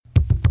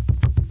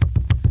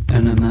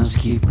my mouse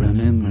keep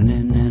running,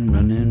 running and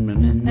running,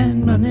 running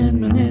and running,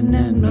 running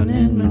and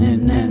running,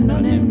 running and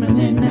running,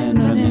 running and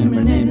running,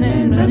 running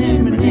and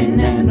running, running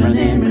and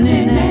running,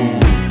 running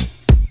and.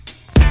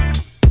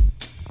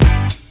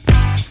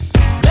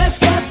 Let's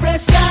get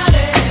fresh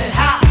started,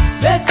 ha!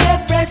 Let's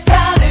get fresh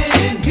started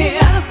in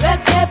here.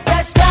 Let's get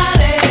fresh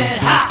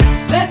started, ha!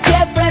 Let's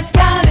get fresh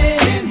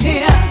started in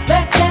here.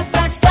 Let's get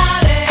fresh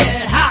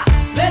started,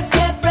 ha! Let's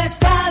get fresh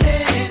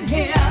started in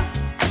here.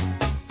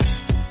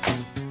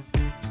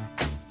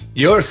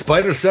 Your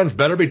spider sense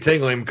better be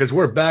tingling because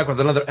we're back with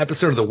another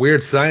episode of the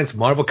Weird Science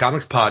Marvel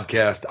Comics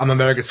Podcast. I'm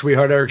America's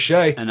sweetheart, Eric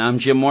Shea. And I'm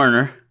Jim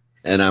Warner.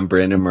 And I'm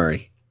Brandon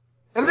Murray.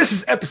 And this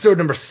is episode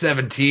number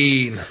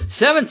 17.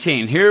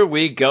 17. Here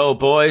we go,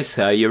 boys.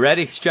 You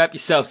ready? Strap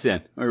yourselves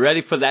in. We're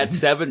ready for that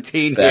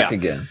 17. Back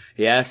again.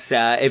 Yes.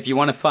 If you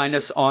want to find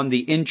us on the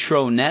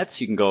intro nets,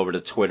 you can go over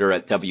to Twitter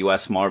at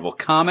WS Marvel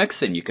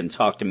Comics, and you can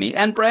talk to me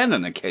and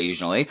Brandon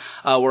occasionally.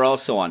 We're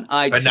also on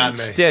iTunes,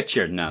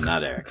 Stitcher. No,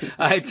 not Eric.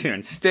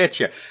 iTunes,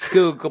 Stitcher,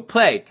 Google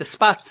Play, the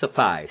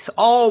Spotify,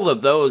 all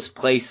of those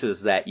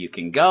places that you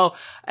can go.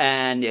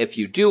 And if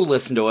you do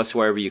listen to us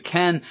wherever you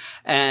can,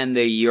 and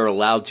you're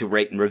allowed to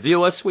rate and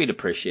review us, we'd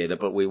appreciate it,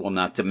 but we will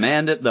not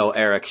demand it, though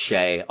Eric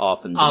Shea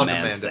often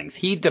demands things.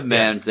 He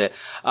demands it.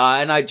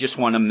 And I just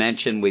want to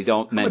mention, we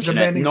don't mention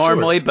it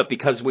normally, but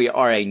because we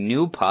are a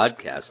new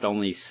podcast,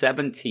 only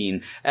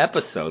 17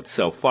 episodes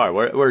so far.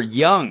 We're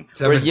young.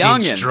 17 we're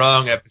young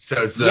strong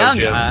episodes, though, young.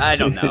 Jim. I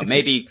don't know.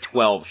 Maybe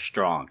 12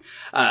 strong,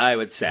 I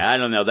would say. I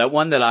don't know. That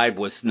one that I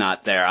was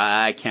not there,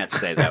 I can't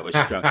say that was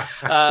strong.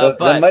 But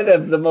that might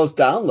have the most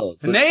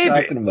downloads. Maybe.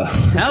 Talking about.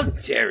 How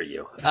dare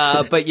you?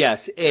 But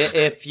yes,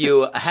 if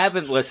you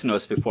haven't listened to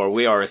us before,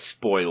 we are a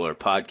spoiler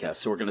podcast,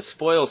 so we're going to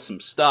spoil some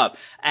stuff.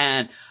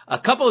 And a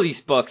couple of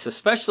these books,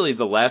 especially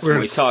the last one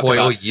we talked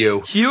about,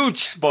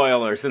 huge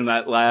spoilers in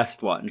that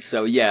last one.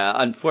 So yeah,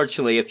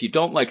 unfortunately, if you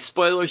don't like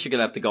spoilers, you're going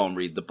to have to go and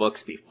read the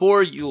books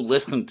before you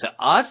listen to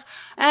us.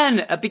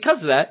 And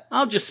because of that,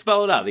 I'll just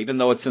spell it out, even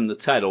though it's in the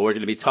title. We're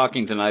going to be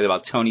talking tonight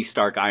about Tony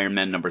Stark Iron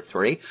Man number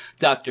 3,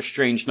 Doctor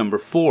Strange number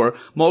 4,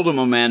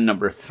 Multiple Man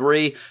number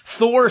 3,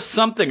 Thor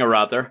something or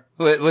other.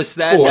 Was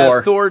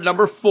that Thor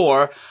number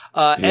 4,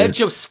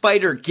 Edge of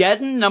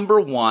Spider-Geddon number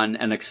 1,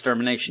 and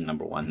Extermination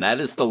number 1. That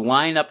is the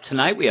lineup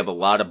tonight. We have a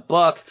lot of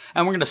books,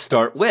 and we're going to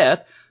start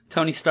with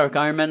Tony Stark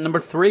Iron Man number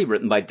 3,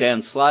 written by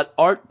Dan Slott,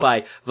 art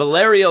by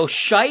Valerio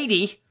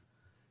Scheide.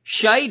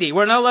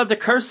 We're not allowed to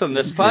curse on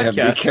this podcast.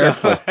 Yeah, be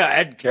careful.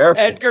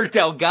 Careful. Edgar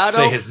Delgado.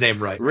 Say his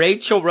name right.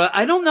 Rachel,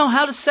 I don't know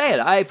how to say it.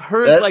 I've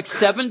heard like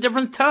 7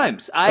 different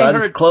times. I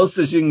heard as close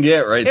as you can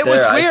get right there. It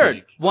was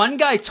weird. One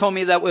guy told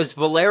me that was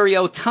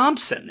Valerio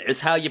Thompson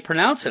is how you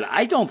pronounce it.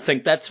 I don't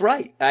think that's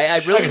right. I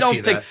really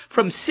don't think.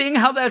 From seeing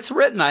how that's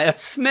written, I have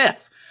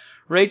Smith.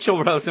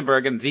 Rachel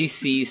Rosenberg and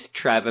VC's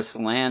Travis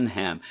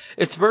Lanham.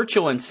 It's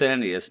virtual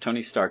insanity as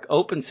Tony Stark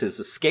opens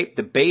his escape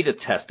to beta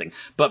testing,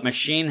 but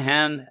Machine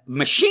Man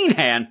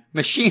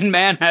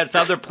has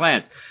other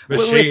plans.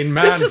 Man.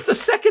 This is the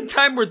second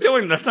time we're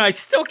doing this, and I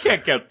still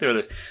can't get through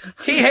this.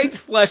 He hates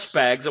flesh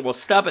bags and will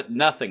stop at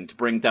nothing to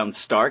bring down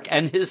Stark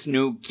and his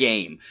new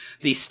game.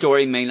 The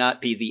story may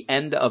not be the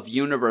end of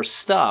universe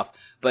stuff,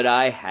 but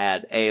I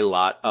had a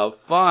lot of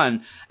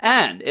fun,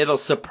 and it'll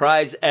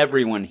surprise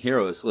everyone here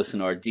who's listening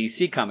to our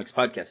DC Comics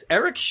podcast.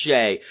 Eric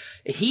Shea,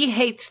 he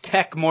hates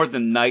tech more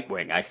than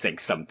Nightwing, I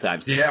think,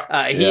 sometimes.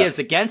 Yeah. He is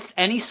against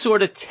any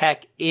sort of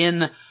tech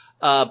in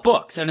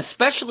books, and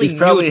especially He's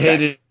probably new tech.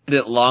 hated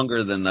it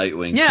longer than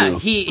Nightwing, yeah, too.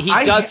 he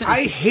doesn't.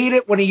 I hate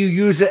it when you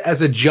use it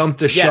as a jump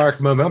the shark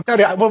moment. I'm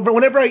telling you,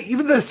 whenever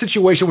even the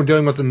situation we're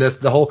dealing with in this,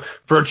 the whole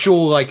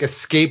virtual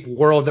escape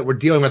world that we're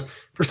dealing with,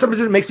 for some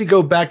reason it makes me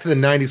go back to the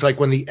 90s, like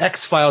when the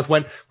X-Files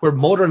went, where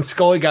Mulder and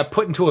Scully got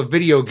put into a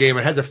video game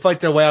and had to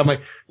fight their way out. I'm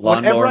like,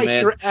 whenever I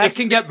hear it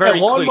can get very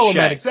cliche.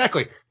 Man,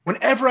 exactly.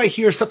 Whenever I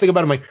hear something about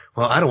it, I'm like,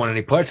 well, I don't want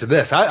any parts of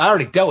this. I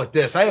already dealt with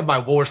this. I have my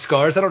war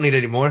scars. I don't need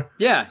any more.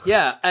 Yeah.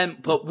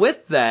 But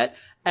with that,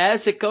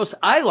 as it goes,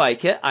 I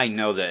like it. I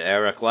know that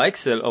Eric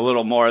likes it a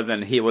little more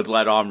than he would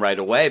let on right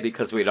away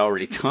because we'd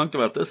already talked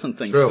about this and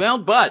things. True.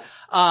 But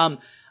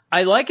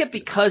I like it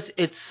because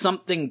it's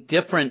something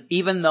different,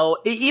 even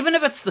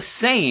if it's the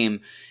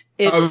same,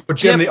 it's Jim,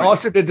 different. they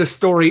also did the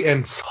story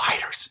in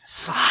Sliders.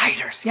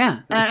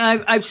 Yeah.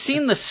 And I've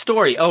seen the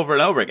story over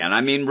and over again.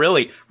 I mean,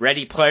 really,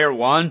 Ready Player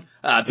One,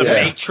 The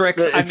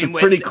Matrix. It's a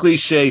pretty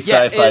cliche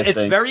sci-fi thing.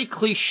 It's very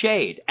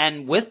cliched.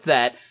 And with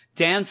that,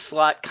 Dan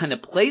Slott kind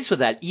of plays with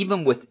that,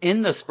 even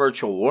within this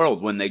virtual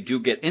world when they do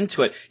get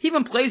into it. He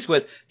even plays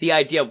with the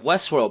idea of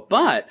Westworld.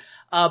 But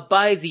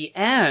by the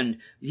end,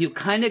 you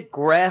kind of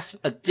grasp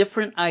a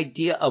different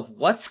idea of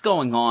what's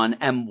going on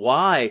and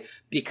why.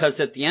 Because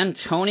at the end,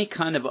 Tony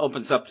kind of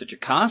opens up to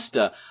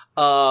Jocasta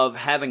of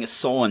having a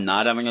soul and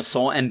not having a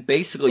soul, and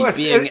basically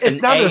being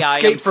an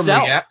AI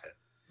himself.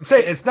 I'm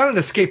saying it's not an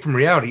escape from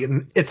reality.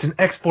 It's an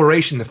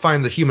exploration to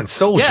find the human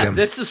soul, Jim. Yeah,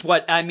 this is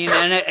what I mean,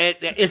 and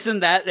it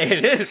isn't that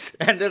it is.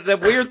 And the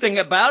weird thing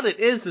about it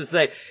is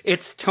that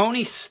it's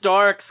Tony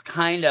Stark's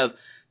kind of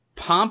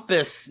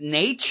pompous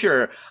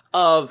nature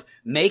of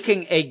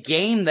making a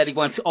game that he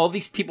wants all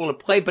these people to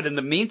play, but in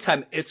the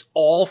meantime, it's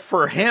all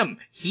for him.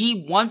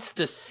 He wants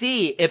to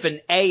see if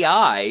an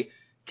AI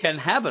can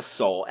have a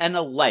soul and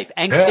a life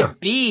and can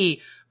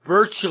be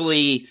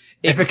virtually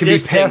if it can be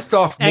passed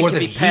off more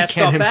than he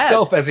can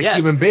himself as a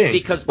human being.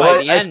 Because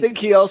by the end, I think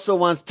he also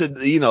wants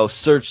to,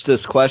 search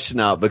this question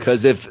out,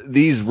 because if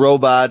these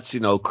robots,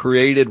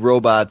 created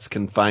robots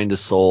can find a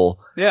soul,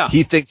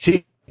 he thinks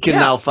he can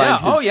now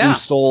find his new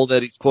soul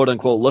that he's quote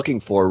unquote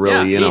looking for.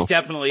 Really, he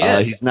definitely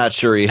is. He's not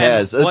sure he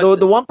has.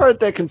 The one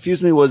part that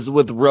confused me was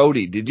with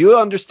Rhodey. Did you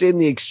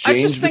understand the exchange?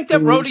 I just think that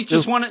Rhodey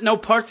just wanted no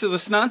parts of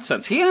this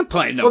nonsense. He ain't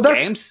playing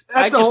games.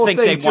 I just think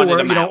they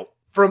wanted him out.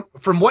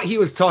 From what he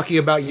was talking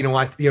about,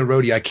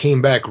 Rhodey, I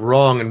came back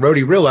wrong, and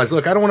Rhodey realized,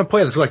 look, I don't want to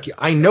play this. Like,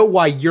 I know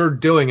why you're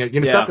doing it.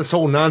 It's not this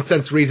whole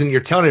nonsense reason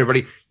you're telling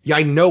everybody. Yeah,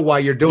 I know why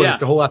you're doing it. It's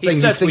the whole thing.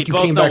 You think you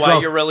came back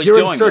wrong. You're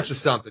in search of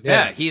something.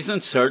 Yeah, he's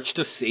in search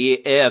to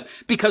see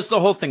because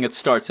the whole thing, it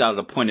starts out at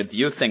a point of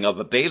view thing of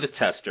a beta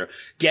tester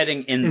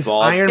getting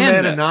involved. Is Iron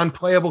Man a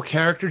non-playable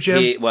character,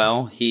 Jim?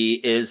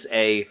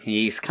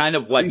 He's kind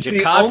of what he's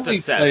Jocasta the only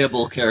said.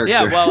 Playable character.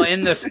 Yeah, well, in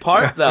this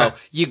part though,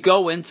 you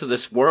go into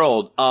this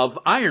world of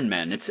Iron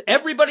Man. It's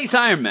everybody's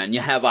Iron Man.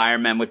 You have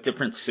Iron Man with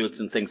different suits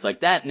and things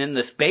like that. And in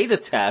this beta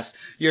test,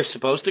 you're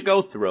supposed to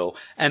go through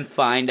and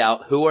find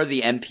out who are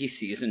the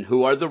NPCs and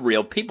who are the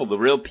real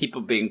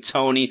people being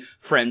Tony,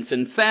 friends,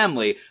 and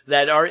family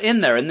that are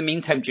in there. In the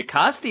meantime,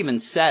 Jocasta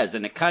even says,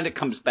 and it kind of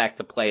comes back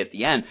to play at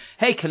the end,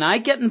 hey, can I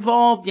get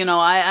involved?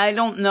 I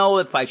don't know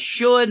if I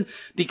should,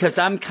 because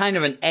I'm kind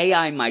of an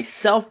AI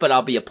myself, but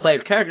I'll be a player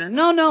character.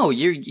 No,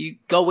 you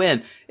go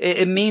in.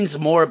 It means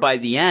more by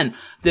the end.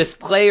 This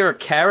player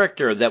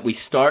character that we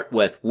start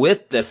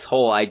with this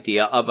whole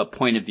idea of a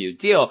point of view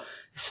deal,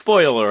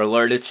 spoiler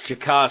alert, it's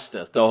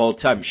Jocasta the whole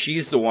time.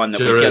 She's the one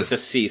that we get to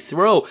see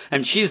through,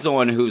 and she's the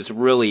one who's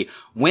really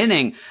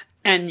winning.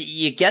 And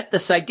you get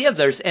this idea,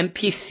 there's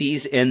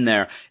NPCs in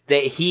there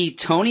that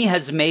Tony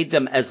has made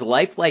them as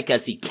lifelike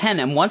as he can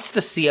and wants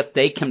to see if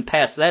they can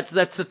pass. That's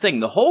the thing.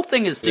 The whole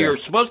thing is you're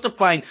supposed to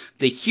find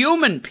the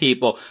human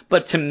people,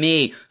 but to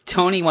me,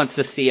 Tony wants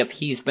to see if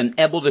he's been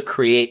able to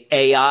create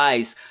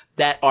AIs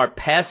that are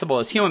passable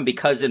as human,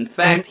 because in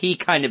fact he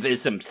kind of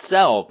is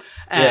himself.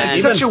 And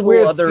it's such a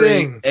weird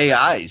thing.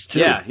 AIs too.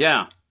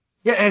 Yeah,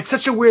 and it's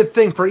such a weird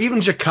thing for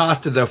even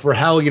Jocasta, though, for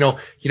how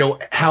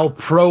how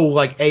pro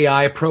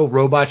AI, pro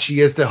robot she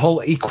is, the whole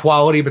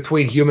equality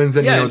between humans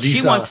and these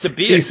she wants to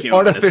be these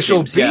human,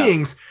 artificial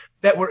beings.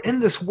 That we're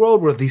in this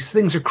world where these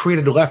things are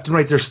created left and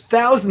right. There's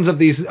thousands of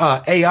these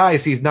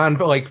AIs, these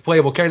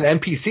non-playable characters,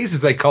 NPCs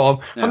as they call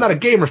them. Yeah. I'm not a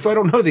gamer, so I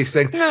don't know these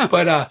things. Yeah.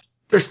 But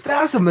there's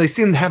thousands of them. They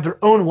seem to have their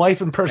own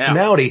life and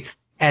personality. Yeah.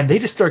 And they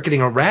just start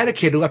getting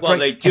eradicated left and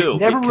right. They do.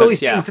 And it never really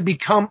seems to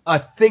become a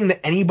thing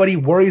that anybody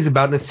worries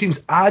about. And it seems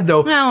odd,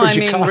 though, for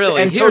Jocasta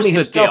and Tony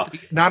himself to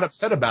be not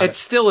upset about it. It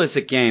still is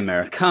a game,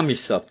 Eric. Calm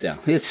yourself down.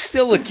 It's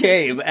still a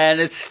game,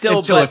 and it's still...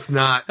 Until it's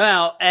not.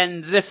 Well,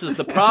 and this is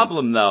the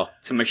problem, though.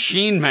 To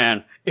Machine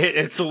Man,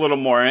 it's a little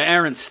more.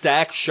 Aaron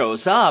Stack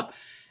shows up,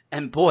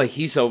 and boy,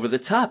 he's over the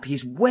top.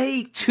 He's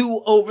way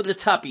too over the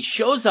top. He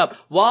shows up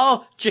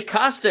while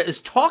Jocasta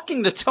is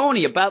talking to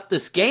Tony about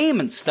this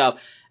game and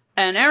stuff.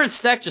 And Aaron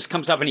Stack just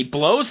comes up and he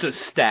blows his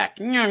stack.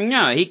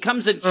 He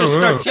comes and just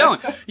starts yelling,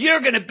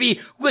 "You're going to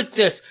be with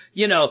this,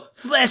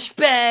 flesh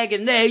bag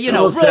and they,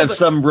 have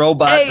some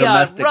robot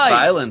domestic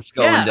violence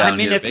going down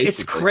here,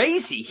 it's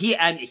crazy.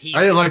 I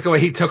didn't like the way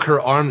he took her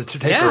arm to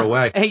take her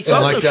away. And he's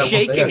also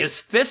shaking his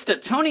fist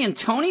at Tony, and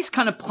Tony's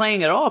kind of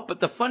playing it off. But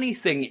the funny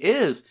thing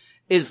is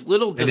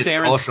little does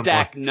Aaron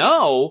Stack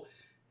know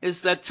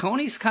is that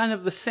Tony's kind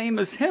of the same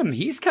as him.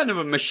 He's kind of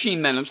a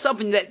machine man himself.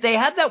 And they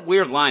had that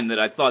weird line that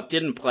I thought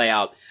didn't play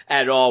out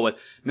at all with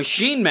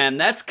Machine Man.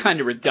 That's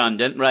kind of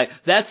redundant, right?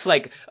 That's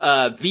like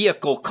a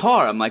vehicle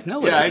car. I'm like,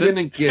 no, it isn't. I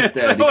didn't get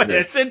that No, it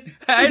isn't.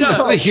 I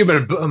know. The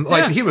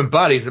human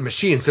body is a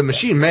machine, so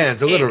Machine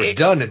Man's a little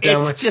redundant.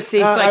 It's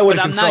like, I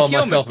wouldn't I'm consider not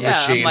myself human. a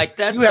machine. I'm like,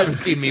 you haven't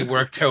seen me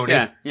work, Tony.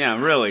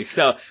 Yeah, really.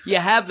 So you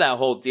have that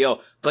whole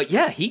deal. But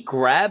he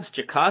grabs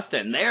Jocasta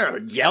and they're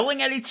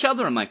yelling at each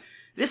other. I'm like,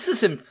 this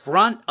is in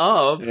front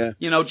of,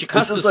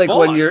 Jocasta's This is like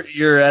boss. when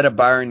you're at a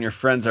bar and your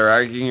friends are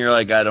arguing, you're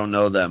like, I don't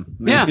know them.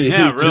 Yeah,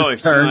 really.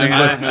 Turn and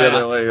look the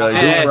other way. You're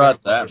like, who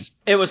brought them?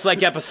 It was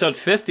like episode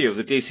 50 of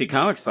the DC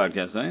Comics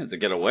podcast. I had to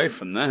get away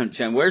from that.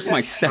 Jen, where's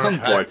my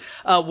soundboard?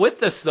 With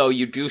this, though,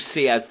 you do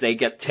see, as they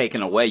get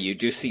taken away, you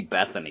do see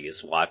Bethany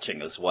is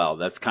watching as well.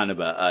 That's kind of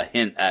a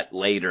hint at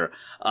later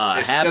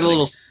happening. She's got a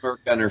little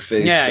smirk on her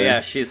face.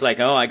 Yeah. She's like,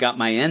 oh, I got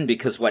my end,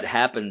 because what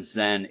happens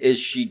then is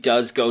she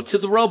does go to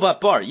the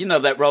robot bar. You know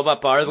that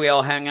robot bar that we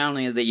all hang out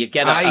in, that you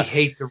get I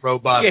hate the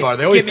robot bar.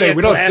 They always say,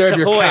 we don't serve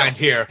your kind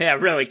here. Yeah,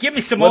 really. Give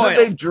me some oil. What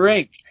do they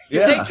drink?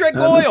 They drink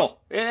oil.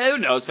 Who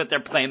knows? But they're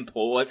playing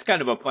pool. It's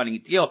kind of a funny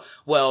deal.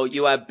 Well,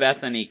 you have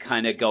Bethany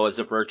kind of go as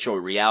a virtual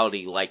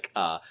reality, like,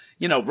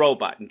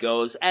 robot, and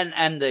goes,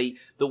 and the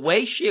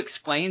way she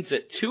explains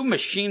it to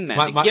Machine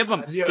Man, to give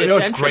him this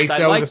what's great,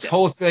 though? This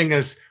whole thing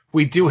is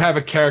we do have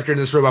a character in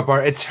this robot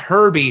bar. It's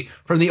Herbie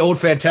from the old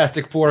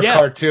Fantastic Four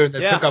cartoon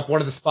that took up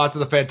one of the spots of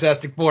the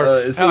Fantastic Four.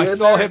 I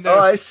saw him there. Oh,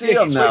 I see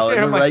him now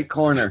in the right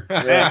corner.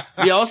 Yeah.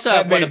 You also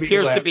have what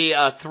appears to be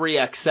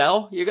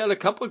 3XL. You got a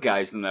couple of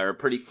guys in there.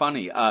 Pretty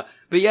funny.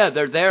 But yeah,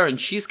 they're there, and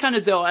she's kind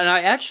of and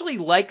I actually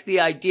like the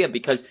idea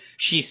because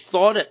she's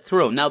thought it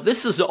through. Now,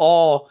 this is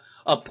all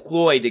a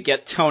ploy to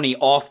get Tony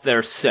off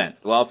their scent.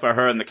 Well, for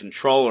her and the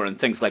controller and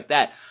things like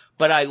that.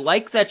 But I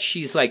like that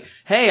she's like,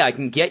 hey, I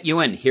can get you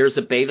in. Here's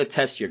a beta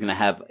test. You're going to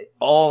have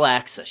all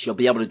access. You'll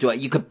be able to do it.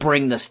 You could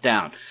bring this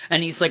down.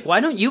 And he's like, why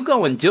don't you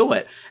go and do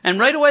it? And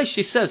right away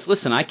she says,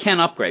 listen, I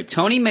can't upgrade.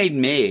 Tony made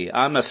me.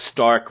 I'm a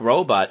Stark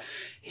robot.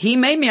 He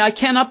made me. I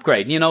can't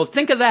upgrade.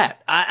 Think of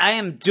that. I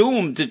am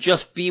doomed to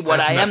just be what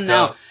I am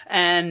now.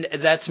 And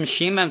that's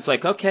Machine Man's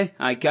like, okay,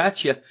 I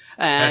got you.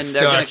 And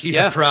Stark, he's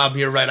a problem.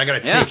 You're right. I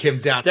got to take him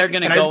down. They're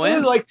going to go in. I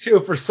really like, too,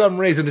 for some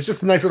reason, it's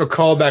just a nice little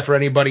callback for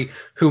anybody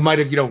who might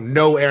have,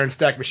 know Aaron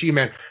Stack Machine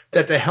Man,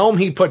 that the helm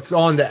he puts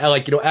on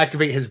to,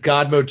 activate his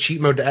God mode,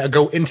 cheat mode to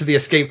go into the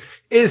escape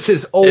is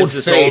his old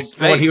face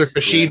when he was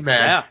Machine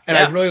Man. Yeah. And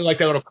I really like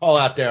that little call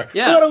out there.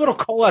 Yeah. So a lot of little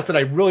call outs that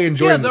I really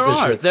enjoy in this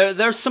issue.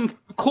 There's some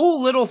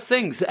cool little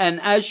things. And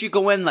as you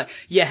go in,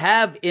 you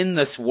have in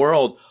this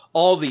world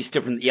all these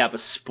different. You have a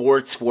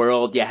sports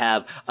world. You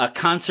have a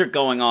concert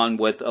going on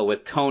with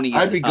Tony's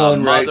I'd be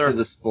going mother. right to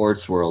the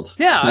sports world.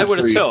 Yeah, I would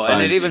have too.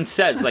 And it even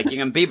says you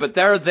can be, but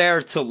they're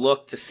there to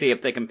look to see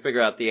if they can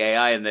figure out the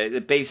AI.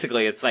 And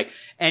basically, it's like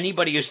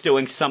anybody who's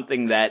doing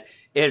something that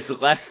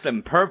is less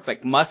than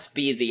perfect must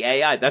be the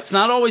AI. That's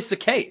not always the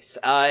case.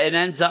 It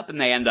ends up, and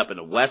they end up in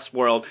a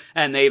Westworld,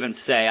 and they even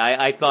say,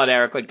 I thought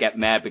Eric would get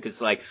mad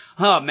because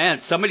oh man,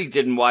 somebody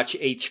didn't watch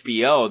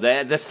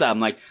HBO. This time, I'm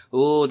like,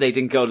 ooh, they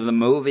didn't go to the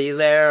movie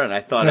there, and I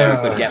thought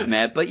Eric would get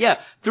mad. But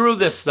yeah, through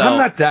this though. I'm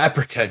not that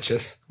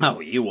pretentious. Oh,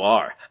 you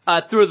are.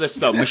 Through this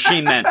though,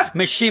 Machine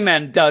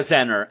Man does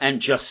enter and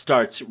just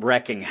starts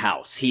wrecking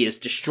house. He is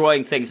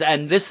destroying things,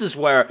 and this is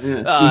where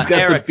he's got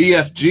Eric, the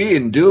BFG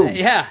in Doom.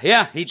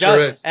 Yeah, he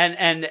does.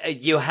 And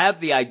you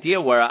have the idea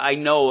where I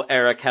know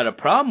Eric had a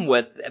problem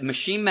with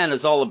Machine Man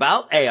is all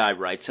about AI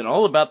rights and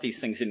all about these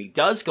things, and he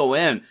does go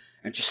in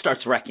and just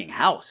starts wrecking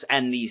house,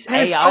 and these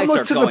AIs are going down. It's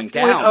almost to the point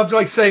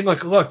of saying,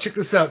 look, check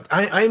this out.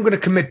 I am going to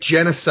commit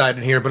genocide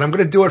in here, but I'm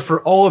going to do it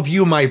for all of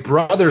you, my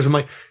brothers.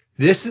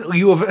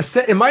 You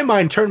have, in my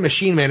mind, turned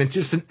Machine Man into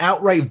just an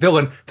outright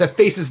villain that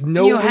faces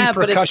no repercussions.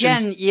 But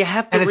again, you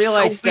have to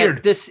realize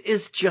that this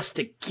is just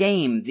a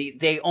game.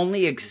 They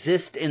only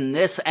exist in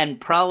this and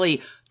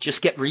probably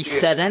just get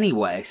reset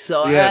anyway.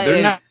 So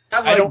they're not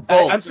like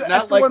both.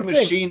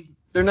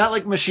 They're not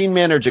like Machine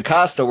Man or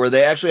Jocasta where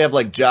they actually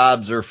have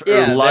jobs or life.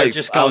 They're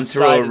just going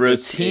through a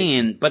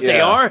routine. But they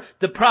are.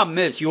 The problem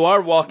is you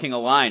are walking a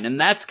line, and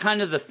that's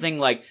kind of the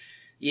thing.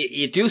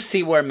 You do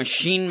see where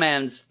Machine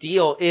Man's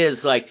deal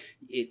is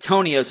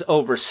Tony has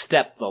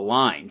overstepped the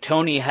line.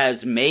 Tony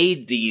has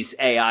made these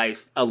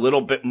AIs a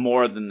little bit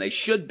more than they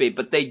should be,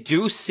 but they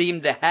do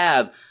seem to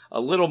have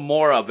a little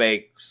more of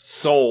a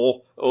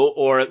soul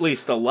or at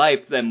least a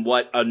life than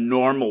what a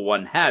normal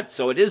one had.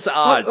 So it is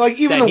odd.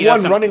 Even that the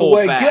one running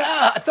away.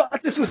 Yeah, I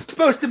thought this was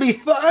supposed to be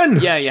fun.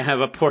 Yeah, you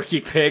have a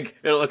Porky Pig.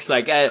 It looks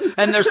like,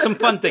 and there's some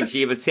fun things.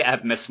 You even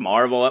have Miss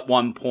Marvel at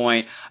one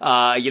point.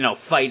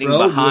 Fighting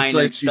behind. Looks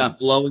like and she's stuff.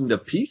 blowing to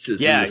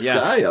pieces in the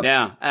sky.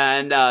 Yeah.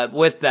 And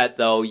with that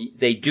though,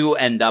 they do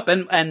end up,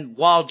 and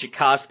while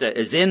Jocasta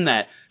is in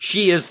that,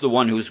 she is the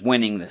one who's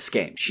winning this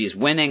game. She's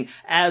winning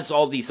as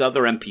all these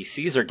other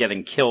NPCs are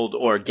getting killed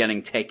or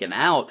getting taken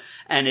out,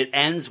 and it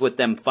ends with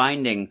them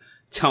finding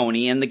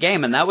Tony in the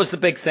game. And that was the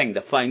big thing,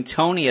 to find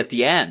Tony at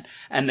the end.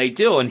 And they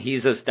do, and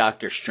he's as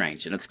Doctor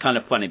Strange. And it's kind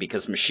of funny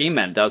because Machine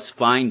Man does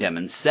find him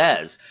and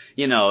says,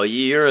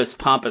 you're as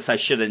pompous, I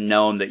should have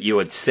known that you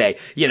would say,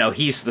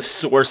 he's the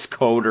source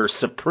coder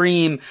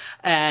supreme.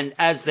 And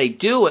as they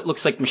do, it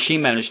looks like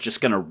Machine Man is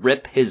just going to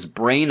rip his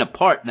brain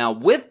apart. Now,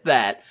 with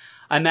that,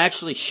 I'm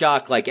actually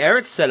shocked, like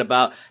Eric said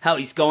about how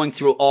he's going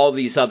through all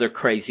these other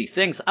crazy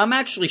things. I'm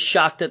actually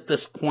shocked at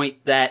this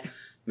point that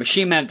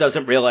Machine Man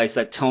doesn't realize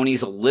that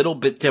Tony's a little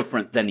bit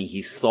different than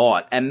he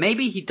thought. And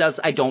maybe he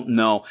does, I don't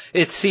know.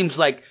 It seems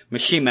like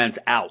Machine Man's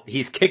out.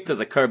 He's kicked to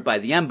the curb by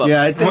the end. But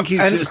I think he's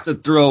just a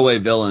throwaway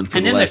villain.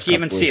 And then you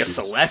even see a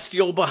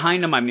Celestial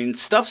behind him. I mean,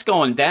 stuff's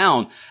going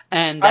down.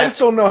 And I just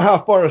don't know how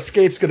far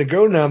Escape's going to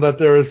go now that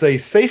there is a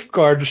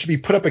safeguard that should be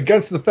put up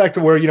against the fact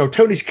of where,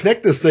 Tony's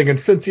connect this thing. And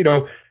since,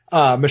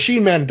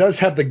 Machine Man does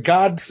have the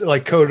God's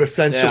code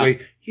essentially.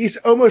 Yeah. He's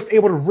almost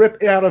able to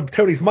rip out of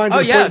Tony's mind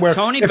to the point where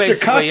Tony if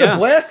Jocasta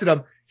blasted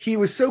him, he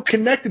was so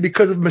connected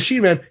because of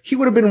Machine Man, he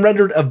would have been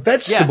rendered a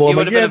vegetable. Yeah, he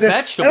would have been a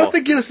vegetable. I don't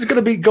think this is going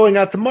to be going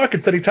out to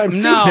markets anytime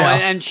soon now. No,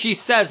 and she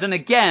says, and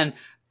again,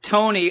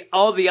 Tony,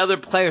 all the other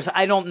players,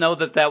 I don't know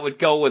that would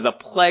go with a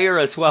player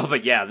as well,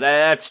 but yeah,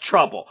 that's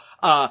trouble.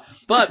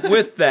 But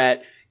with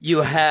that, you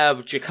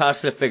have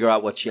Jocasta figure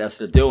out what she has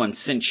to do, and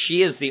since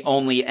she is the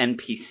only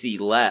NPC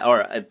left,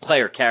 or a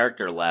player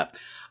character left,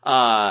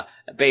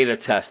 beta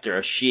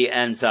tester, she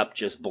ends up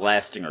just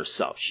blasting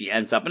herself. She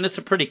ends up, and it's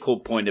a pretty cool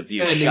point of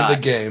view ending shot the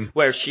game,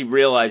 where she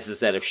realizes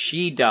that if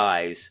she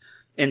dies,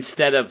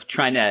 instead of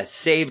trying to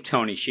save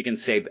Tony, she can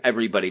save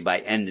everybody by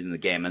ending the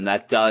game, and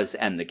that does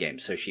end the game.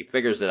 So she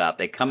figures it out.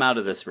 They come out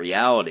of this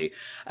reality,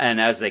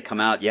 and as they come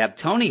out, you have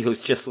Tony,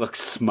 who's just looks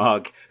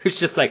smug, who's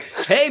just like,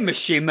 "Hey,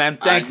 Machine Man,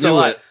 thanks a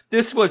lot.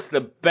 This was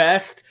the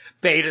best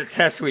beta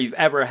test we've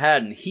ever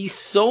had," and he's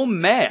so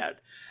mad.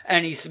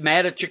 And he's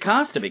mad at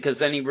Jocasta because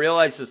then he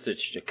realizes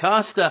it's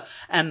Jocasta,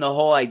 and the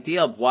whole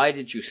idea of why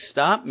did you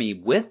stop me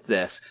with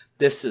this?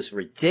 This is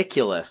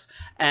ridiculous.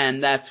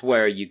 And that's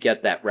where you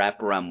get that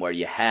wraparound where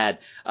you have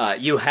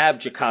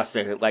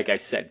Jocasta, like I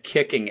said,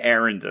 kicking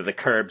Aaron to the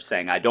curb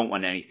saying, I don't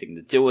want anything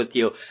to do with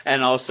you.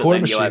 And also Poor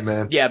then machine, you have,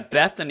 man.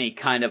 Bethany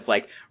kind of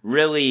like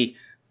really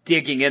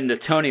digging into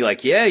Tony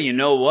like, yeah, you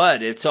know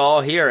what? It's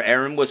all here.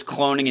 Aaron was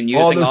cloning and using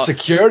all the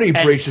security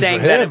breaches and saying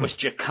for him. that it was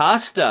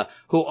Jocasta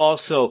who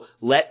also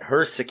let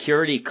her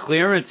security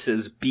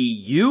clearances be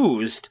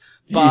used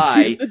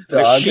by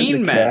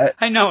Machine Man.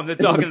 I know, and the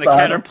dog and the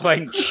cat are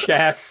playing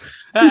chess.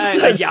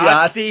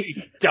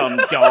 Yahtzee, dumb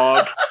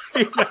dog.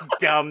 He's a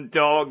dumb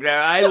dog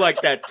there. I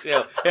like that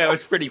too. Yeah, it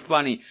was pretty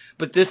funny.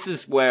 But this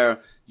is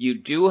where you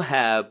do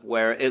have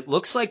where it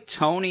looks like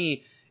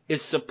Tony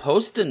is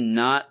supposed to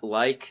not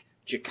like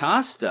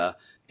Jocasta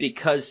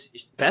because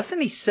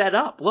Bethany set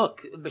up.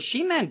 Look,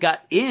 Machine Man got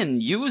in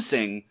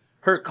using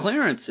her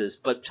clearances,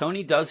 but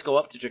Tony does go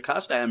up to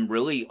Jocasta and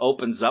really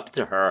opens up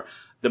to her.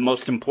 The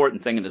most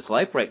important thing in his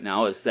life right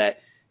now is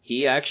that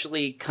he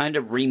actually kind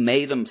of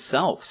remade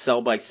himself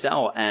cell by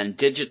cell and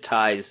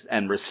digitized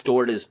and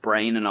restored his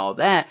brain and all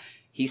that.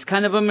 He's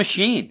kind of a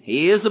machine.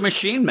 He is a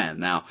machine man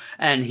now.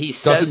 And he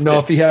doesn't know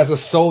if he has a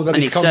soul that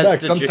he's come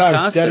back. Sometimes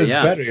Jocasta, dead is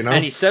better, you know?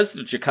 And he says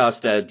to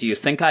Jocasta, do you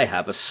think I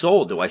have a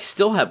soul? Do I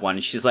still have one?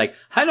 And she's like,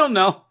 I don't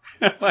know.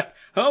 I'm like,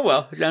 oh,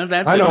 well.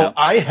 That's I know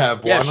I have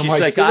one. Yeah, she's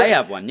like I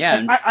have one. Yeah.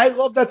 And I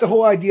love that the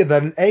whole idea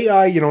that an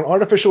AI, an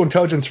artificial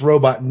intelligence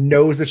robot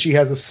knows that she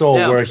has a soul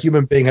where a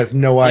human being has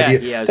no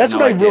idea. That's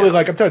what I really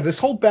like. I'm telling you, this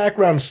whole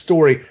background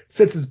story,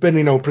 since it's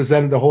been,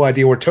 presented the whole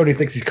idea where Tony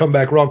thinks he's come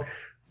back wrong,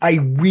 I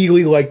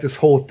really like this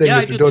whole thing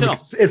that they're doing.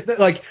 It's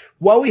like,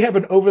 while we have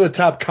an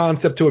over-the-top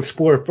concept to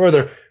explore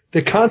further,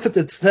 the concept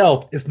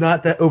itself is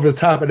not that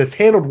over-the-top, and it's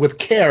handled with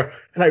care,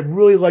 and I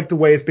really like the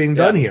way it's being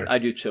done here. I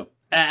do too.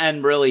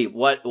 And really,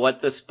 what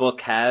this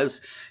book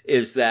has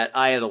is that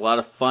I had a lot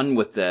of fun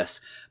with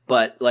this,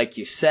 but like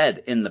you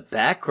said, in the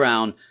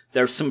background,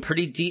 there's some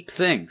pretty deep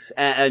things,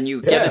 and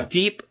you get a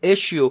deep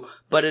issue,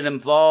 but it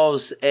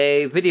involves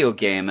a video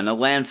game and a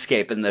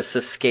landscape and this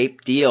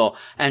escape deal,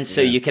 and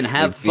so you can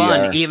have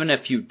fun even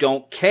if you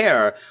don't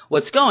care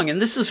what's going.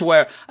 And this is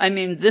where,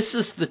 this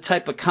is the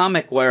type of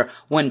comic where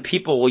when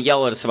people will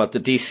yell at us about the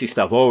DC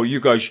stuff, oh,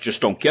 you guys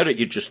just don't get it,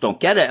 you just don't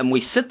get it, and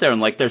we sit there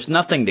and like, there's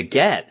nothing to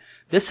get.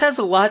 This has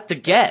a lot to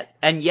get,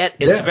 and yet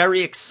it's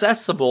very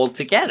accessible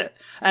to get it.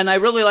 And I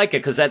really like it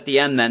because at the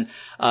end then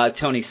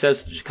Tony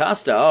says to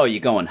Jocasta, oh,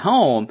 you going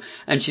home?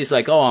 And she's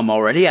like, oh, I'm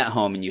already at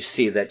home. And you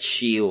see that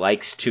she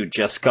likes to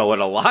just go in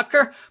a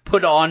locker,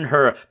 put on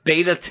her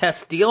beta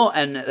test deal,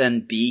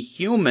 and be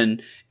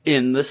human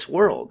in this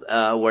world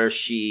where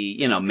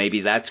she,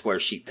 maybe that's where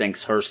she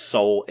thinks her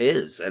soul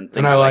is and things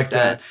and I like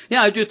that.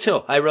 Yeah, I do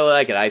too. I really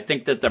like it. I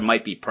think that there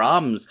might be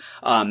problems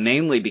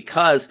mainly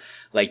because,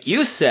 like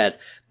you said,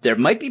 there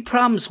might be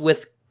problems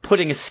with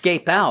putting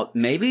Escape out.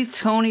 Maybe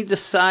Tony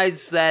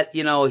decides that,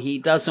 he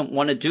doesn't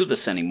want to do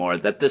this anymore,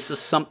 that this is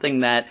something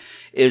that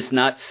is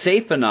not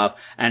safe enough,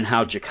 and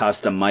how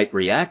Jocasta might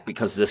react,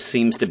 because this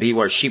seems to be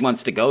where she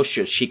wants to go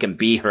so she can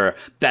be her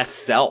best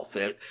self.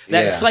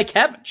 It's like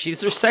heaven.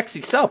 She's her sexy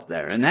self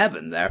there in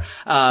heaven there.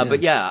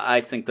 But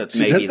I think that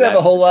maybe she doesn't have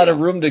a whole lot of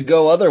room to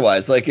go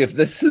otherwise. Like, if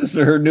this is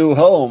her new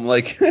home,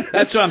 like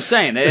that's what I'm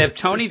saying. If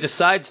Tony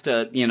decides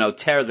to,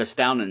 tear this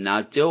down and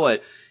not do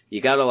it, you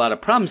got a lot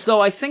of problems.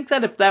 Though I think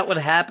that if that would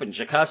happen,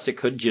 Jocasta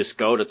could just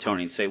go to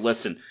Tony and say,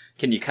 listen,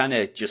 can you kind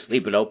of just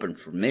leave it open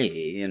for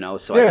me,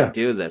 so I can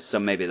do this? So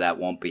maybe that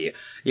won't be,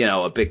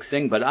 a big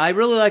thing. But I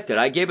really liked it.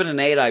 I gave it an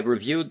 8. I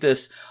reviewed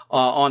this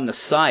on the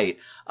site,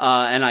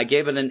 and I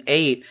gave it an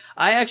 8.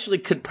 I actually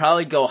could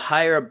probably go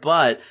higher,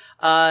 but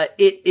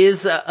it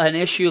is an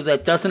issue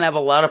that doesn't have a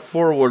lot of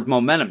forward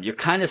momentum. You're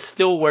kind of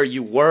still where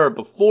you were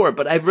before,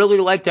 but I really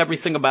liked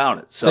everything about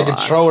it. So the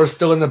controller's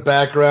still in the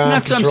background.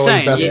 That's what I'm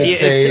saying.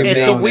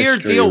 It's a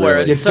weird deal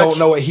where you don't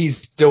know what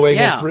he's doing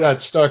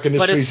at Stark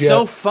Industries but it's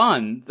so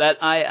fun that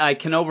I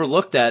can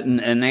overlook that, and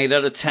an 8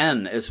 out of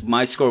 10 is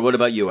my score. What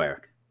about you,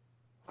 Eric?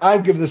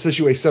 I've given this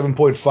issue a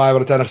 7.5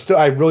 out of 10.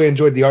 I really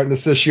enjoyed the art in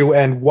this issue,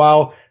 and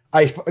while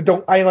I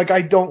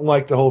don't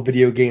like the whole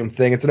video game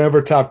thing. It's an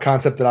over-top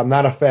concept that I'm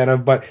not a fan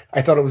of, but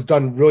I thought it was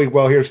done really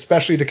well here,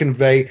 especially to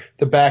convey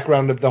the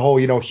background of the whole,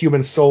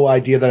 human soul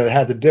idea that it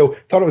had to do.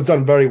 Thought it was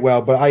done very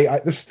well,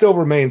 but this still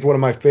remains one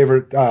of my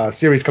favorite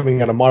series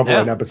coming out of Marvel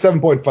right now, but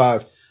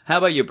 7.5. How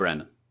about you,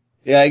 Brandon?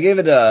 Yeah, I gave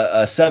it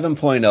a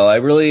 7.0. I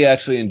really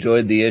actually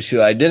enjoyed the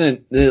issue. I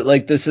didn't,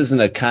 this isn't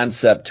a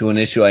concept to an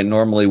issue I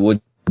normally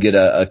would get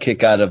a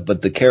kick out of,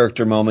 but the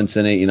character moments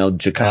in it, you know,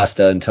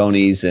 Jocasta and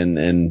Tony's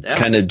and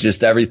kind of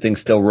just everything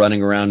still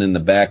running around in the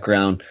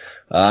background.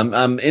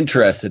 I'm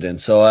interested in.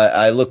 So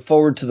I look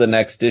forward to the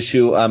next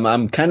issue.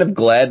 I'm kind of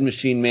glad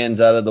Machine Man's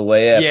out of the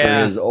way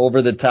after his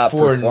over-the-top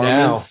performance.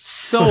 Now.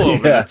 So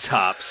over the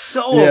top.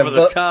 So over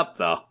the top,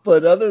 though.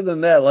 But other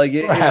than that, like,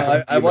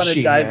 I want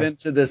to dive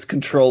into this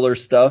controller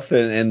stuff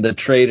and the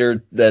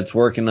trader that's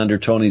working under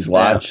Tony's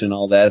watch and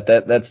all that.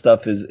 That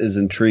stuff is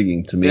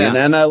intriguing to me. Yeah.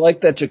 And I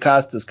like that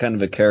Jocasta's kind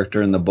of a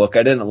character in the book.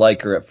 I didn't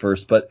like her at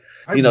first, but,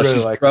 you know,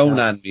 really she's grown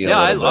on me a little bit. Yeah,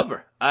 I love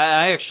her.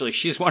 I actually,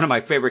 she's one of my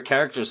favorite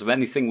characters of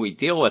anything we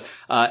deal with.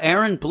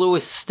 Aaron blew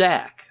his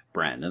stack,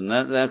 Brandon.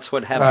 That's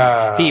what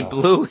happened. He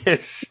blew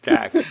his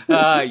stack.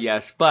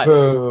 Yes, but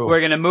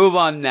we're going to move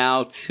on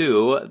now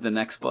to the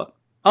next book.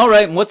 All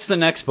right, and what's the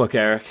next book,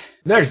 Eric?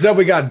 Next up,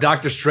 we got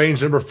Doctor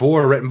Strange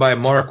 #4, written by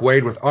Mark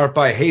Waid with art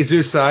by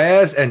Jesus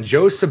Saez and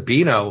Joe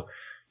Sabino.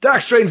 Doc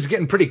Strange is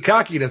getting pretty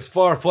cocky in his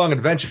far-flung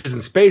adventures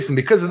in space, and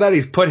because of that,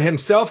 he's put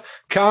himself,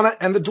 Kana,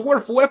 and the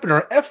dwarf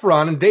weaponer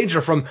Ephron in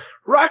danger from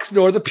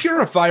Roxnor, the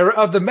purifier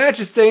of the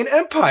Magistane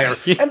Empire,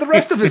 and the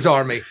rest of his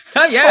army.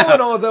 All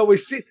in all, though, we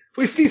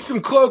see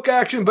some cloak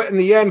action, but in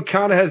the end,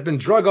 Kana has been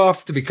drug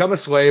off to become a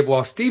slave,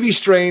 while Stevie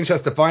Strange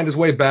has to find his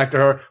way back to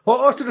her, while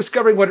also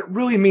discovering what it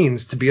really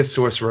means to be a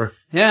sorcerer.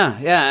 Yeah,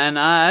 and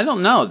I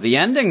don't know. The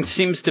ending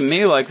seems to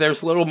me like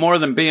there's a little more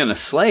than being a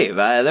slave.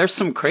 There's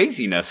some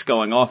craziness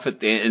going off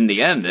in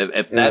the end,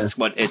 if that's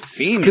what it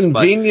seems. It's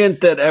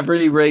convenient that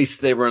every race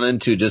they run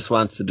into just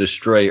wants to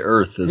destroy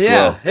Earth as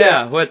well.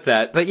 Yeah, with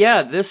that. But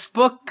yeah, this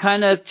book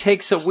kind of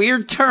takes a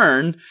weird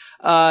turn.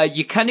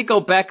 You kind of go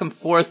back and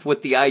forth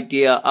with the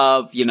idea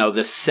of, you know,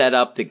 the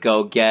setup to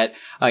go get,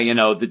 you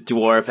know, the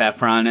dwarf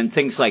Ephron and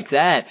things like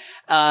that.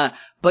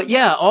 But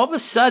yeah, all of a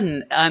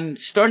sudden, I'm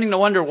starting to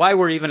wonder why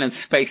we're even in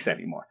space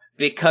anymore.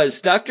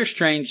 Because Doctor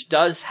Strange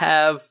does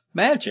have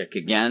magic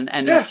again,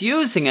 and he's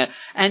using it.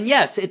 And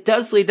yes, it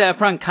does lead to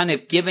Ephron kind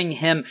of giving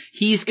him,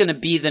 he's going to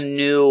be the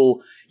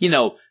new, you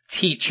know,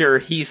 teacher.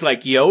 He's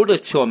like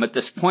Yoda to him at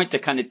this point to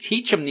kind of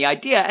teach him the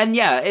idea. And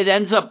yeah, it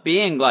ends up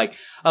being like,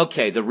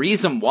 okay, the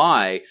reason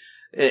why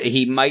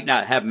he might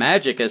not have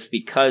magic is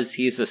because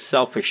he's a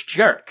selfish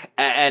jerk.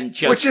 And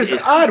just, which is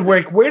odd.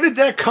 Where did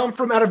that come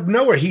from out of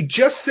nowhere? He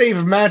just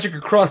saved magic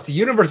across the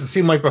universe, it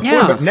seemed like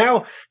before, but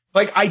now,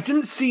 like, I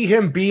didn't see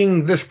him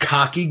being this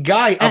cocky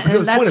guy up until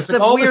this point. It's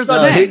like all of a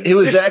sudden, he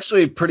was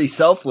actually pretty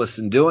selfless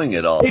in doing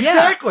it all.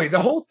 Exactly. The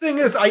whole thing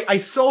is, I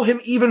saw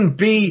him even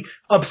be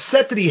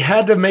upset that he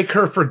had to make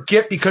her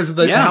forget because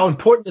of how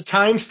important the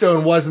time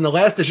stone was in the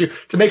last issue,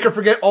 to make her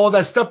forget all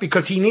that stuff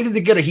because he needed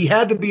to get it. He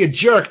had to be a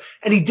jerk,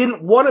 and he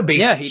didn't want to be.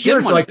 Yeah, he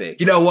didn't want to be.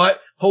 You know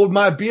what? Hold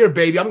my beer,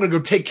 baby. I'm going to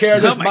go take care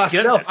of this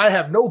myself. Goodness. I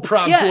have no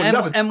problem doing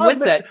nothing. And with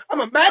that, I'm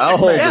a magic I'll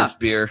hold man. This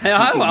beer.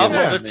 I'll hold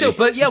it too.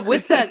 But yeah,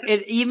 with that,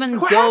 it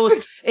even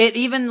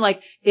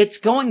it's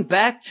going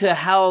back to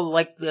how,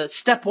 like, the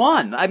step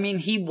one. I mean,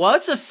 he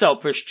was a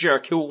selfish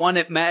jerk who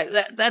wanted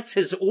that's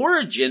his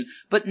origin.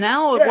 But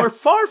now we're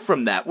far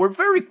from that. We're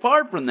very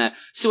far from that.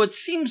 So it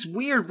seems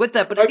weird with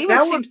that. But it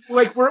even seems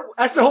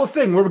that's the whole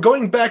thing. We're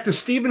going back to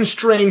Stephen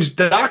Strange,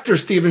 Dr.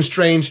 Stephen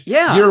Strange,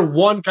 year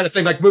one kind of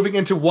thing, like moving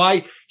into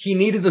why he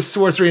needed the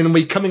sorcery and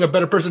becoming a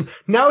better person.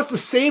 Now it's the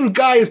same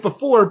guy as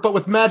before, but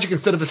with magic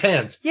instead of his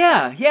hands.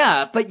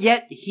 Yeah, but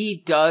yet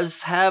he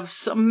does have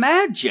some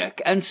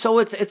magic. And so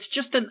it's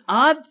just an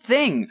odd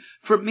thing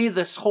for me,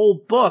 this whole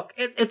book.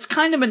 It's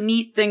kind of a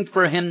neat thing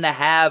for him to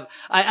have.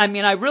 I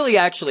mean, I really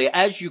actually,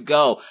 as you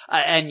go,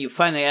 and you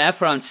find that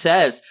Ephron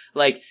says,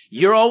 like,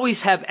 you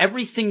always have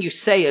everything you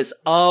say is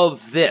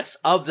of this,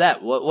 of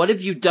that. What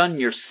have you done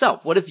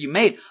yourself? What have you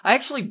made? I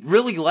actually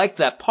really like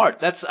that part.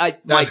 That's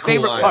my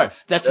favorite part.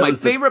 That's my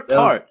favorite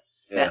part.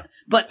 Yeah.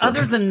 But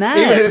other than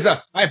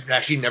that, I've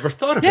actually never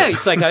thought of it. Yeah,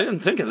 he's like, I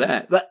didn't think of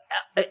that. But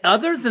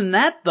other than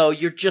that, though,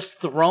 you're just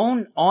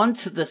thrown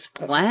onto this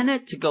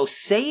planet to go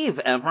save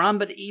Ephron.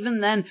 But even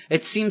then,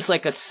 it seems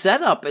like a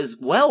setup as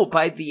well.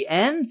 By the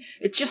end,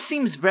 it just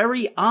seems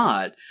very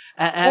odd.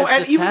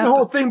 And even the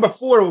whole thing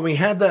before, when we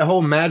had that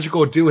whole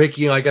magical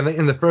doohickey, like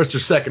in the first or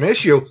second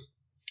issue,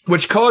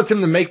 which caused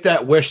him to make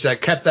that wish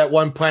that kept that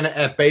one planet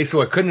at bay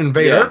so it couldn't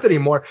invade Earth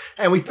anymore.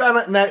 And we found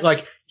out in that,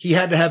 like, he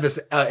had to have this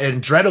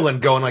adrenaline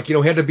going, like, you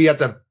know, he had to be at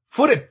the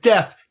foot of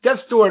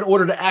death's door in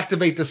order to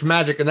activate this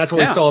magic. And that's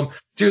when we saw him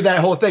do that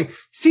whole thing.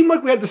 Seemed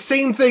like we had the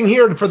same thing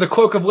here for the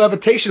Cloak of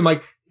Levitation.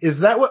 Like, is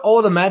that what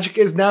all the magic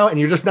is now? And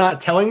you're just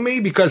not telling me?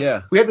 Because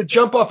we had to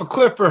jump off a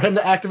cliff for him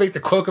to activate the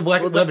Cloak of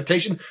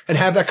Levitation and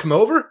have that come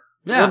over?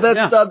 Yeah, well,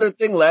 that's the other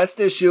thing.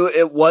 Last issue,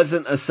 it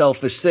wasn't a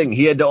selfish thing.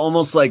 He had to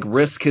almost like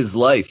risk his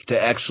life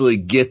to actually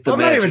get the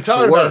magic. I'm not even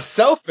talking about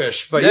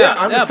selfish, but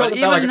I'm just talking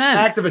about like an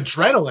act of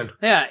adrenaline.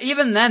 Yeah,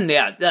 even then,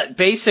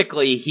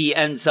 basically he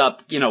ends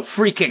up, you know,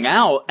 freaking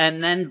out,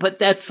 and then, but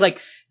that's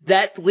like,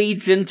 that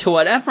leads into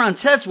what Ephron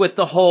says with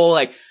the whole,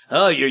 like,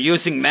 oh, you're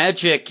using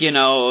magic,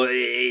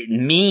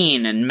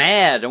 mean and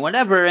mad and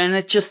whatever. And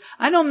it just,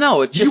 I don't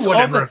know. It just you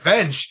wanted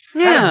revenge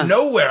out of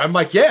nowhere. I'm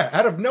like,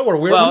 out of nowhere.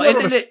 We went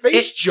on a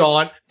space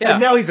jaunt,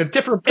 and now he's a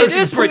different person.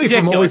 It is ridiculous,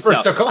 from when we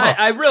first took off.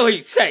 I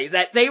really say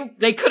that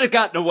they could have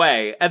gotten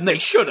away, and they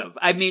should have.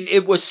 I mean,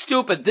 it was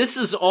stupid. This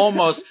is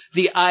almost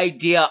the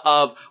idea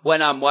of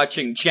when I'm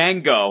watching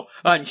Django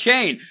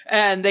Unchained,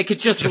 and they could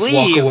just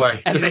leave. Walk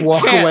away. And just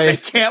walk away. They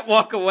can't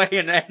walk away,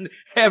 and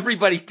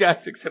everybody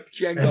does except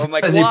Django. I'm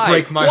like, and why? They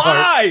break my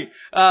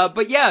heart.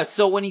 But yeah,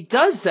 so when he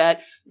does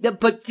that,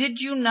 but did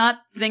you not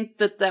think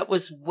that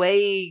was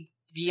way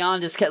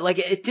beyond his character? Like,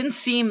 it didn't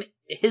seem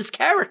his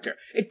character.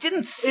 It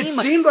didn't seem. It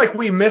seemed like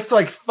we missed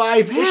like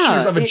 5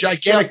 issues of a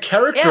gigantic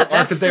character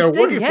arc that they were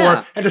working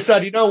for, and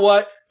decided, you know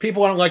what?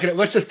 People aren't liking it.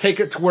 Let's just take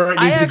it to where it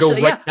needs to go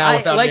right now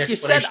without like you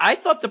said, I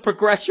thought the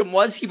progression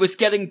was he was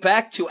getting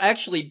back to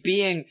actually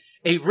being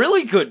a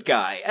really good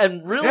guy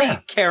and really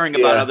caring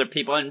about other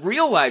people and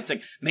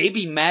realizing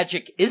maybe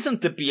magic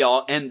isn't the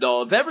be-all,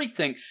 end-all of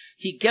everything.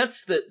 He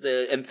gets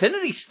the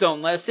Infinity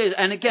Stone last day.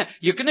 And again,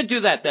 you're going to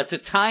do that. That's a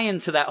tie-in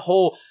to that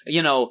whole,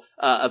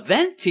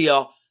 event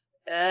deal.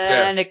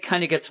 And it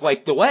kind of gets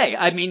wiped away.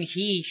 I mean,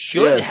 he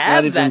should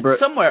have that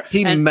somewhere.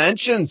 He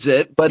mentions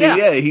it, but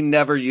he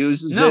never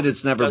uses it.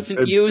 It's never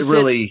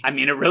really. I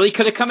mean, it really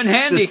could have come in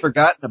handy. It's just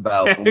forgotten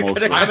about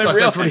almost. I thought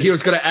that's when he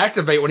was going to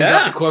activate when he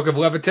got the Cloak of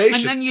Levitation.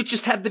 And then you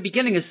just have the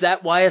beginning. Is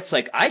that why it's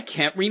like, I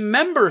can't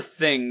remember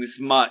things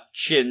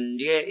much? And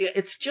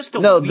it's just a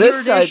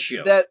weird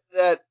issue.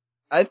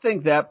 I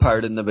think that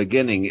part in the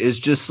beginning is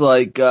just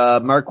like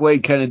Mark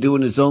Waid kind of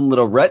doing his own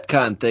little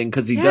retcon thing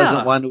because he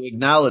doesn't want to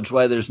acknowledge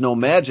why there's no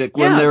magic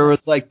when there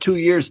was like 2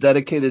 years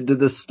dedicated to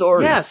this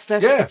story. Yes,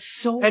 that's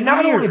so weird. And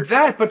not only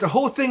that, but the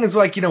whole thing is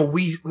like,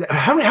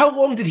 how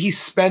long did he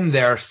spend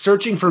there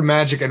searching for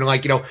magic and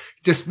like,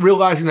 just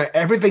realizing that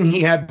everything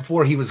he had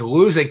before he was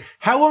losing?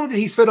 How long did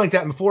he spend like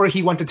that before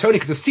he went to Tony?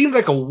 Because it seemed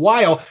like a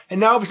while, and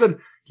now all of a sudden,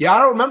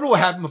 I don't remember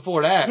what happened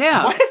before that.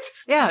 Yeah. What?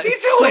 Yeah,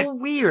 it's so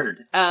weird.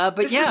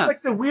 This is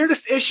like the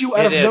weirdest issue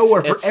out of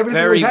nowhere for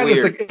everything we've had.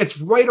 It's like,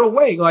 it's right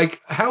away. Like,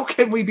 how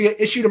can we be at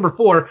issue number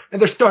 4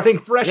 and they're starting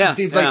fresh, it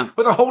seems like,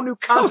 with a whole new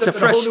concept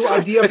and a whole new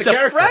idea of the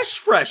character? It's a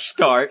fresh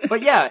start.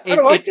 But yeah. I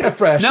don't like that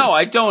fresh. No,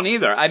 I don't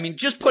either. I mean,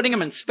 just putting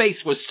him in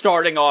space was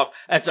starting off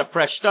as a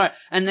fresh start.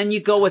 And then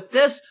you go with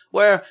this,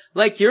 where,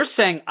 like you're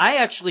saying, I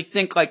actually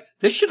think, like,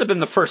 this should have been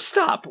the first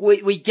stop.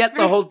 We get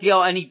the whole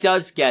deal, and he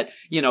does get,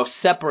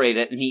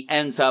 separated, and he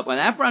ends up, and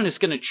Ephron is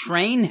going to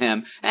train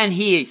him, and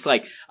he's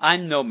like,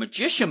 I'm no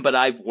magician, but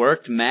I've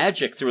worked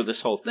magic through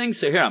this whole thing,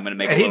 so here, I'm going to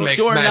make a little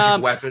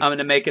doorknob, I'm going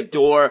to make a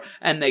door,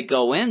 and they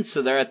go in,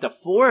 so they're at the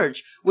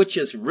forge, which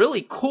is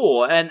really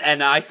cool,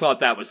 and I thought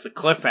that was the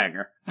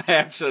cliffhanger. I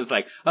actually was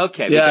like,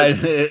 okay.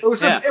 It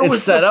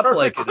was set up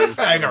like a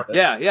cliffhanger.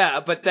 Yeah,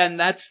 but then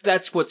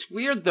that's what's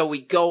weird, though.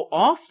 We go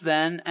off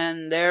then,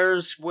 and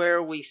there's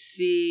where we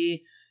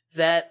see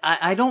that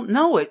I don't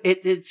know.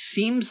 It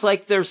seems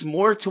like there's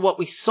more to what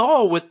we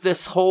saw with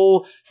this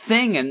whole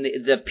thing and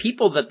the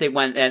people that they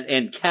went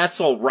and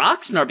Castle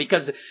Roxnar,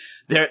 because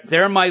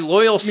they're my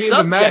loyal subjects.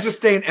 The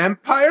Magistane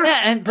Empire?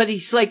 Yeah, but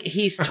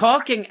he's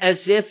talking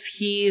as if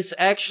he's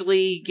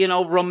actually,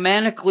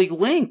 romantically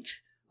linked.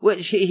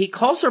 He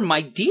calls her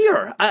my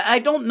dear. I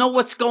don't know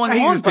what's going on.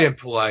 He's being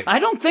polite. I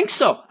don't think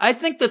so. I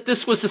think that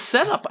this was a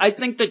setup. I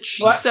think that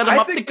she set him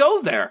up to go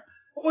there.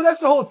 Well, that's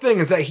the whole thing,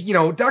 is that,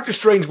 Doctor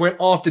Strange went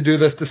off to do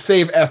this to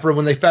save Ephron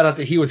when they found out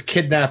that he was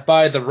kidnapped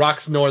by the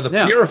Roxnar, the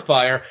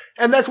Purifier.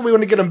 And that's when we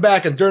want to get him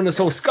back. And during this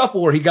whole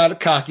scuffle where he got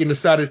cocky and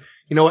decided,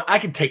 you know what, I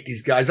can take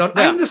these guys on.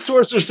 I'm the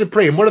Sorcerer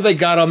Supreme. What do they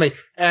got on me?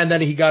 And then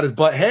he got his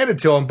butt handed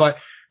to him. But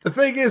the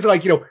thing is,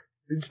 like,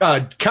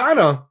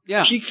 Kana,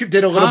 she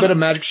did a little bit of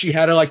magic. She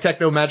had her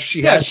techno magic.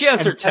 She has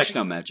her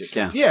techno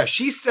magic. Yeah,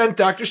 she sent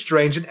Doctor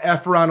Strange and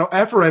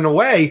Ephron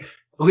away,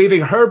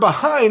 leaving her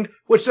behind,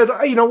 which said,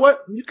 you know what?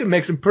 You can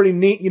make some pretty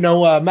neat,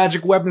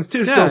 magic weapons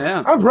too.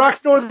 I'm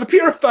Roxnar the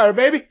Purifier,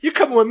 baby. You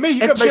come with me. You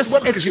can make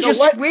weapons. Because you know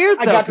what? Weird,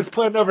 I got this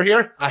plan over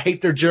here. I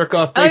hate their jerk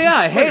off faces.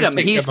 I hate him.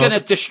 He's going to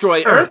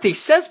destroy Earth, he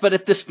says, but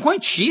at this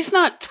point, she's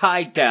not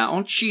tied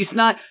down. She's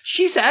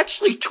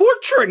actually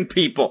torturing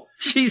people.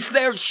 She's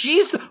there.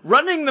 She's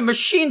running the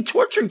machine,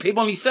 torturing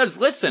people. And he says,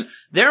 listen,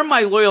 they're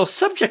my loyal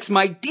subjects,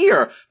 my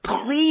dear.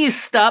 Please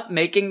stop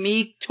making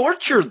me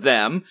torture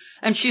them.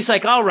 And she's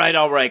like, all right,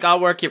 I'll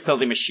work your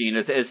filthy machine.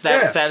 Is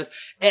that satisfying?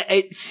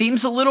 It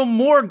seems a little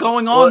more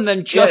going on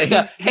than just,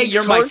 hey,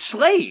 you're my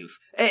slave.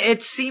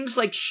 It seems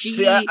like she...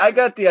 See, I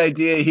got the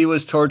idea he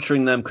was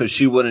torturing them because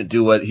she wouldn't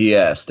do what he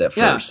asked at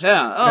first.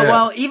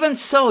 Well, even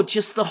so,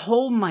 just the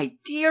whole my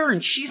dear,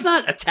 and she's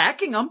not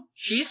attacking him.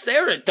 She's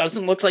there. It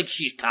doesn't look like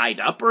she's tied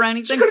up or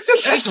anything.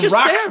 She's just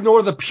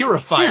Roxnar the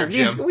Purifier,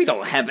 Jim. We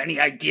don't have any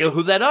idea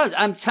who that is.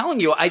 I'm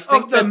telling you, I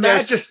think that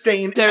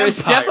Magistane there's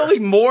definitely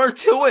more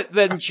to it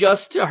than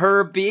just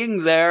her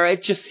being there.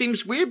 It just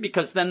seems weird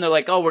because then they're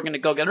like, oh, we're going to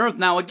go get Earth.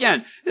 Now,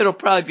 again, it'll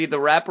probably be the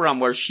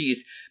wraparound where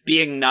she's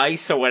being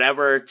nice or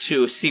whatever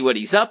to see what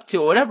he's up to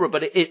or whatever.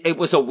 But it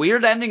was a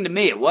weird ending to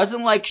me. It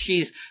wasn't like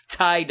she's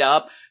tied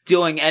up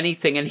doing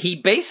anything. And he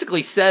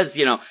basically says,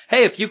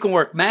 hey, if you can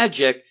work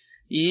magic,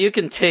 you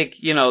can take,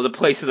 the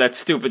place of that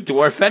stupid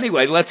dwarf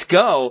anyway. Let's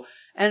go.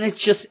 And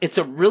it's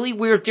a really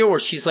weird deal where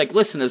she's like,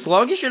 listen, as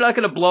long as you're not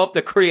going to blow up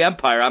the Kree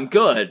Empire, I'm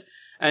good.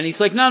 And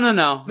he's like, no.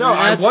 No,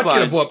 I want you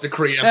to blow up the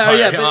Kree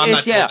Empire. I'm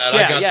not doing that.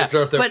 I got this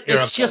Earth. But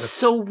it's just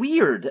so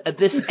weird.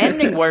 This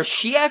ending where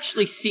she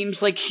actually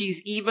seems like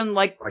she's even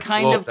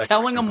kind of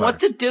telling him what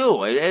to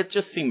do. It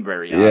just seemed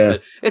very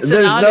odd. There's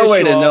no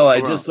way to know.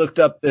 I just looked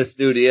up this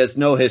dude. He has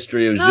no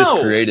history. It was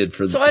just created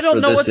for this issue. So I don't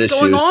know what's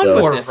going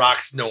on with this.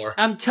 Rocksnor.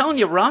 I'm telling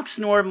you,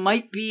 Rocksnor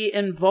might be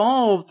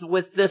involved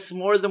with this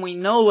more than we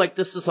know. Like,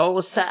 this is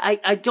all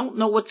I don't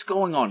know what's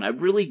going on. I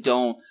really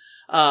don't.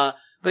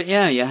 But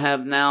yeah, you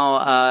have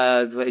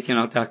now,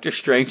 Doctor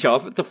Strange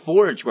off at the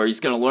Forge where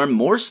he's going to learn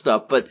more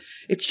stuff. But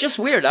it's just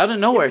weird. Out of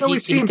nowhere,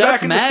 he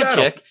does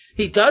magic.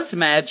 He does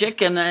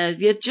magic, and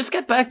just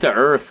get back to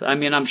Earth. I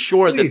mean, I'm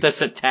sure that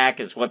this attack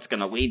is what's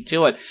going to lead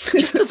to it.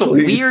 Just as a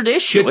weird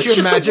issue. It's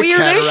just a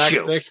weird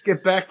issue.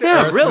 Get back to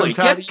Earth. Yeah, really.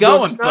 Get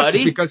going,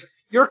 buddy. Because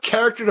your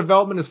character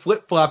development is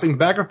flip-flopping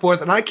back and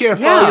forth, and I can't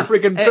follow your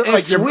freaking...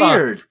 It's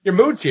weird. Your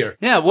moods here.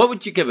 Yeah, what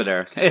would you give it,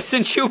 Eric?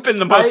 Since you've been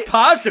the most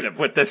positive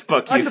with this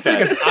book, you said. That's the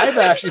thing is, I've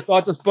actually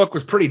thought this book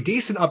was pretty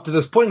decent up to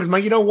this point,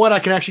 because you know what? I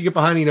can actually get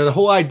behind, the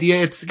whole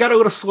idea. It's got a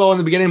little slow in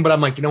the beginning, but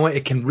I'm like, you know what?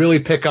 It can really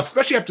pick up,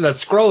 especially after that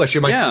scroll issue.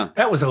 I'm like,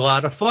 that was a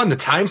lot of fun. The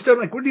time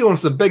stone, we're dealing with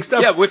some big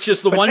stuff. Yeah, which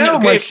is the one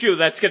issue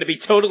that's going to be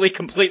totally,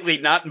 completely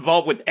not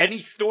involved with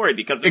any story,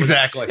 because it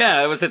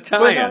was a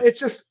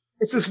tie-in.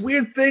 It's this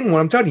weird thing when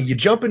I'm telling you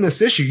jump in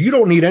this issue, you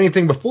don't need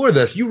anything before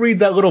this. You read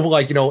that little,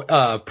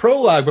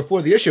 prologue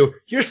before the issue,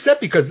 you're set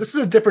because this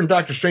is a different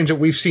Doctor Strange that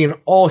we've seen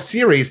all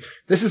series.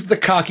 This is the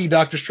cocky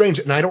Doctor Strange,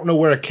 and I don't know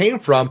where it came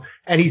from,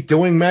 and he's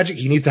doing magic.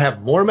 He needs to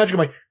have more magic. I'm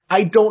like,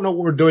 I don't know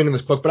what we're doing in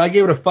this book, but I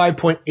gave it a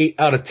 5.8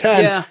 out of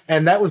 10,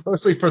 and that was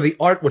mostly for the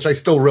art, which I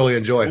still really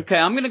enjoy. Okay,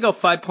 I'm going to go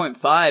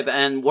 5.5,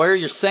 and where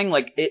you're saying,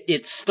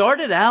 it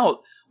started out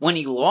when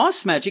he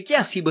lost magic,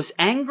 yes, he was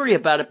angry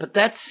about it, but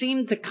that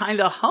seemed to kind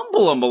of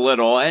humble him a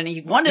little, and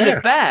he wanted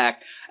it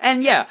back.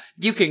 And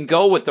you can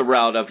go with the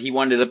route of he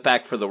wanted it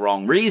back for the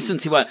wrong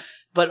reasons.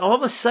 But all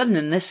of a sudden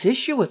in this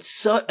issue, it's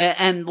so,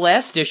 and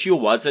last issue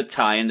was a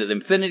tie into the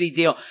Infinity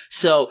deal.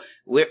 So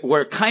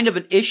we're kind of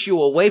an issue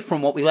away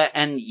from what we let,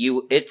 and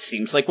it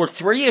seems like we're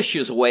 3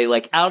 issues away.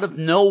 Like, out of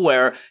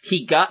nowhere,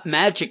 he got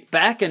magic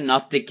back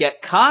enough to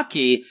get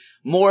cocky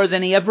more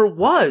than he ever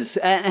was.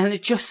 And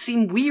it just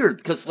seemed weird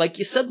because, like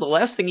you said, the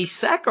last thing he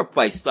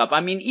sacrificed stuff.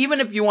 I mean, even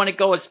if you want to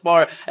go as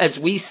far as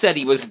we said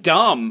he was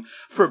dumb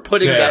for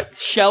putting that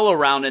shell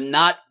around and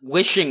not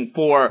wishing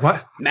for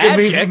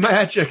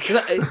magic.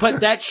 But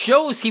that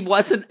shows he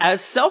wasn't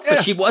as selfish.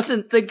 Yeah. He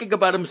wasn't thinking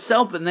about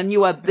himself. And then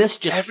you have this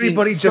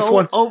everybody just so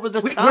wants over the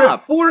top. We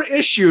have 4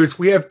 issues.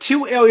 We have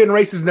 2 alien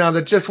races now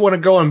that just want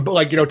to go and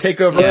take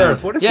over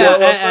Earth. What is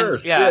this?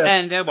 Earth?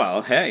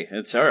 Well, hey,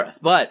 it's Earth.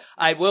 But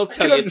I will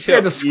tell you too.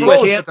 The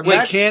scrolls, you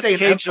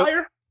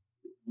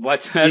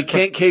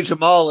can't cage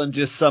them all in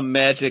just some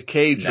magic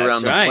cage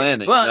around the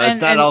planet. Well,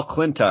 it's not all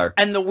Clintar.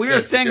 And the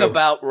weird thing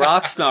about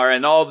Rocksnar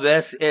and all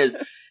this is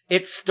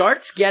it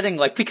starts getting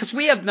because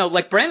we have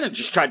Brandon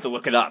just tried to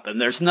look it up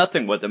and there's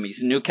nothing with him.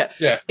 He's a new cat.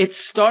 Yeah. It's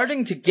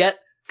starting to get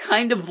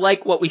kind of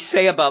like what we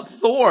say about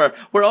Thor,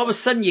 where all of a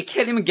sudden you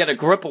can't even get a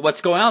grip of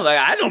what's going on.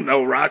 I don't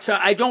know Rockstar.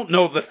 I don't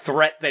know the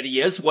threat that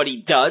he is, what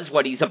he does,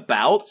 what he's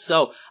about.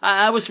 So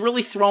I was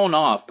really thrown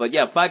off. But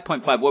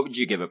 5.5. What would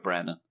you give it,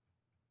 Brandon?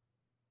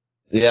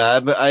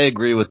 Yeah, I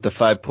agree with the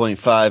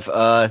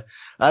 5.5.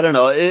 I don't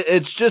know.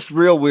 It's just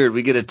real weird.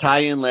 We get a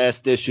tie-in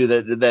last issue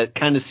that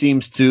kind of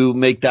seems to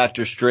make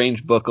Doctor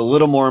Strange book a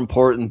little more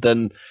important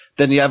than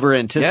you ever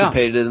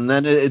anticipated, and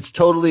then it's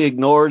totally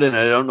ignored, and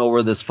I don't know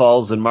where this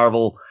falls in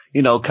Marvel,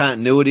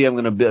 continuity. I'm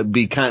going to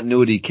be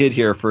continuity kid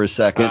here for a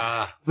second.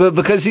 But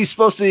because he's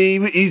supposed to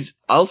be, he's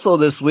also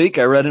this week,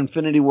 I read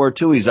Infinity War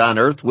 2, he's on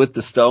Earth with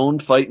the stone,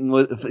 fighting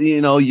with,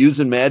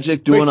 using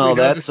magic, doing all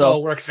that. This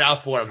all works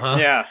out for him,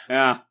 huh?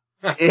 Yeah.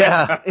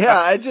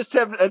 I just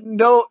have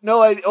no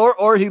idea.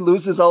 Or he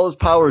loses all his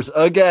powers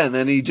again,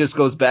 and he just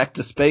goes back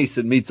to space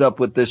and meets up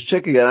with this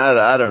chick again.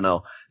 I don't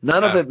know.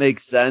 None of it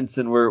makes sense,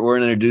 and we're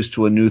introduced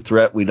to a new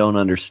threat we don't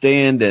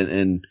understand,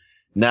 and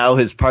now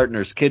his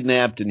partner's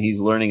kidnapped, and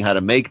he's learning how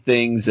to make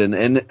things,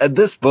 and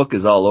this book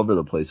is all over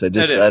the place. I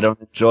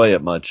don't enjoy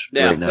it much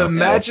right now. The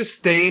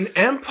Magistane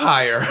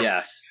Empire.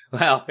 Yes.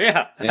 Well,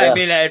 yeah. I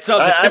mean, it's on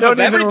the tip I don't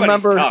of even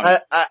remember. Tongue.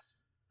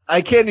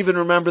 I can't even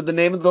remember the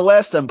name of the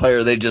last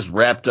empire. They just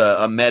wrapped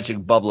a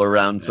magic bubble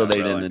around so they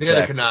didn't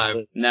attack.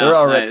 No,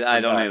 I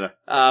don't either.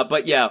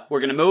 But we're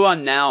going to move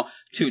on now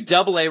to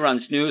Double A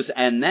Run's news,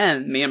 and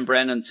then me and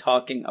Brandon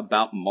talking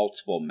about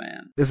Multiple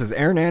Man. This is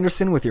Aaron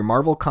Anderson with your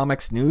Marvel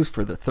Comics news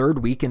for the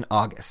 3rd week in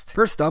August.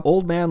 First up,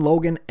 Old Man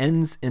Logan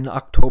ends in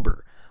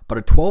October, but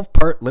a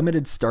 12-part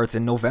limited starts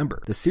in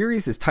November. The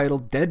series is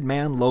titled Dead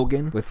Man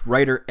Logan, with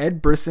writer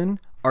Ed Brisson,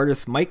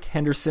 artist Mike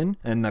Henderson,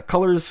 and the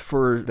colors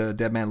for the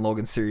Dead Man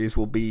Logan series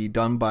will be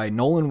done by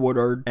Nolan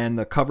Woodard, and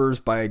the covers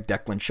by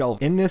Declan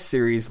Shelvey. In this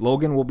series,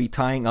 Logan will be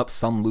tying up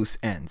some loose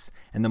ends,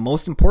 and the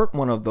most important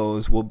one of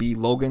those will be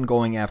Logan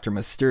going after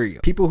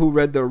Mysterio. People who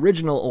read the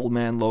original Old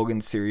Man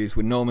Logan series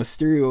would know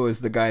Mysterio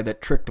is the guy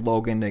that tricked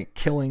Logan into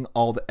killing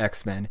all the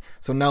X-Men,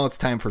 so now it's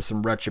time for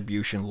some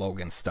retribution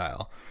Logan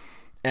style.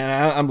 And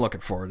I'm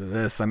looking forward to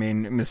this. I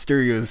mean,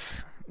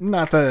 Mysterio's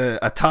not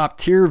a top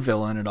tier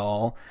villain at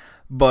all,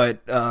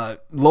 but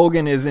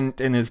Logan isn't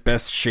in his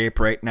best shape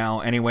right now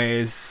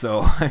anyways,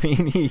 so I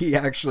mean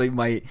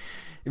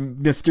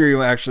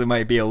Mysterio actually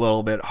might be a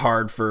little bit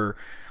hard for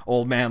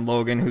Old Man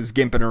Logan, who's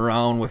gimping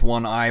around with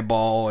one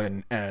eyeball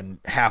and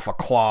half a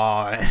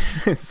claw.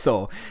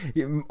 So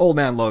Old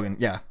Man Logan,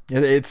 yeah,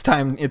 it's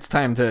time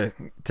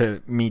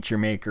to meet your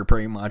maker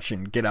pretty much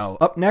and get out.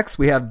 Up next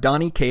we have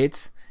Donny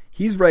Cates.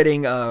 He's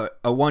writing a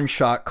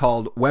one-shot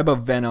called Web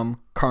of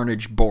Venom,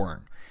 Carnage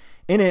Born.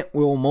 In it,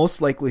 we will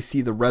most likely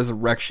see the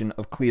resurrection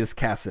of Cletus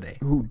Cassidy,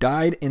 who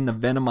died in the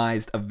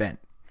Venomized event.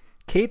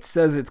 Cates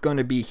says it's going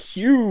to be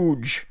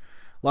huge.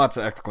 Lots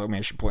of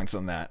exclamation points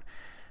on that.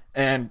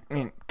 And I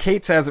mean,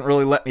 Cates hasn't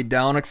really let me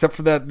down, except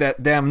for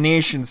that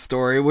Damnation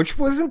story, which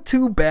wasn't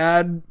too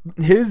bad.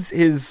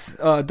 His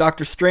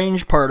Doctor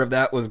Strange part of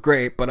that was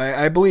great, but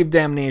I believe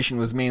Damnation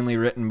was mainly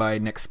written by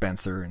Nick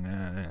Spencer,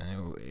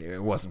 and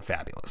it wasn't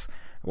fabulous.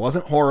 It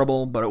wasn't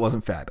horrible, but it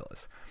wasn't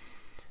fabulous.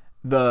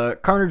 The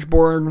Carnage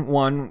Born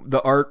one,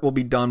 the art will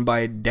be done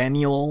by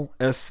Daniel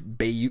S.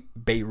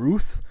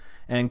 Bayruth,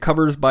 and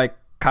covers by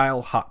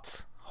Kyle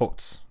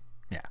Hotz.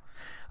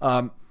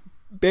 Yeah.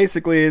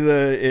 Basically,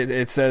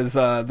 it says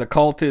the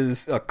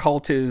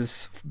cult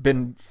is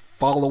been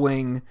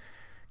following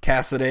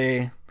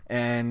Cassidy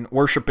and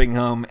worshiping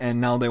him,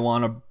 and now they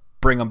want to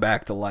bring him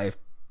back to life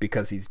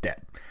because he's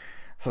dead.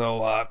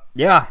 So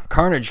yeah,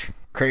 Carnage,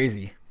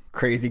 crazy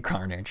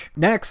Carnage.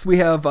 Next, we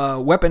have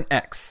Weapon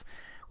X.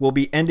 Will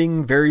be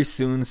ending very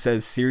soon,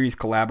 says series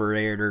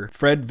collaborator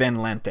Fred Van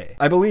Lente.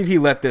 I believe he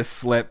let this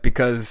slip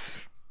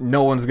because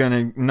no one's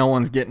getting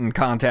in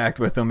contact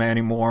with him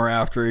anymore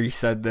after he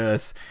said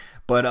this.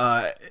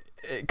 But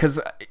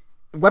because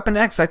Weapon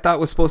X I thought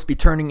was supposed to be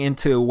turning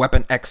into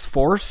Weapon X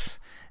Force,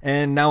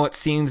 and now it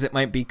seems it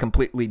might be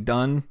completely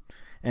done.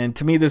 And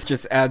to me, this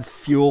just adds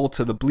fuel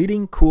to the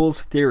Bleeding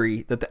Cool's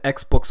theory that the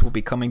X books will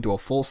be coming to a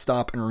full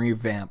stop and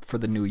revamp for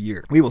the new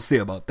year. We will see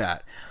about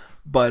that.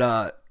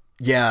 But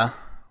yeah,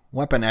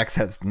 Weapon X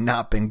has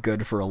not been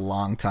good for a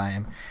long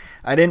time.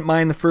 I didn't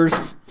mind the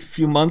first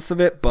few months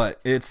of it,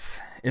 but it's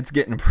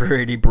getting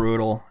pretty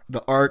brutal.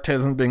 The art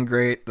hasn't been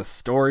great. The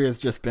story has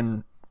just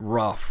been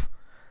rough.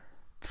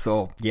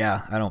 So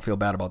yeah, I don't feel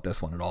bad about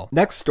this one at all.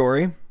 Next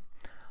story.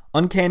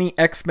 Uncanny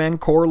X-Men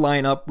core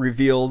lineup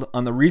revealed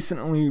on the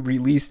recently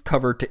released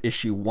cover to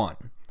issue 1.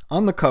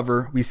 On the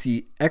cover, we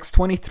see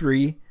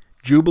X-23,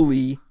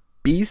 Jubilee,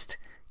 Beast,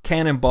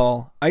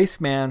 Cannonball,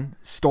 Iceman,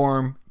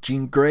 Storm,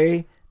 Jean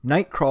Grey,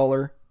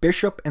 Nightcrawler,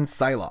 Bishop, and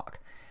Psylocke.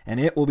 And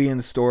it will be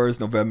in stores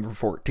November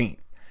 14th.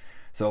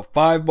 So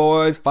 5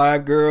 boys,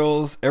 5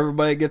 girls,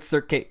 everybody gets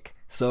their cake.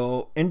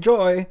 So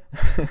enjoy.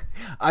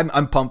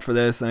 I'm pumped for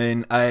this. I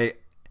mean,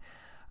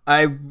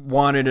 I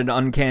wanted an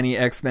Uncanny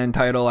X-Men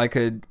title I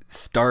could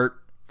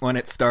start when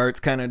it starts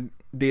kind of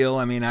deal.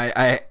 I mean,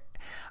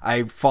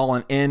 I've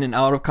fallen in and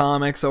out of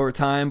comics over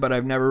time, but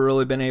I've never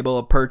really been able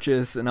to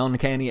purchase an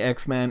Uncanny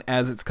X-Men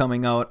as it's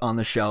coming out on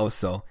the shelf,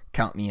 so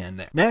count me in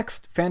there.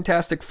 Next,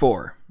 Fantastic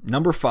Four,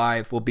 number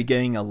 5, will be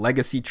getting a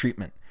legacy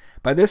treatment.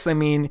 By this I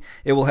mean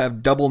it will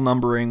have double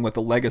numbering with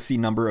a legacy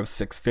number of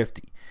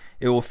 650.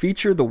 It will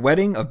feature the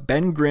wedding of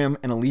Ben Grimm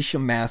and Alicia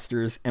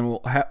Masters, and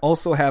will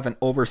also have an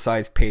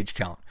oversized page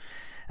count.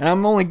 And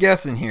I'm only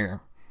guessing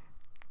here.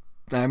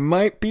 I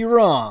might be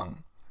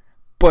wrong,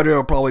 but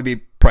it'll probably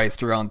be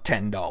priced around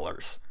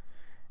 $10.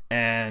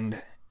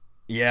 And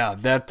yeah,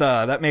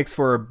 that makes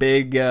for a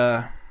big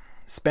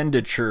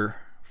expenditure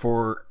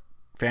for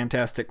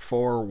Fantastic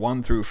Four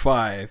 1 through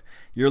 5.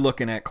 You're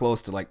looking at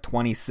close to like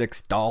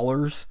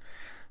 $26.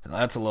 So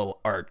that's a little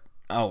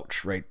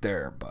ouch right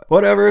there, but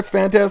whatever, it's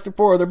Fantastic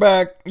Four, they're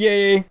back,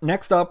 yay.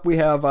 Next up, we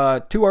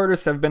have 2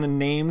 artists have been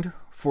named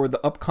for the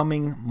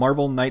upcoming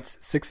Marvel Knights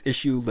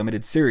 6-issue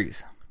limited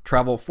series.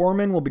 Travel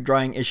Foreman will be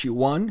drawing issue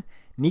 1,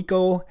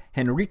 Nico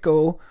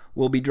Henrico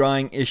will be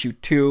drawing issue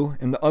 2,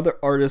 and the other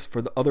artists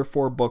for the other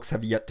 4 books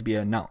have yet to be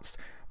announced.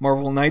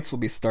 Marvel Knights will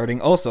be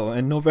starting also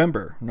in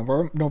November.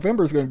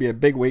 November is going to be a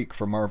big week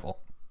for Marvel,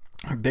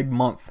 a big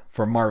month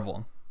for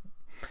Marvel.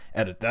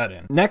 Edit that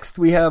in. Next,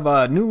 we have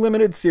a new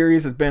limited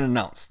series has been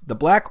announced. The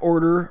Black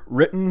Order,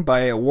 written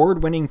by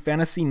award-winning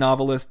fantasy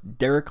novelist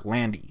Derek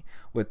Landy,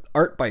 with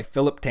art by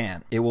Philip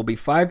Tan. It will be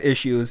 5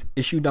 issues.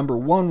 Issue number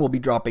 1 will be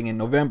dropping in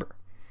November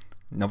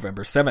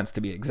 7th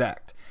to be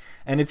exact.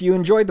 And if you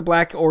enjoyed the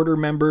Black Order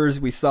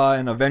members we saw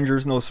in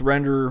Avengers No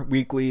Surrender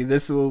Weekly,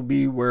 this will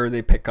be where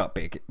they pick up,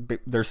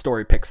 their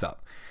story picks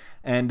up.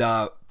 And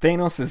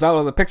Thanos is out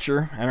of the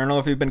picture. I don't know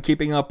if you've been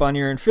keeping up on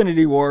your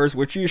Infinity Wars,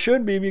 which you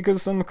should be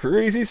because some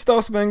crazy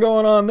stuff's been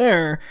going on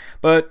there.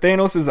 But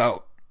Thanos is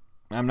out.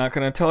 I'm not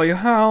going to tell you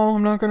how,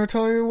 I'm not going to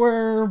tell you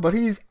where, but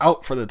he's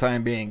out for the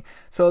time being.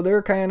 So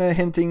they're kind of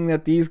hinting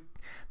that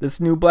this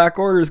new Black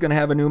Order is going to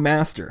have a new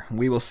master.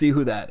 We will see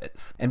who that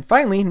is. And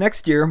finally,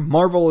 next year,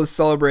 Marvel is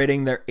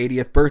celebrating their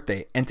 80th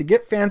birthday. And to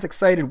get fans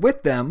excited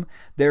with them,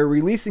 they're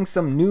releasing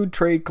some new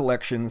trade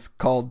collections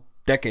called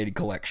Decade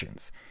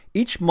Collections.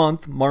 Each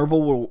month,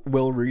 Marvel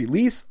will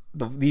release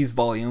these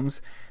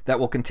volumes that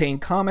will contain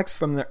comics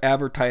from their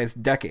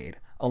advertised decade,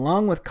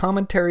 along with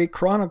commentary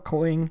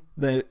chronicling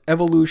the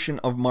evolution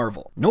of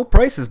Marvel. No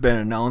price has been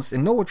announced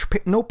and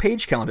no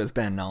page count has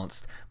been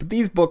announced, but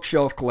these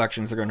bookshelf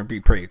collections are going to be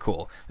pretty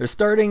cool. They're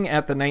starting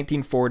at the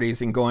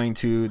 1940s and going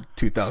to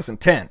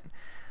 2010.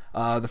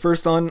 The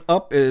first one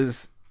up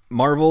is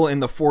Marvel in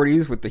the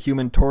 40s with the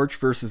Human Torch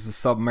versus the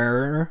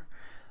Submariner.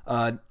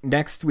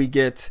 Next we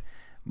get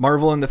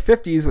Marvel in the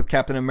 50s with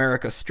Captain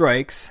America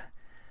Strikes.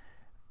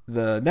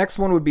 The next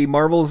one would be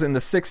Marvel's in the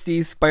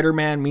 60s,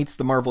 Spider-Man meets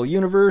the Marvel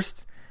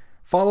Universe.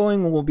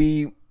 Following will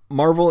be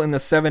Marvel in the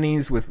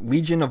 70s with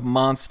Legion of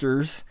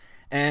Monsters.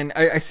 And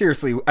I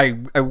seriously,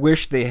 I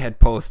wish they had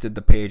posted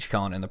the page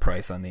count and the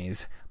price on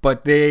these.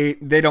 But they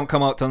don't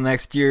come out till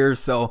next year,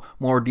 so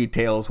more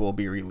details will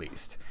be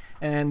released.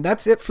 And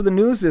that's it for the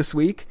news this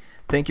week.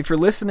 Thank you for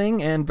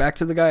listening, and back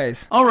to the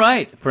guys. All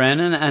right,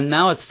 Brandon, and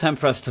now it's time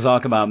for us to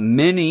talk about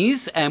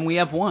minis, and we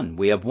have one.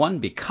 We have one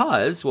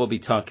because we'll be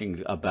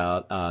talking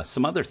about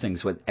some other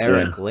things with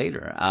Eric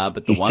later.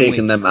 But he's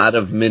taking them out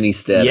of mini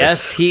status.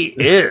 Yes, he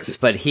is,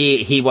 but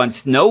he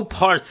wants no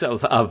parts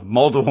of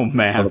Multiple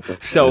Man.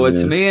 So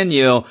it's me and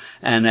you,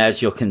 and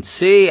as you can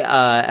see,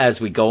 as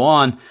we go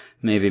on,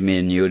 maybe me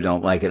and you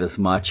don't like it as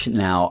much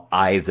now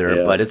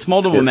either, but it's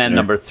Multiple Man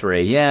number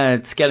 3. Yeah,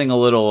 it's getting a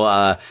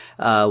little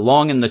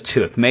long in the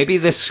tooth. Maybe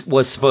this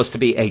was supposed to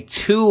be a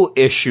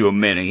 2-issue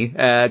mini,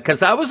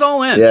 because I was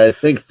all in. Yeah, I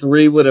think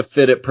 3 would have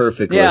fit it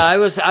perfectly. Yeah, I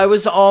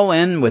was all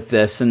in with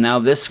this, and now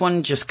this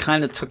one just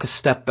kind of took a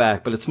step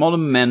back. But it's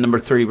Multiple Man number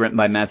 3, written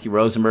by Matthew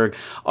Rosenberg,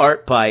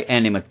 art by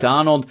Andy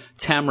McDonald,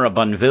 Tamara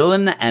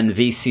Bonvillain, and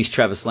VC's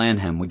Travis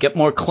Lanham. We get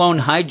more clone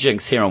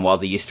hijinks here, and while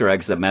the Easter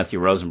eggs that Matthew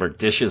Rosenberg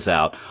dishes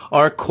out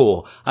are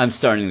cool, I'm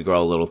starting to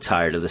grow a little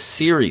tired of the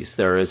series.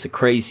 There is a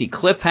crazy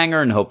cliffhanger,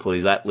 and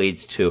hopefully that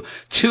leads to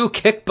 2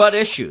 kick-butt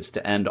issues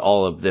to end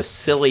all of this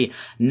silly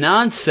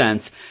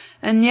nonsense.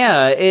 And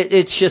yeah,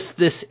 it's just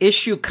this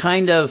issue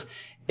kind of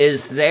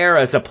is there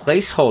as a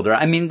placeholder.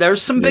 I mean,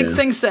 there's some big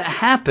things that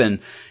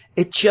happen.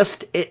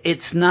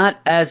 It's not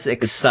as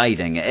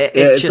exciting.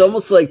 It's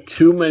almost like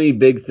too many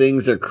big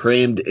things are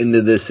crammed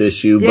into this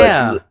issue.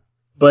 Yeah.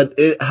 But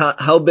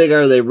how big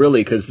are they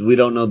really? Because we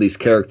don't know these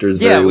characters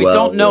very well. Yeah, we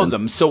don't know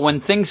them. So when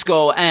things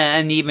go,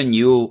 and even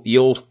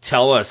you'll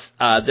tell us,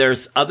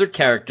 there's other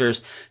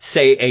characters,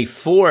 say a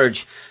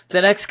Forge,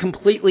 that acts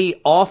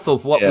completely off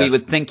of what we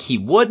would think he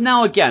would.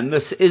 Now, again,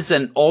 this is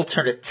an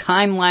alternate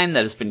timeline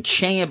that has been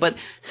changed, but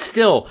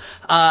still,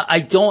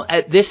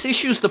 this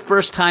issue's the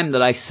first time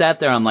that I sat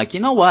there, I'm like,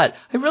 you know what?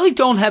 I really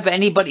don't have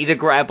anybody to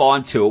grab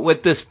onto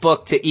with this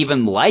book to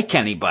even like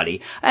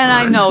anybody. And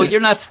I know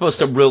you're not supposed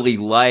to really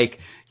like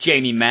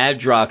Jamie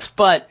Madrox,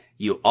 but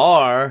you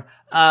are.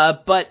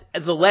 But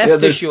the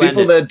last issue ended.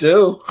 People that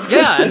do.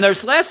 Yeah, and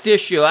there's last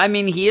issue. I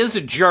mean, he is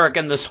a jerk,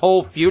 and this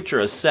whole future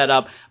is set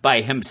up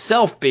by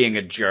himself being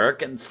a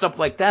jerk and stuff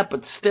like that.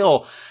 But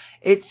still,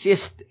 it's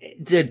just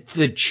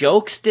the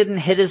jokes didn't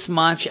hit as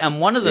much. And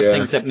one of the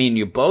things that me and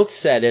you both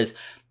said is,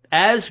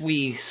 as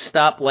we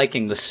stop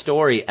liking the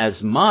story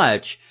as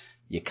much,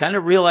 you kind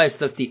of realize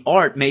that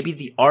maybe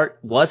the art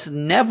was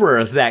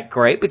never that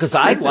great, because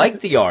I liked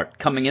the art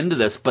coming into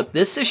this. But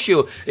this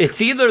issue, it's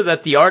either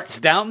that the art's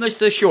down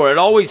this issue, or it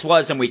always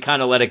was, and we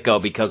kind of let it go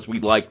because we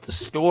liked the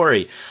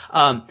story.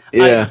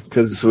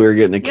 Because we were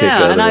getting a kick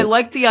out of it. Yeah, and I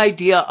like the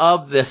idea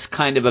of this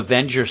kind of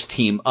Avengers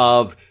team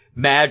of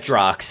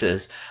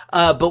Madroxes.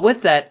 But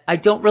with that, I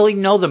don't really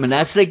know them. And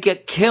as they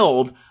get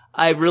killed,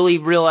 I really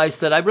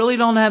realized that I really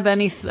don't have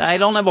I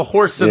don't have a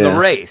horse in the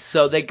race.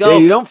 So they go. Yeah,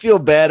 you don't feel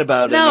bad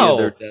about any of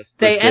their deaths.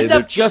 They end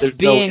up just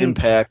being no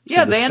impact.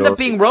 Yeah, they end up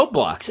being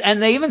roadblocks,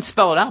 and they even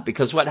spell it out,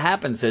 because what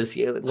happens is,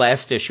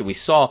 last issue we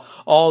saw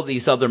all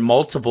these other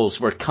multiples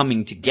were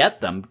coming to get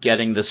them,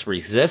 getting this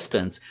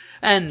resistance,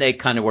 and they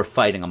kind of were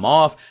fighting them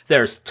off.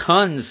 There's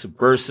tons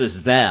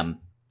versus them,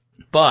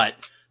 but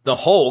the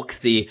Hulk,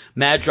 the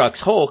Madrox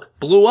Hulk,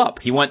 blew up.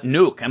 He went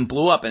nuke and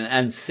blew up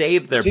and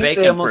saved their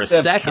bacon for a second. They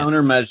almost have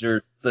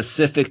countermeasures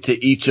specific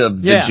to each of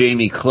the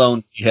Jamie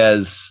clones he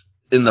has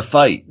in the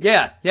fight.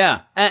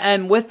 Yeah.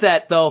 And with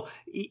that, though,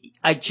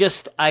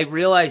 I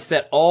realized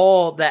that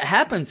all that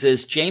happens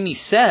is Jamie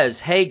says,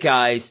 hey,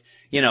 guys,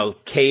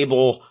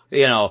 Cable,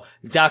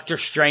 Doctor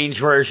Strange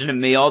version of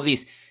me, all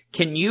these.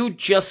 Can you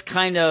just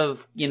kind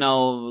of,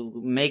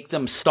 make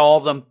them stall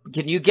them?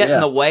 Can you get in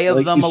the way of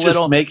them a little? He's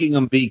just making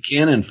them be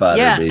cannon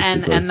fodder,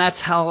 basically. and that's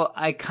how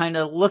I kind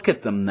of look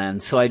at them then.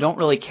 So I don't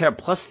really care.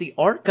 Plus the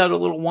art got a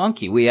little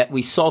wonky.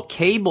 We saw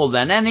Cable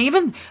then, and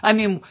even, I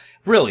mean,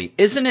 really,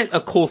 isn't it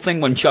a cool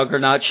thing when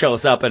Juggernaut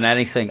shows up in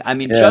anything? I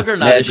mean,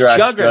 Juggernaut is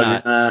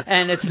Juggernaut,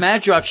 and it's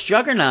Madrox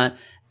Juggernaut.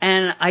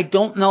 And I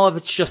don't know if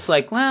it's just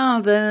like,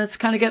 well, then it's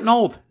kind of getting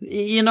old.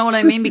 You know what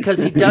I mean?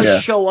 Because he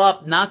does show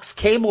up, knocks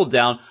Cable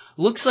down,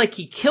 looks like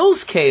he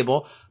kills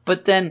Cable,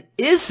 but then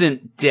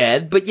isn't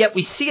dead, but yet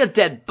we see a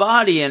dead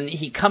body, and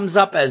he comes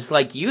up as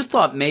like you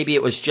thought maybe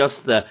it was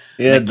just the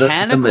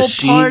mechanical the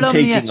machine part of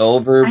taking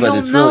over, but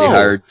it's really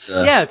hard to...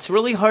 Yeah, it's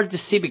really hard to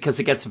see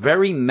because it gets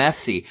very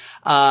messy.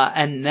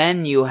 And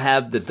then you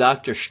have the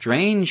Doctor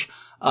Strange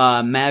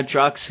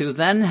Madrox, who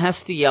then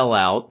has to yell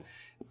out,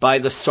 by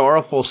the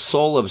sorrowful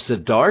soul of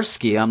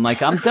Zdarsky. I'm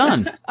like, I'm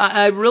done.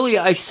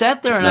 I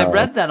sat there and I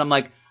read that. I'm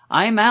like,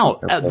 I'm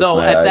out.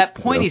 Though at that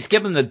point he's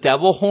given the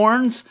devil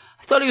horns.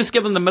 I thought he was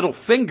giving the middle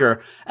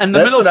finger. And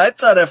That's what I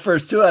thought at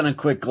first, too, on a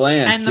quick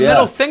glance. And the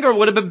middle finger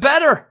would have been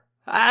better.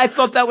 I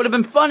thought that would have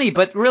been funny.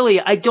 But really,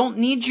 I don't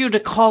need you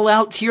to call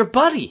out to your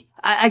buddy.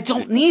 I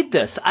don't need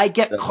this. I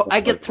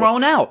get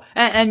thrown out.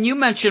 And you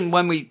mentioned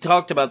when we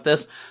talked about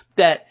this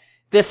that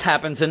this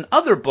happens in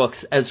other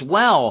books as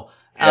well.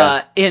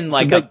 In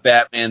like a big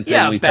Batman thing.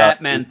 Yeah,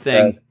 Batman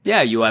thing.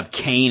 Yeah, you have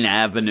Kane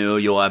Avenue,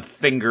 you'll have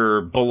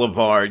Finger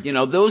Boulevard,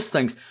 those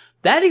things.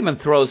 That even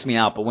throws me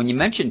out. But when you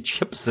mention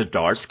Chip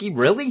Zdarsky,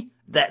 really?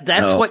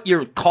 That's what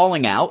you're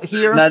calling out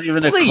here? Not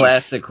even a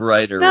classic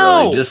writer,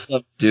 really. Just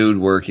some dude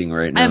working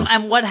right now.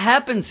 And what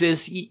happens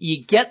is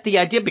you get the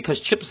idea because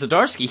Chip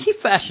Zdarsky, he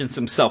fashions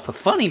himself a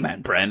funny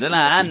man, Brandon.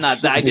 I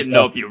didn't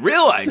know if you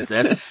realized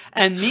this.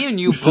 And me and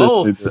you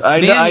both.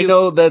 I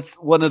know that's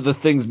one of the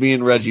things me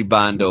and Reggie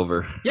bond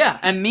over. Yeah,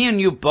 and me and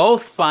you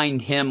both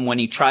find him when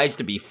he tries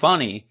to be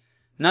funny,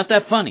 not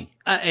that funny.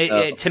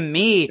 To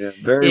me,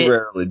 very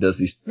rarely does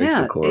he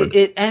strike the chord.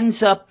 It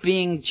ends up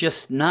being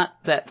just not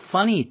that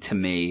funny to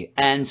me.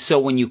 And so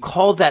when you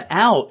call that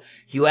out,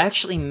 you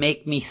actually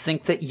make me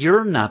think that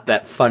you're not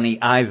that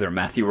funny either,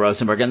 Matthew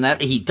Rosenberg. And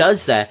that he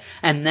does that.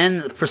 And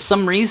then for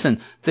some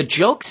reason, the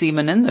jokes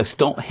even in this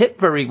don't hit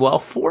very well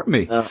for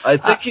me.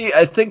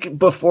 I think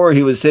before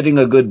he was hitting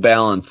a good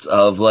balance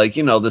of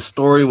the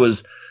story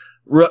was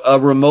a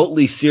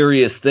remotely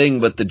serious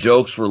thing, but the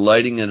jokes were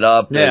lighting it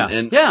up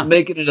and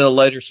making it a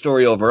lighter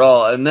story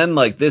overall. And then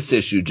like this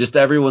issue, just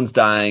everyone's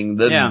dying.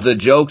 The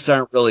jokes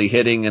aren't really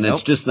hitting, and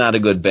it's just not a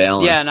good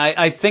balance. Yeah, and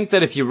I think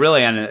that if you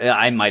really, and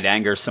I might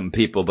anger some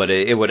people, but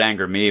it would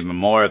anger me even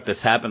more if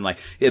this happened. Like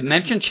it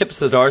mentioned Chip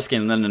Zdarsky,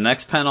 and then the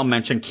next panel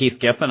mentioned Keith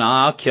Giffen.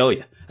 I'll kill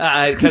you.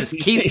 Because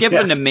Keith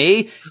Giffen to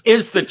me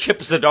is the Chip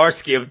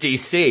Zdarsky of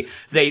DC.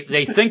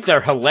 They think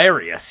they're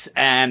hilarious,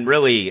 and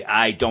really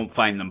I don't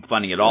find them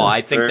funny at all.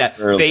 I think that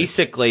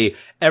basically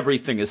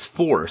everything is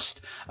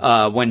forced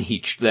when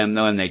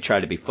they try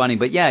to be funny.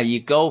 But yeah,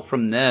 you go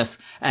from this,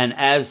 and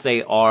as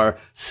they are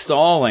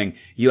stalling,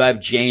 you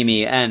have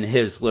Jamie and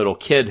his little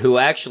kid who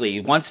actually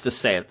wants to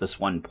say at this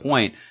one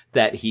point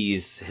that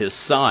he's his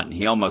son.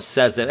 He almost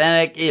says it,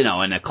 and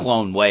in a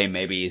clone way,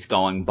 maybe he's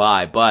going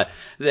by, but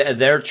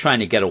they're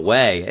trying to get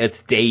away.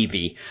 It's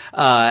Davey,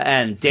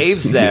 and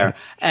Dave's there,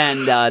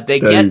 and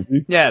they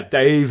get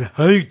Dave.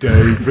 Hey,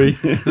 Davey.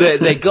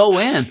 they go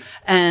in,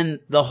 and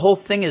the whole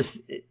thing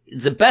is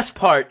the best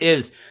part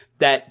is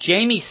that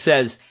Jamie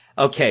says,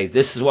 okay,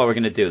 this is what we're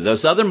going to do.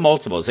 Those other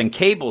multiples, and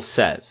Cable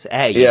says,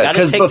 hey, you got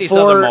to take these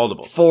other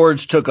multiples.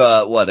 Forge took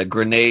a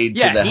grenade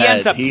to the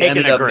head. He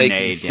ended up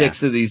making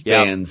 6 of these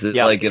bands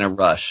like in a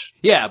rush.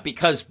 Yeah,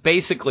 because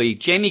basically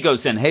Jamie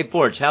goes in, hey,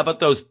 Forge, how about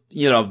those,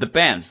 the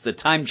bands, the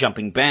time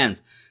jumping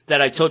bands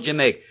that I told you to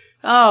make?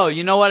 Oh,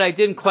 you know what? I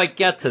didn't quite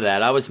get to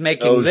that. I was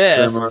making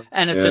this,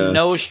 and it's a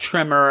nose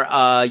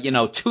trimmer,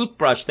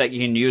 toothbrush that you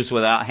can use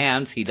without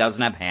hands. He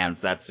doesn't have hands.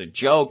 That's a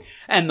joke.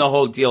 And the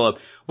whole deal of,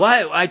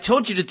 why? I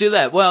told you to do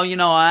that. Well,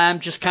 I'm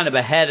just kind of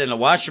a head in a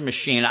washing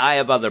machine. I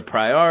have other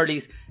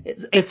priorities.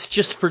 It's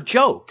just for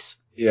jokes.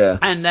 Yeah.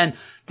 And then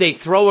they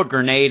throw a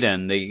grenade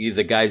in,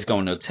 the guy's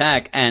going to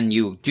attack, and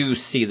you do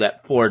see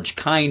that Forge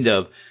kind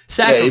of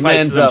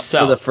sacrifices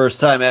himself. For the first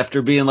time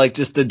after being like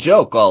just a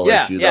joke all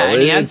issue, though.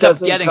 And he ends up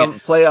getting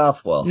it. Play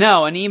off well.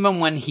 No, and even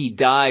when he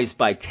dies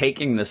by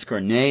taking this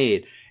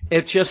grenade,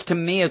 it just, to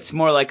me, it's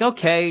more like,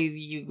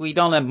 okay, we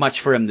don't have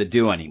much for him to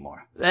do anymore.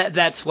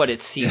 That's what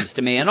it seems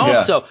to me. And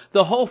also,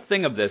 the whole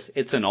thing of this,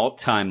 it's an alt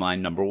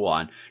timeline, number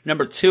one.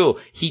 Number two,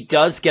 he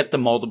does get the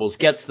multiples,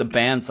 gets the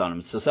bands on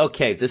him, says,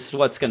 okay, this is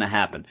what's going to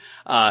happen.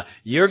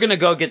 You're going to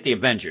go get the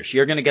Avengers.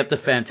 You're going to get the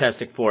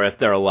Fantastic Four if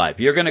they're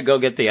alive. You're going to go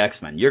get the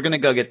X-Men. You're going to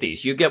go get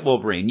these. You get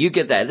Wolverine. You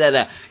get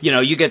that.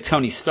 You get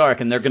Tony Stark,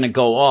 and they're going to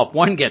go off.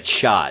 One gets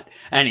shot.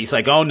 And he's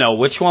like, oh no,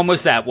 which one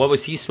was that? What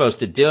was he supposed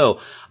to do?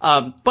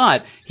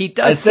 But he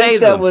does say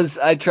that.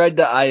 I tried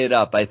to eye it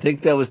up. I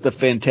think that was the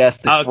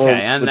Fantastic Four.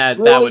 Okay, and that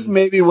would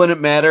maybe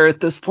wouldn't matter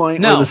at this point.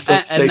 No,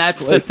 and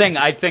that's the thing.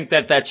 I think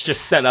that's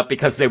just set up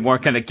because they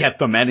weren't going to get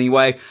them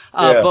anyway.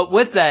 But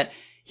with that,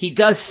 he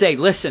does say,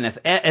 listen, if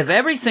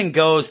everything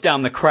goes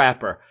down the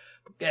crapper,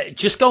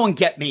 just go and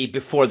get me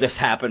before this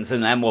happens,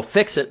 and then we'll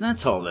fix it. And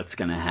that's all that's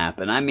going to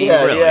happen. I mean,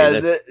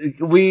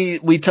 really.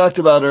 We talked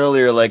about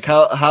earlier, like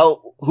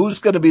who's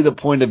going to be the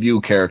point of view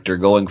character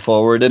going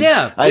forward? And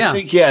I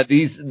think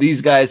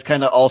these guys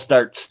kind of all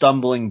start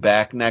stumbling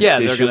back next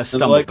issue. They're going to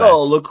stumble back.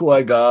 Oh, look who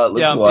I got.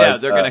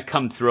 They're going to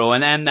come through,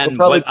 and then they'll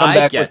probably come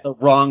back with the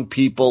wrong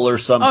people or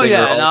something. Oh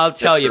yeah, and I'll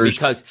tell you,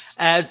 because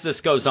as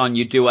this goes on,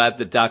 you do have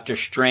the Doctor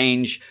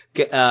Strange,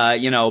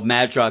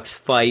 Madrox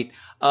fight.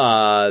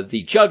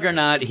 The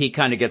Juggernaut, he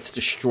kind of gets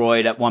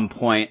destroyed at one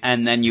point,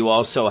 and then you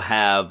also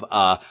have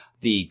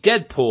the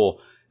Deadpool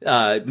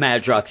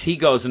Madrox. He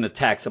goes and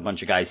attacks a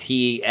bunch of guys.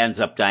 He ends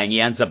up dying.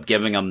 He ends up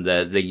giving them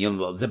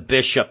the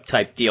bishop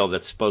type deal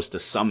that's supposed to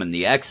summon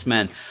the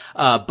X-Men.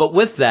 But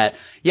with that,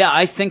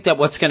 I think that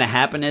what's going to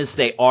happen is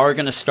they are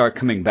going to start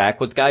coming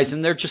back with guys,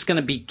 and they're just going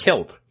to be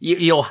killed.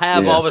 You'll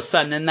have all of a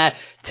sudden, and that,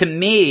 to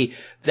me,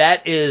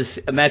 that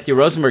is Matthew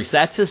Rosenberg's.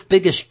 That's his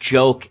biggest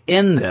joke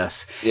in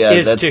this,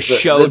 is to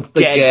show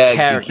dead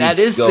characters. That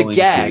is the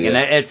gag, and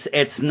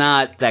it's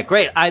not that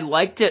great. I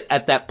liked it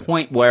at that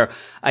point where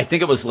I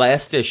think it was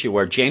last issue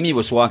where Jamie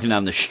was walking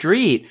down the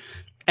street.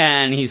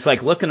 And he's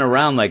like looking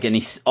around, like, and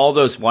he's all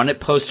those wanted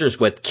posters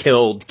with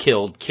killed.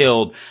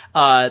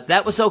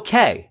 That was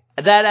okay.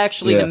 That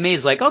actually to me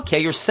is like, okay,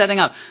 you're setting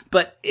up.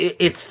 But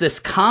it's this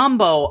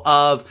combo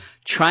of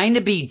trying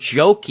to be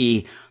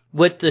jokey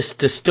with this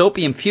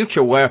dystopian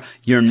future where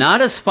you're not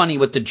as funny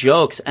with the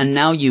jokes, and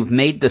now you've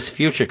made this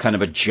future kind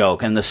of a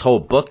joke, and this whole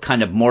book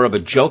kind of more of a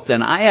joke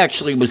than I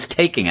actually was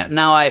taking it.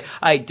 Now,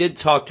 I did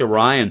talk to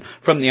Ryan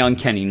from the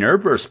Uncanny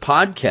Nerdverse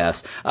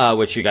podcast,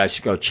 which you guys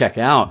should go check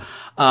out.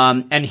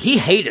 And he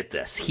hated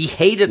this.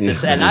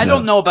 And I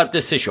don't know about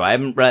this issue. I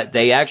haven't read,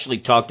 they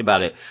actually talked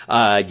about it,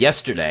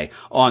 yesterday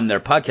on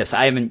their podcast.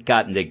 I haven't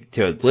gotten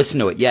to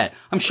listen to it yet.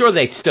 I'm sure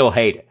they still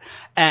hate it.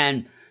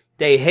 And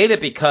they hate it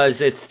because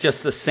it's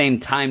just the same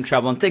time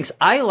travel and things.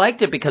 I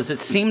liked it because it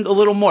seemed a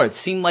little more. It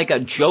seemed like a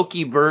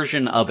jokey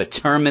version of a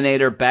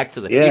Terminator, Back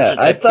to the Future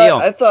type deal.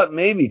 I thought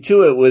maybe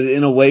too it would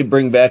in a way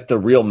bring back the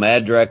real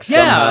Madrox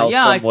somehow.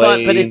 I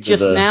thought, but it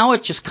just now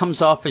it just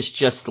comes off as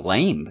just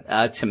lame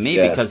to me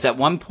because at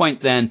one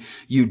point then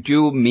you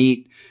do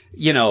meet,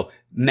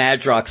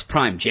 Madrox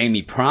Prime,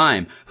 Jamie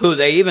Prime, who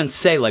they even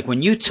say, like,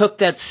 when you took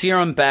that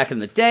serum back in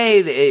the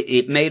day,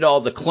 it made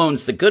all the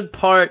clones the good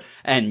part,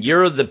 and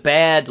you're the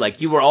bad,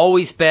 like, you were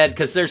always bad,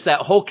 because there's that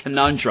whole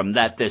conundrum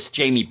that this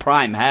Jamie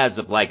Prime has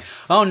of, like,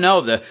 oh,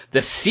 no,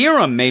 the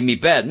serum made me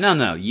bad.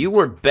 No, you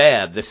were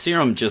bad. The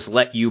serum just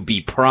let you be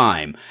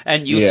Prime,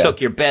 and you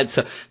took your bad.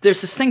 So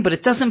there's this thing, but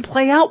it doesn't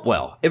play out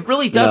well. It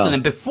really doesn't. No.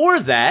 And before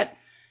that,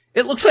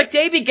 it looks like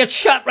Davey gets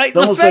shot right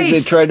in the face. It's almost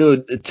like they try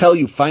to tell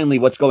you finally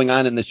what's going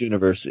on in this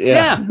universe.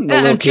 Yeah.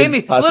 And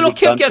Jamie, little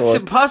kid gets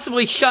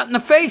possibly shot in the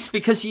face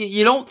because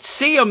you don't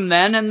see him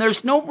then, and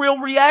there's no real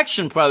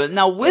reaction from it.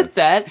 Now, with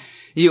that,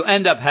 you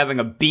end up having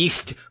a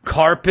beast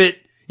carpet.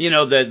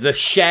 The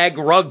shag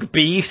rug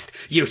beast.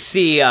 You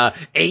see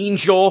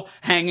Angel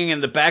hanging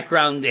in the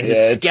background. His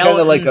it's kind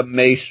of like a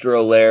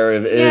Maestro lair.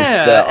 If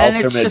the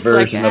alternate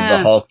version of the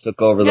Hulk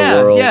took over the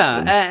world.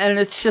 And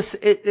it's just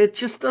it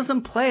just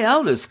doesn't play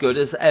out as good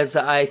as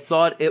I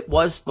thought it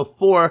was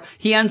before.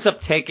 He ends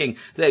up taking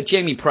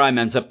Jamie Prime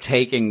ends up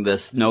taking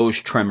this nose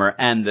trimmer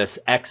and this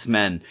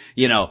X-Men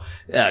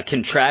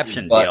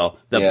contraption deal,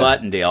 the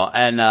button deal,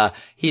 and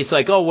he's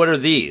like, oh, what are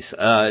these?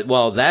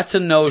 Well, that's a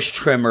nose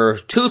trimmer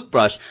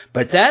toothbrush.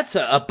 But that's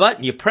a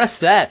button. You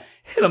press that,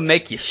 it'll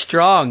make you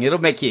strong. It'll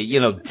make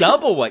you,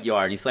 double what you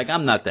are. And he's like,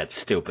 I'm not that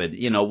stupid.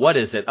 What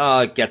is it?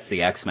 Oh, it gets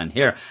the X-Men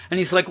here. And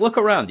he's like, look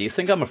around. Do you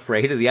think I'm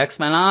afraid of the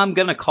X-Men? I'm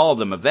going to call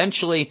them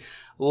eventually.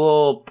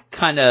 We'll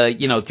kind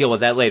of, deal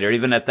with that later.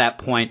 Even at that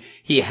point,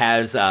 he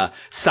has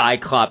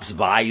Cyclops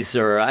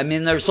visor. I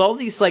mean, there's all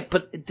these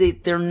but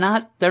they're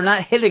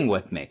not hitting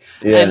with me.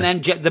 Yeah. And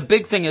then the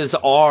big thing is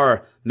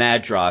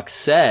Madrox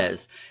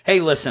says, hey,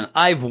 listen,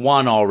 I've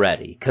won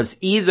already. Because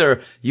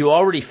either you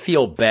already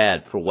feel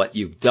bad for what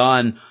you've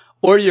done,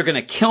 or you're going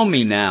to kill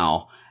me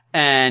now.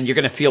 And you're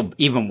going to feel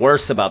even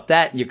worse about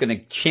that. And you're going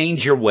to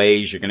change your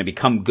ways. You're going to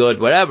become good,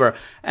 whatever.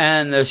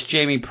 And this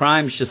Jamie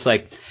Prime's just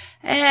like,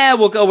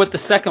 we'll go with the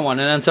second one,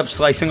 and ends up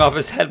slicing off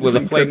his head with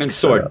a flaming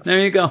sword. There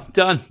you go.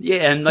 Done.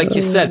 Yeah, and like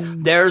you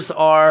said, there's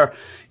our,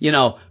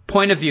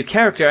 point of view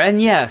character. And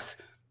yes,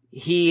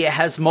 he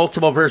has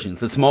multiple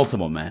versions. It's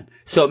multiple, man.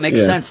 So it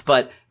makes sense.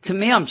 But to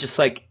me, I'm just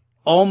like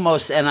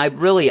almost, and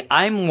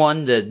I'm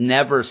one to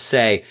never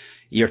say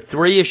you're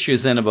 3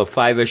 issues in of a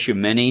 5-issue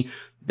mini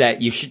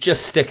that you should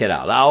just stick it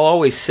out. I'll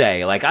always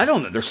say, I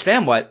don't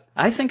understand what.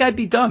 I think I'd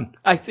be done.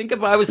 I think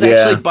if I was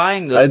actually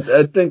buying this.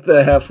 I think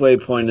the halfway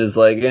point is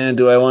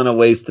do I want to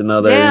waste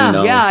another,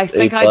 I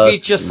think I'd be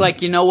just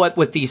what,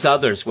 with these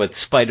others, with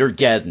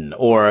Spider-Geddon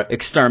or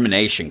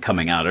Extermination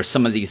coming out or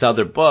some of these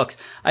other books,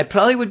 I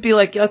probably would be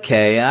like,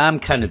 okay, I'm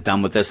kind of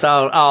done with this.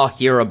 I'll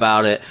hear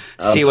about it,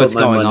 see what's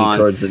going on.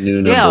 Towards the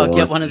new I'll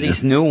get one of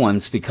these new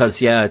ones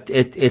because,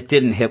 it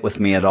didn't hit with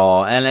me at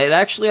all. And it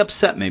actually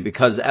upset me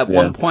because at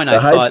one point I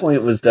thought. The high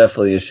point was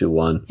definitely issue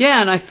 1. Yeah,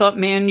 and I thought,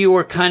 man,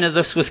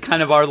 this was kind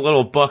kind of our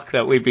little book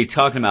that we'd be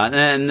talking about.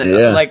 And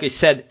like we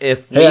said,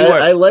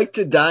 I like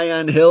to die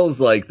on hills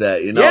like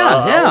that. You know,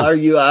 I'll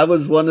argue. I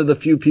was one of the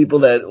few people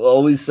that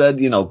always said,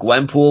 you know,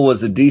 Gwenpool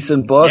was a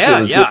decent book.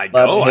 I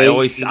know.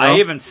 I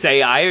even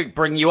say I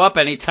bring you up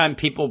anytime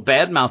people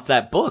badmouth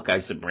that book. I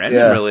said,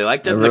 Brandon really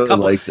liked it. I really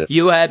liked it.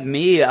 You had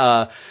me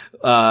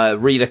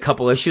read a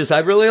couple issues. I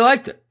really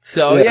liked it.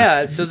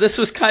 So so this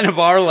was kind of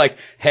our like,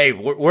 hey,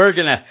 we're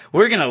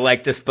gonna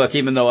like this book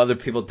even though other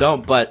people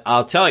don't. But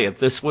I'll tell you, if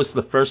this was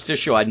the first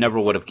issue, I never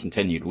would have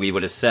continued. We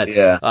would have said,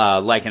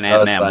 like an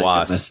Ant-Man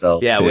Wasp.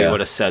 We would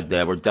have said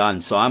that we're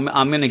done. So I'm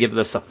gonna give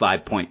this a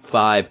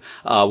 5.5.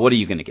 What are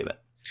you gonna give it?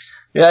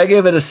 Yeah, I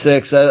gave it a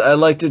 6. I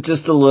liked it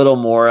just a little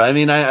more. I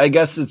mean, I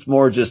guess it's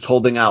more just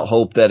holding out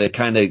hope that it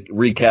kind of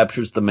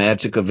recaptures the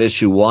magic of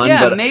issue 1.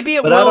 Yeah, but maybe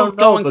it will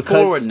going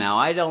forward now.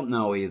 I don't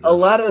know either. A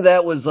lot of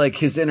that was like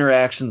his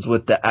interactions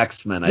with the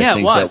X-Men. I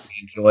think that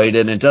we enjoyed,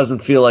 and it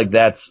doesn't feel like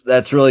that's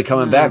really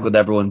coming back with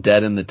everyone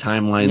dead in the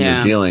timeline they're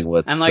dealing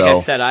with. And like I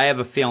said, I have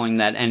a feeling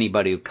that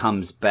anybody who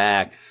comes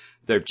back,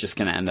 they're just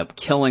going to end up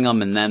killing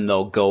them, and then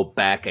they'll go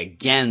back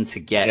again to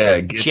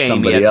get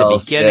Jamie at the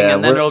beginning,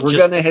 and then we're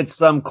going to hit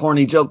some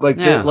corny joke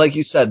like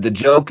you said. The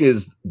joke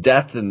is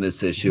death in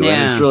this issue,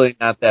 and it's really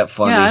not that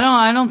funny. Yeah,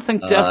 I don't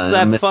think death's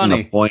that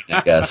funny. The point,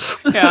 I guess.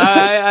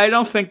 I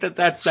don't think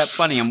that's that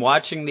funny. I'm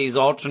watching these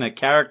alternate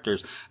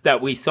characters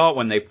that we thought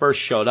when they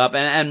first showed up,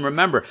 and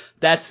remember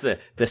that's the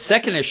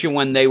second issue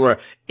when they were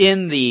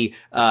in the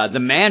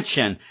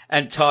mansion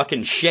and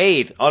talking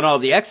shade on all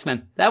the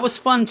X-Men. That was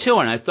fun too,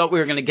 and I thought we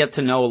were going to get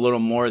to know a little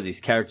more of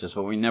these characters,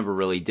 but we never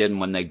really did. And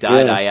when they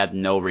died, I had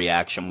no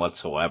reaction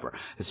whatsoever.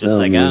 It's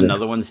just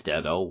another one's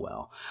dead. Oh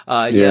well.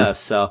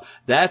 So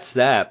that's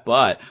that.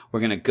 But we're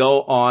going to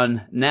go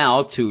on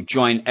now to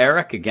join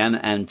Eric again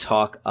and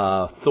talk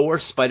Thor,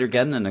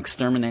 Spider-Geddon, and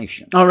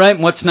Extermination. All right,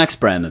 what's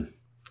next, Brandon?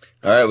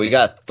 All right, we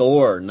got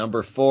Thor,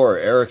 number 4,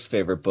 Eric's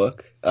favorite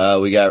book.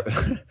 We got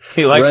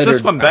he likes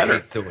this one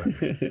better.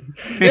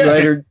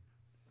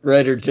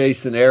 Writer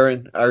Jason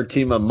Aaron, our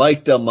team of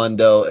Mike Del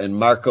Mundo and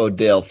Marco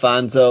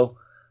D'Alfonso,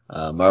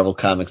 Marvel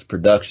Comics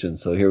production.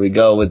 So here we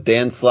go with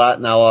Dan Slott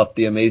now off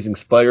The Amazing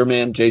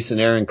Spider-Man. Jason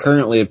Aaron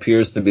currently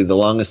appears to be the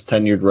longest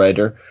tenured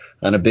writer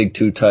on a Big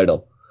 2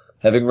 title.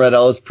 Having read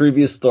all his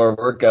previous Thor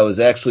work, I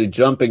was actually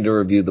jumping to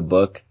review the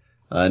book.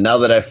 Now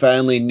that I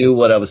finally knew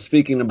what I was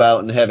speaking about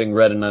and having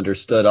read and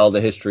understood all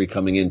the history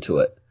coming into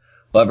it.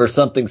 However,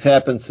 something's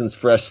happened since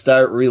Fresh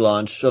Start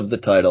relaunch of the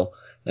title,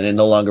 and it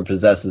no longer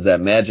possesses that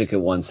magic it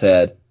once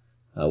had.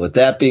 With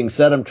that being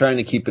said, I'm trying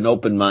to keep an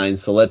open mind,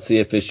 so let's see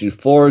if issue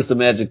 4 is the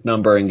magic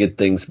number and get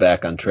things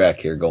back on track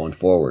here going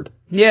forward.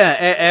 Yeah,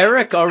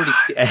 Eric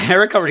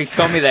already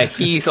told me that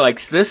he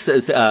likes this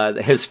as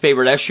his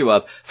favorite issue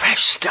of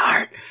Fresh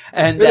Start,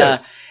 and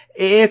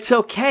it's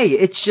okay.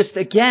 It's just,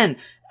 again,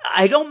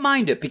 I don't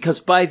mind it because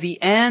by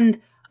the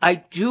end, I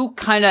do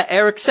kind of,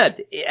 Eric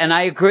said, and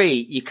I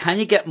agree, you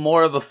kind of get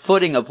more of a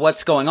footing of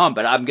what's going on.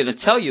 But I'm going to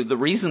tell you, the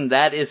reason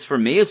that is for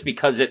me is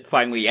because it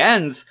finally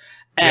ends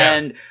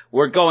and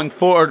we're going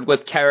forward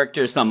with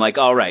characters. I'm like,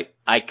 all right,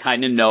 I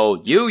kind of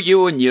know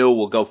you and you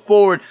will go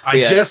forward. I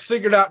just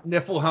figured out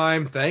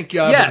Niflheim. Thank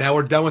God. Yes. But now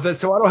we're done with it.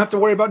 So I don't have to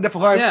worry about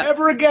Niflheim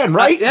ever again,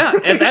 right?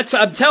 And that's,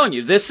 I'm telling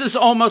you, this is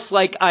almost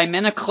like I'm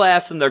in a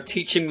class and they're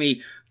teaching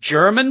me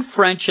German,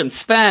 French, and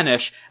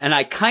Spanish, and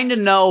I kind of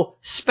know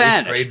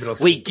Spanish.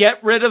 We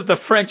get rid of the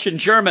French and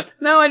German.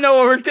 Now I know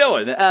what we're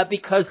doing.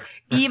 Because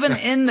even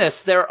in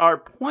this, there are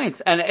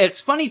points. And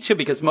it's funny, too,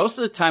 because most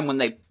of the time when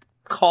they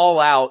call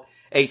out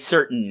a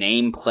certain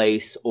name,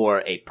 place,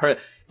 or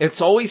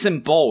it's always in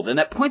bold. And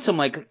at points I'm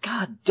like,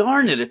 God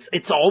darn it,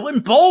 it's all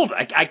in bold.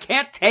 I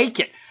can't take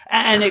it.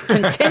 And it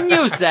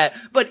continues that.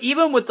 But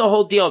even with the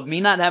whole deal of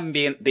me not having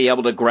be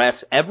able to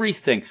grasp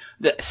everything,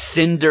 the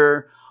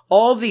Cinder,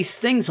 all these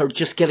things are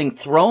just getting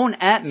thrown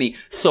at me.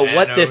 So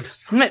what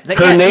this...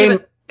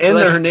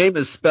 Her name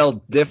is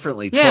spelled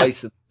differently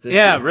twice in this issue.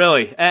 Yeah,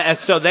 really.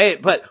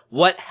 But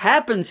what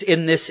happens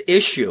in this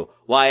issue,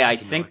 why I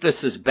think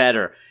this is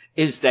better,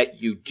 is that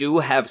you do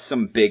have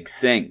some big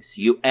things.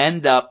 You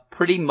end up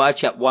pretty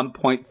much at one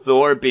point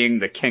Thor being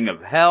the king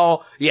of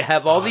hell. You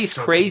have all these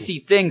crazy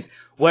things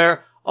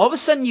where all of a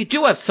sudden you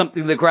do have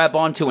something to grab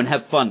onto and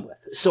have fun with.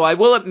 So I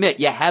will admit,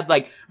 you had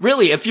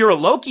really, if you're a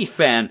Loki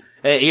fan,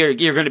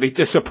 you're going to be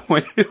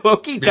disappointed.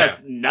 Loki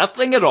does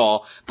nothing at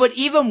all. But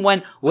even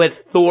with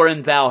Thor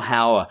and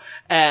Valhalla,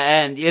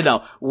 and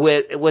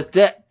with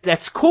that,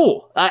 that's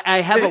cool.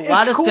 I have a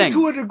lot of things. It's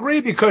cool to a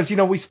degree because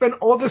we spent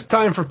all this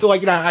time for Thor. I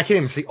can't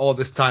even say all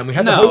this time. We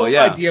had the whole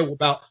idea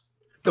about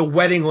the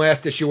wedding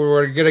last issue where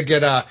we're going to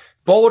get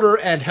Boulder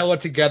and Hela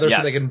together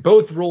so they can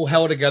both rule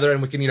Hela together,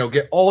 and we can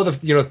get all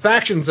the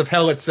factions of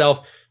Hela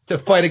itself to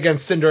fight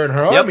against Cinder and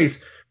her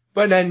armies.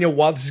 But then,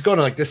 while this is going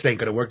on, this ain't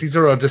going to work. These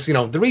are all just,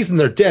 the reason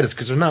they're dead is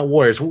because they're not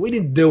warriors. What we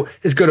need to do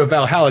is go to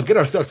Valhalla, get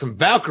ourselves some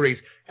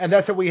Valkyries, and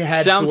that's what we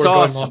had Thor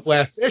going off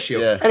last issue.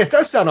 Yeah. And it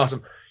does sound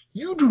awesome.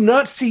 you do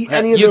not see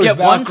any of those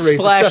Valkyries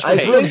except for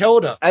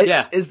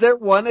Brunhilde. Is there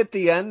one at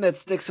the end that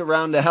sticks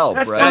around to help,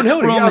 That's right?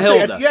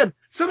 Brunhilde. At the end,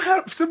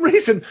 somehow, for some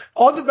reason,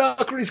 all the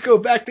Valkyries go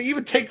back. They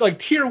even take, like,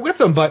 Tyr with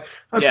them. But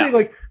I'm saying,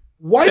 like,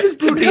 why does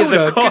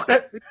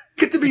Brunhilde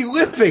get to be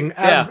living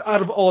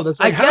out of all this?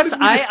 Like, I guess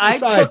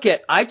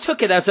I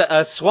took it as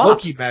a swap.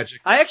 Loki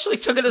magic. I actually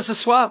took it as a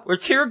swap where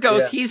Tyr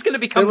goes, he's going to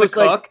become the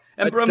cook,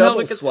 and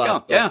Brunhilde gets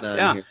to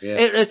go.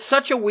 It's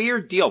such a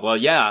weird deal. Well,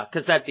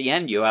 because at the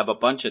end you have a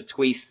bunch of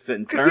twists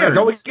and turns.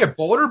 Don't we get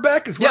Balder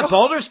back as well? Yeah,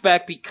 Balder's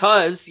back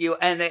because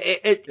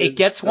it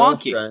gets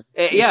wonky.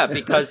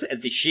 Because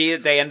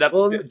they end up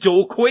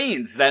dual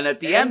queens then at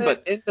the end.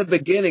 But in the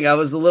beginning, I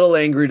was a little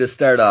angry to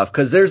start off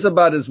because there's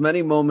about as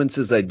many moments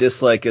as I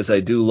dislike as I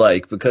do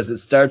like, because it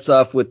starts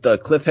off with the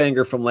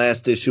cliffhanger from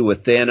last issue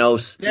with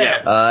Thanos.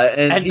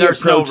 And he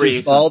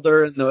approaches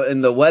Balder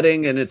in the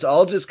wedding, and it's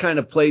all just kind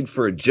of played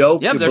for a joke.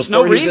 Yeah, there's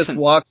no reason. He just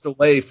walks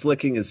away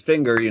flicking his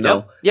finger, killing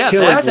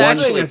that's one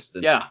actually,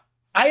 person.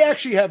 I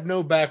actually have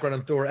no background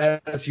on Thor,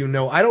 as you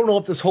know. I don't know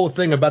if this whole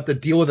thing about the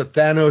deal that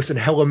Thanos and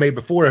Hela made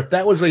before, if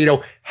that was,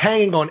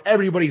 hanging on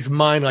everybody's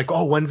mind, like,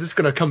 oh, when's this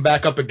going to come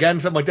back up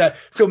again, something like that.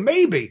 So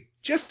maybe,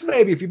 just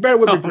maybe, if you bear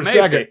with me for a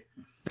second,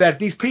 that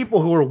these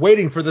people who are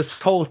waiting for this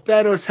whole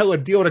Thanos Hela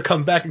deal to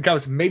come back in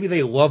comics, maybe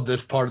they love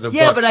this part of the book.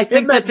 Yeah, but I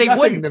think that they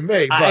wouldn't.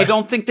 I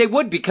don't think they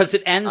would, because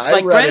it ends,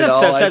 like Brandon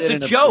says, as a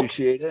joke.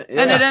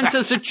 And it ends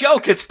as a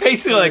joke. It's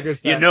basically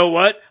like, you know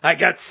what? I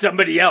got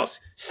somebody else.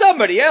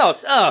 Somebody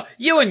else. Oh,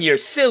 you and your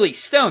silly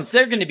stones,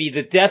 they're going to be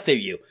the death of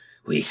you.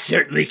 We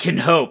certainly can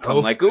hope.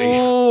 I'm like,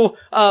 ooh.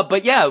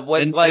 But yeah.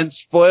 And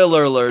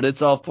spoiler alert,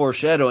 it's all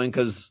foreshadowing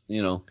because,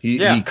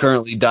 he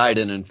currently died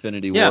in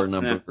Infinity War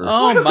number.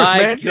 Oh,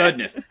 my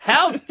goodness.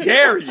 How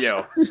dare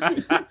you?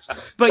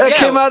 But that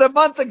came out a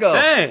month ago.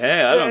 Hey,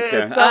 I don't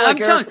care. It's not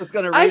like Eric was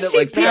going to read it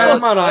like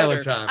I'm on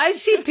Island Time. I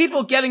see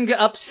people getting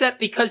upset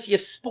because you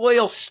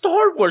spoil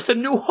Star Wars A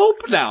New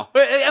Hope now.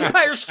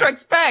 Empire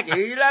Strikes Back.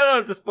 You don't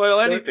have to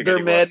spoil anything They're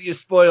anymore. mad you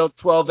spoiled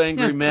 12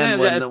 Angry Men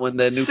when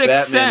the new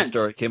Batman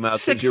story came out.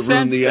 Did you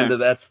ruin the end of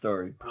that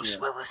story? Bruce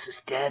Willis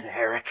is dead,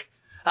 Eric.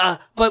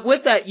 But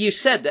with that, you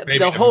said that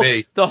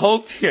the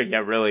whole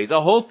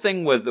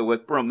thing with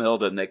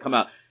Brunhilde, and they come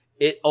out,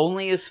 it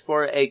only is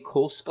for a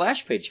cool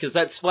splash page, because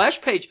that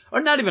splash page,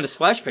 or not even a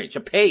splash page, a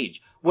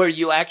page where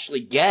you actually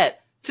get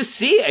to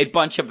see a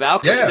bunch of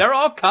Valkyries. Yeah. They're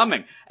all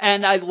coming.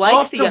 And I like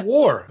off to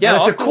war. Yeah,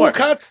 it's a cool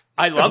cut.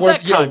 I love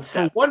that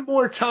concept. For one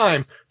more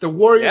time, the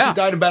warriors who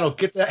died in battle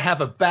get to have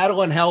a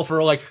battle in hell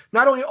for, like,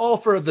 not only all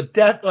for the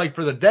death, like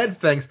for the dead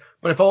things,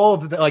 but if all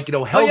of the, like,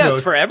 hell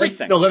goes for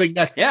everything. Living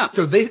next. Yeah.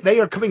 So they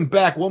are coming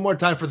back one more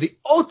time for the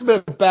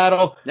ultimate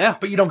battle. Yeah.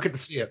 But you don't get to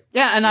see it.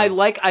 Yeah, and I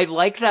like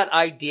that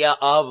idea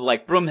of,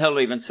 like,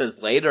 Brunhilde even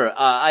says later,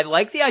 I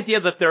like the idea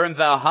that they're in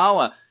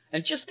Valhalla,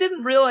 and just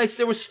didn't realize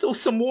there was still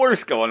some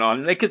wars going on,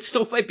 and they could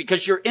still fight,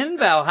 because you're in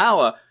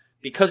Valhalla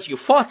because you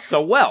fought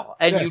so well,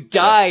 and you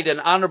died an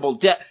honorable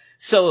death.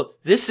 So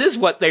this is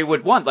what they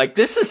would want. Like,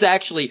 this is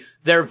actually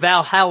their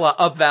Valhalla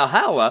of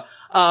Valhalla,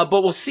 but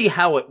we'll see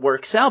how it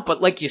works out.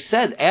 But like you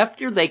said,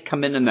 after they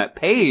come in that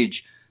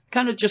page,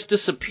 kind of just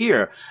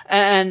disappear.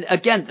 And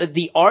again,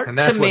 the art to me... And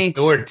that's what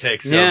Thor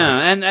takes over. Yeah,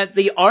 and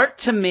the art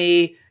to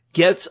me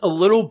gets a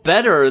little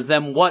better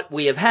than what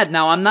we have had.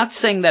 Now, I'm not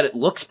saying that it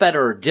looks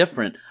better or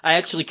different. I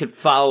actually could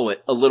follow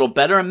it a little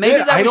better, and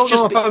maybe I don't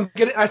know if I'm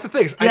getting. That's the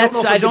thing.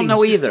 I don't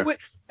know either.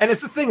 And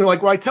it's the thing,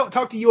 like, where I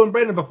talked to you and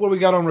Brandon before we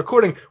got on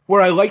recording,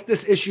 where I like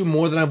this issue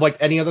more than I've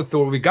liked any other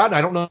Thor we've gotten. I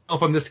don't know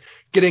if I'm just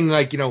getting,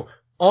 like,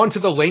 onto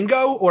the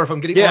lingo, or if I'm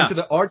getting onto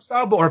the art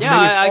style, or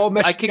maybe it's all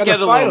meshed together. Get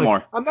a little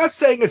more. I'm not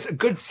saying it's a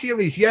good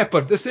series yet,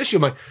 but this issue,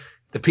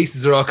 the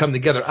pieces are all coming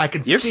together. I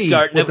can see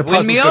what the puzzle's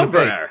going to be. You're starting to win me over,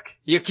 Eric.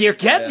 You're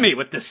getting me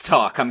with this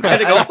talk. I'm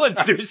getting all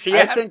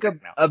enthusiastic. I think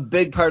a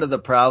big part of the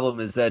problem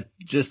is that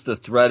just the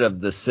threat of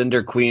the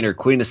Cinder Queen, or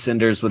Queen of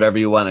Cinders, whatever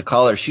you want to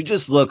call her, she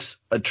just looks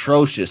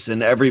atrocious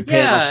in every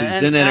panel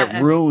she's in, and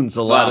it ruins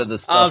a lot of the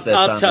stuff that's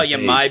on the page. I'll tell you,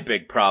 my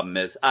big problem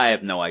is I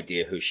have no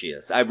idea who she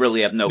is. I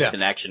really have no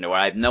connection to her.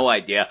 I have no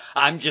idea.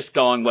 I'm just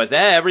going with,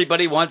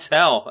 everybody wants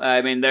hell.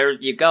 I mean, there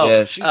you go.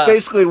 Yeah, she's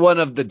basically one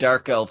of the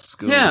Dark Elf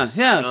schooners.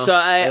 Yeah. So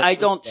I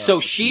don't. So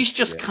she's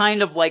just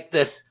kind of like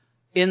this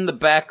in the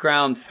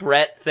background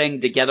threat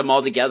thing to get them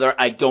all together.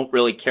 I don't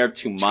really care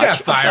too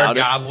much about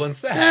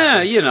goblins.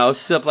 Yeah,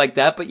 stuff like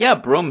that. But yeah,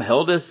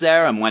 Brunhilde's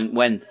there, and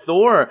when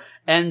Thor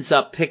ends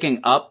up picking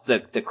up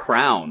the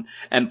crown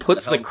and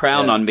puts the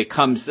crown on,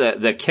 becomes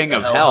the king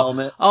of hell.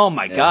 Helmet. Oh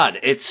my God,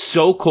 it's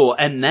so cool.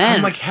 And then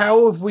I'm like,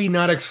 how have we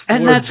not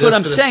explored this in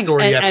the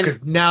story yet?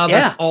 Because now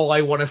that's all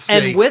I want to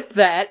see. And with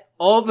that,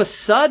 all of a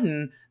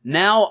sudden,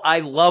 now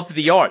I love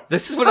the art.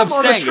 This is what I'm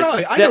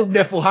saying. I know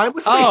Niflheim.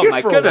 We'll stay here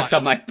my goodness!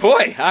 I'm like,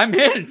 boy, I'm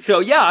in.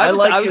 So yeah, I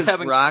like was his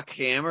rock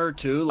hammer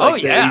too.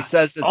 Like he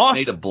says it's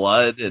made of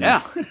blood. And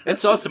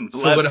it's awesome.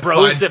 Frozen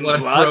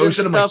blood and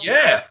stuff. I'm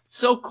like,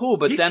 so cool.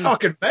 But he's then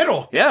talking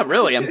metal. Yeah,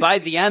 really. And by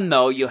the end,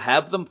 though, you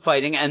have them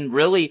fighting, and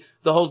really,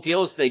 the whole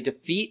deal is they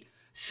defeat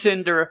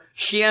Cinder.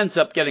 She ends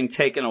up getting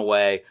taken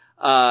away.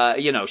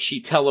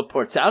 she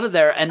teleports out of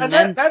there, and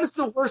then that is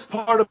the worst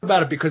part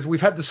about it, because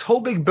we've had this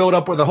whole big build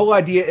up where the whole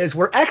idea is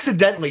we're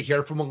accidentally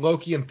here from what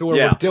Loki and Thor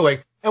were doing,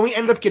 and we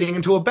end up getting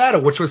into a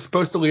battle, which was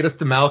supposed to lead us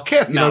to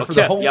Malekith, for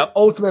the whole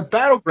ultimate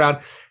battleground.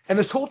 And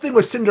this whole thing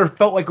with Cinder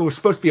felt like it was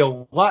supposed to be a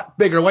lot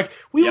bigger. Like,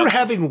 we were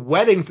having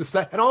weddings to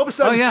set, and all of a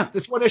sudden,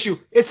 this one issue,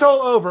 it's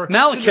all over.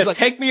 Malekith, like,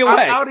 take me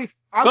away.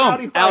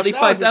 I'm Audi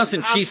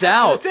 5000. She's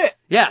out. That's it.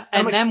 Yeah,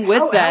 and like, then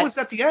with that, how is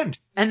that the end?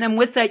 And then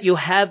with that, you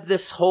have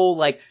this whole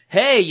like,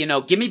 hey,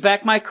 give me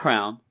back my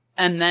crown.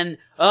 And then,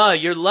 oh,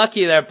 you're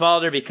lucky there,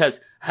 Balder, because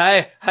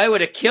I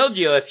would have killed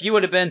you if you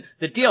would have been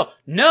the deal.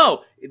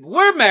 No,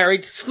 we're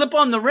married. Slip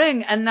on the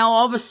ring, and now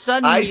all of a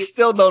sudden, I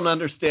still don't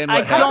understand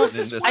what happened in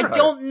this. I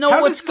don't know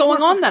what's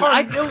going on then.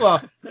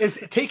 Carnilla is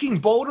taking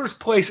Balder's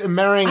place and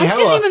marrying Hela. I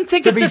didn't even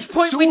think at this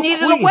point we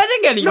needed a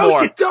wedding anymore.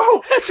 No, you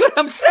don't. That's what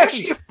I'm saying.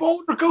 Especially if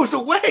Balder goes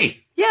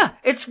away. Yeah,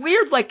 it's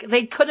weird. Like,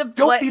 they could have...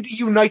 Don't need to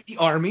unite the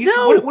armies.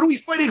 No. What are we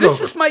fighting over?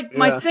 This is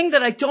my thing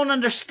that I don't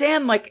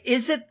understand. Like,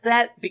 is it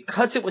that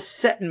because it was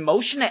set in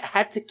motion, it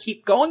had to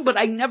keep going? But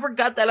I never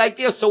got that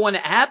idea. So when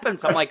it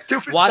happens, I'm like,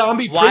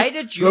 why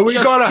did you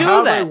just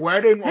do that? A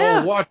wedding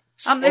or what?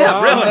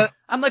 Really.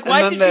 I'm like,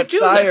 why did you do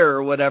that this?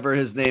 or whatever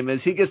his name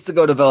is, he gets to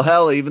go to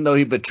Valhalla, even though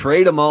he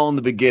betrayed them all in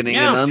the beginning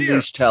and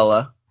unleashed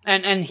Hela.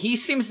 And he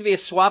seems to be a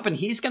swap, and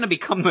he's going to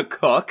become the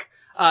cook.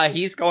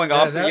 He's going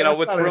off,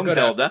 with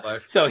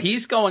Broomhilda. So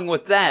he's going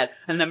with that.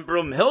 And then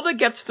Broomhilda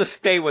gets to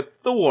stay with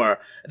Thor.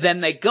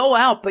 Then they go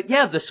out. But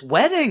this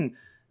wedding,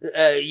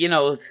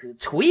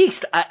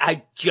 tweaked.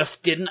 I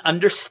just didn't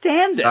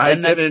understand it. I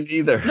didn't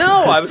either.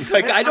 No, I was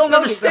like, I don't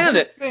understand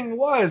it. The thing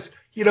was,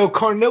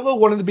 Carnilla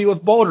wanted to be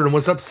with Balder and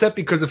was upset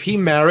because if he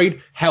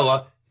married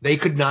Hela, they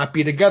could not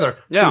be together.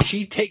 Yeah. So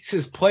she takes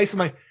his place. I'm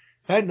like,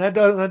 that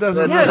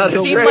doesn't. Yeah,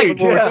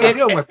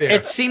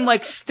 it seemed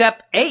like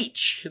step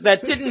H.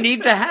 That didn't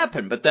need to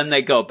happen. But then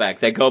they go back.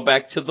 They go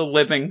back to the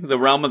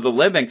realm of the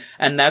living,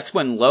 and that's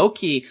when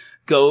Loki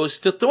goes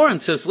to Thor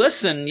and says,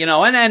 listen,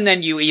 and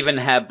then you even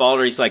have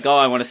Balder, he's like, oh,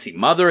 I want to see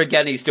Mother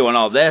again, he's doing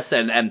all this,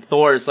 and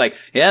Thor's like,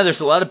 yeah,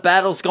 there's a lot of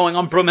battles going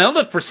on.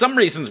 Broomhilda, for some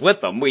reason's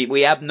with them.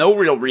 We have no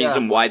real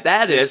reason why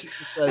that is.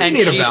 And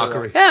she's a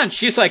Valkyrie. Yeah, and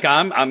she's like,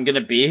 I'm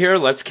gonna be here,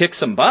 let's kick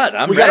some butt.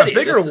 I'm ready. Got a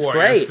bigger war,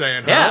 great. You're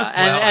saying,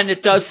 yeah, and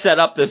it does set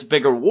up this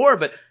bigger war,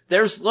 but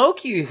there's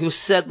Loki who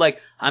said, like,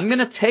 I'm going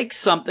to take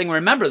something.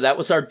 Remember, that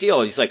was our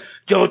deal. He's like,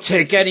 don't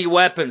take any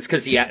weapons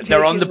because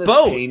they're on the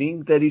boat.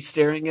 Painting that he's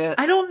staring at?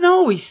 I don't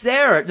know. He's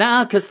there.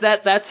 Nah, because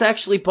that's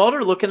actually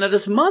Balder looking at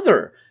his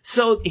mother.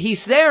 So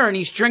he's there and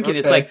he's drinking. Okay.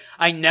 It's like,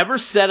 I never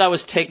said I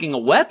was taking a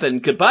weapon.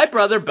 Goodbye,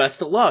 brother.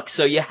 Best of luck.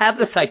 So you have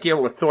this idea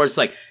where Thor's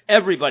like,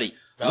 everybody,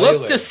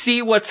 look to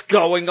see what's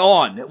going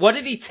on. What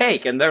did he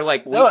take? And they're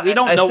like, we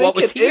don't know what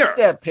was here. It is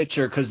that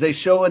picture because they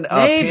show an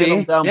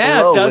panel down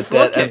below it does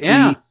with look that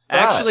empty spot.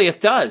 Actually, it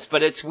does.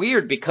 But it's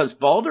weird because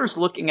Balder's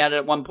looking at it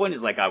at one point.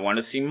 He's like, I want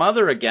to see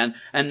Mother again.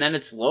 And then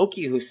it's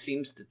Loki who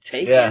seems to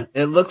take it. Yeah,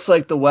 it looks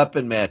like the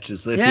weapon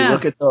matches. If you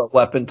look at the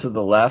weapon to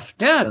the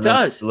left. Yeah, it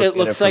does. It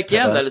looks like,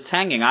 that it's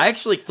hanging. I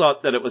actually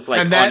thought that it was like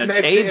on a table. And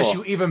that makes the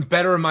issue even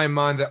better in my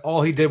mind that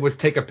all he did was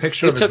take a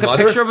picture of his mother. He took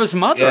a picture of his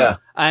mother. Yeah.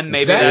 And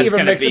maybe that's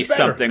going to be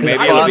something. Maybe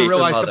I didn't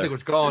realize something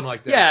was going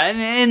like that. Yeah, and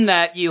in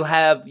that you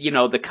have,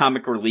 the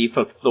comic relief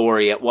of Thor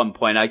at one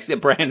point.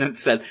 Brandon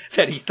said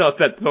that he thought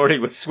that Thor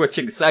was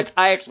switching sides.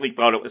 I actually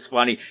thought it was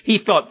funny. He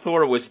thought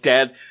Thor was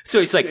dead. So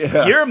he's like,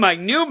 you're my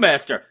new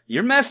master.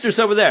 Your master's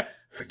over there.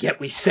 Forget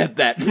we said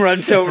that, and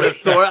runs over to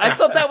Thor. I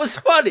thought that was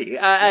funny. He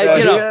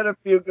had a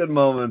few good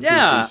moments.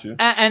 Yeah,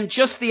 and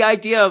just the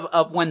idea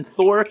of when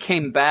Thor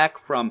came back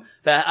from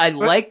that, I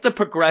like the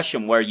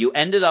progression where you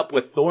ended up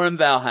with Thor in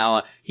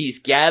Valhalla.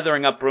 He's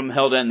gathering up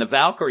Broomhilda and the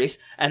Valkyries,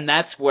 and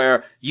that's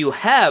where you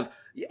have,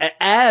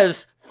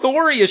 as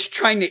Thor is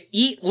trying to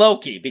eat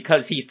Loki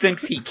because he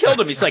thinks he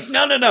killed him. He's like,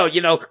 no,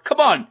 come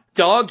on,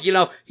 dog.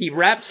 He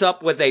wraps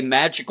up with a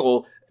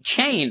magical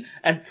chain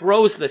and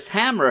throws this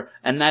hammer,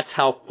 and that's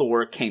how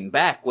Thor came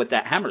back with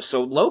that hammer.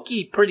 So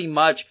Loki pretty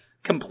much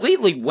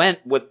completely went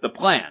with the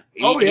plan.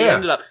 He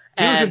ended up,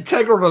 he was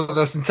integral to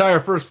this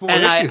entire first 4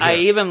 issues. And I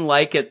even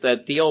like it,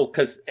 that deal,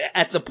 because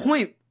at the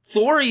point,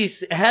 Thor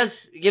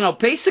has,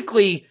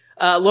 basically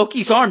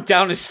Loki's arm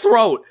down his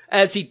throat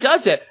as he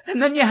does it, and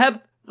then you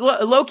have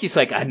Loki's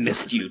like, I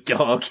missed you,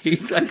 dog.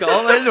 He's like,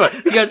 all into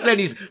it. Because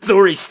then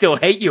Thor still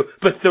hate you,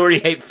 but Thor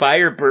hate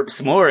fire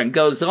burps more, and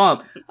goes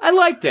on. I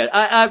liked it.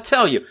 I'll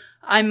tell you,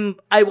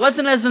 I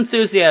wasn't as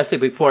enthusiastic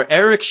before.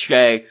 Eric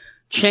Shea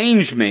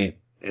changed me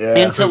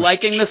into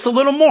liking this a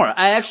little more.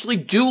 I actually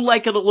do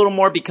like it a little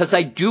more because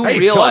I do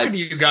realize. Talking to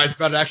you guys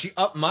about it actually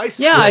up my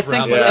score. Yeah, I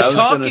think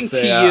talking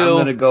to you. I'm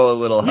going to go a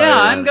little higher. Yeah,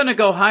 I'm going to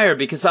go higher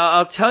because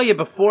I'll tell you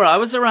before, I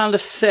was around a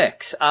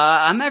 6.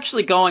 I'm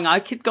actually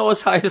I could go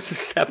as high as a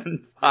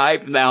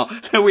 7.5 now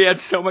that we had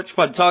so much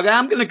fun talking.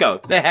 I'm going to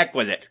go. The heck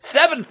with it.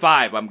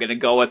 7.5 I'm going to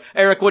go with.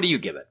 Eric, what do you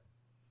give it?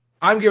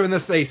 I'm giving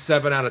this a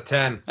 7 out of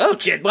 10. Oh,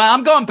 shit. Well,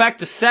 I'm going back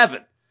to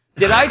 7.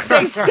 Did I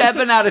say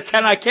 7 out of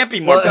 10? I can't be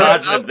more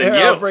positive than you.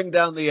 I'll bring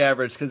down the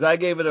average because I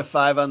gave it a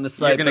 5 on the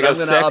site, but I'm going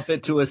to up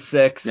it to a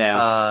 6.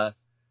 Yeah.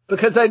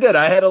 Because I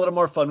had a little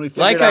more fun. We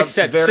figured like I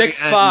said,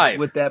 6-5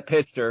 with that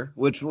picture,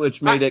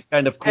 which made it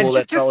kind of cool.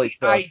 And just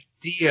the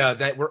idea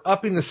that we're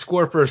upping the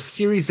score for a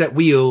series that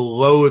we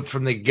loathe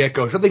from the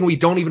get-go, something we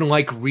don't even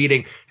like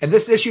reading, and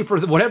this issue, for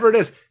whatever it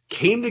is,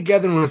 came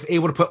together and was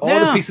able to put all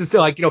the pieces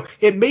together.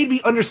 It made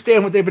me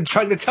understand what they've been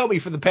trying to tell me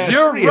for the past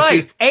 3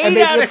 issues. 8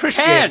 out of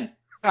 10.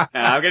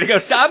 I'm gonna go.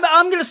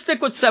 I'm gonna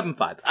stick with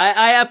 7.5.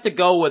 I have to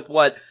go with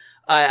what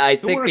I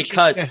think,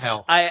 because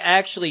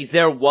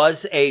there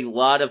was a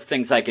lot of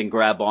things I can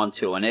grab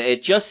onto, and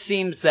it just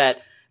seems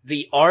that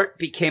the art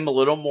became a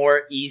little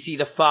more easy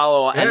to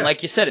follow. Yeah. And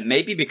like you said, it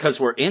may be because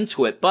we're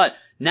into it, but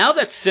now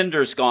that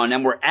Cinder's gone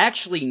and we're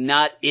actually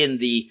not in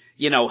the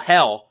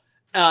hell.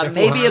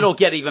 Maybe it'll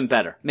get even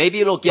better.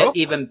 Because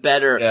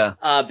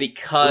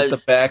with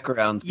the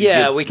backgrounds,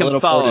 we can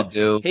follow.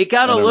 He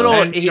got a little.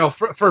 And,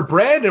 for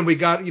Brandon, we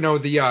got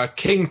the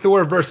King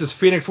Thor versus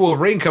Phoenix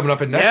Wolverine coming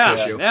up in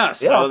next issue. Yeah,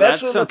 so I'm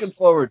actually looking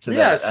forward to that.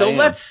 Yeah, so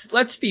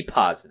let's be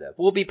positive.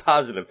 We'll be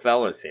positive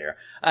fellas here,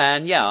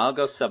 and I'll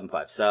go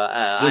 7.5. So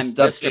I'm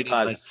just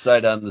my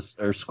site on the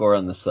score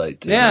on the site.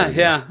 Too.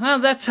 Yeah.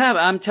 Well,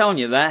 I'm telling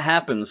you, that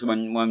happens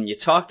when you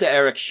talk to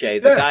Eric Shea.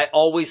 The guy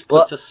always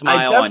puts a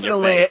smile on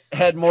your face.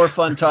 Had more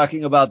fun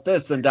talking about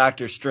this than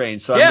Doctor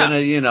Strange, so I'm gonna,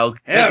 make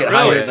it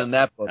higher than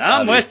that book.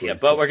 I'm with you,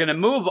 but we're gonna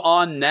move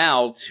on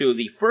now to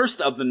the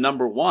first of the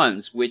number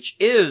ones, which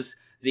is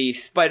the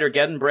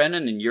Spider-Geddon,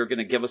 Brandon, and you're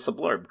gonna give us a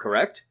blurb,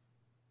 correct?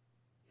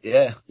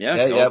 Yeah.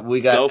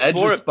 We got Edge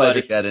of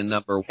Spider-Geddon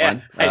number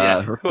 1.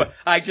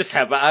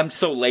 I'm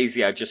so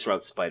lazy. I just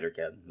wrote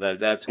Spider-Geddon.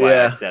 That's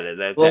why I said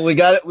it. We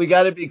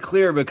got to be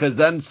clear, because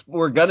then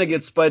we're gonna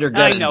get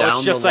Spider-Geddon. I know,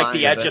 it's just like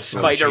the Edge of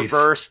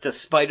Spider-Verse to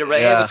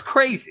Spider-Man. It was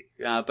crazy.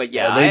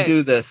 They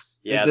do this.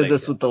 They did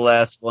this with the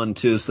last one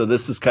too. So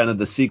this is kind of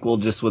the sequel,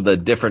 just with a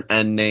different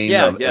end name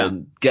of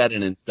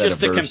Geddon instead just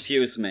of to verse.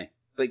 Confuse me.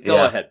 But go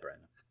ahead, Brandon.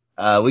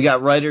 We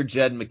got writer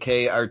Jed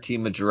McKay, art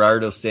team of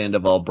Gerardo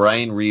Sandoval,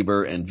 Brian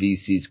Reber, and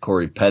VC's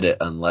Corey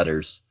Pettit on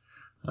letters.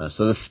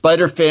 So the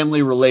Spider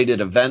Family related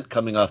event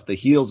coming off the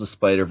heels of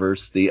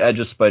Spider-Verse, the Edge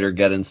of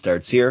Spider-Geddon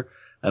starts here.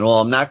 And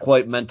while I'm not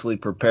quite mentally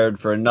prepared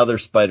for another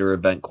Spider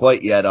event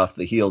quite yet off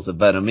the heels of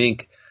Venom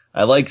Inc.,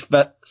 I like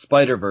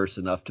Spider-Verse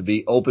enough to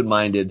be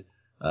open-minded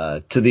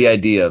to the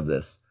idea of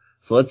this.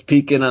 So let's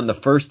peek in on the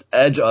first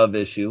Edge of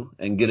issue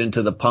and get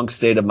into the punk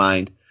state of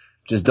mind.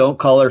 Just don't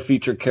call our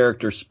featured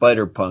character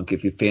Spider-Punk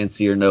if you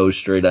fancy your nose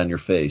straight on your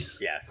face.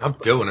 Yes. I'm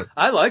doing it.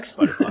 I like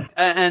Spider-Punk.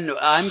 And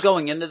I'm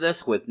going into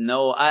this with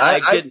no...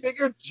 I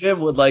figured Jim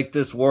would like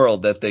this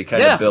world that they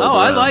kind of build around.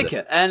 I like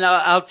it. And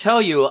I'll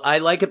tell you, I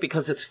like it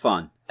because it's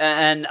fun.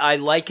 And I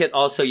like it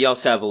also, you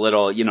also have a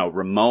little,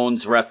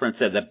 Ramones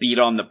reference and the beat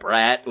on the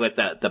brat with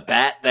the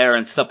bat there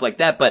and stuff like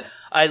that. But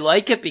I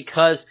like it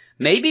because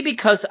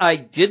I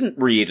didn't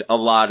read a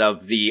lot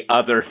of the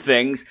other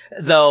things,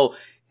 though...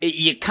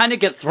 You kind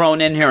of get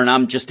thrown in here, and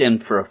I'm just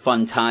in for a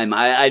fun time.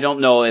 I don't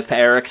know if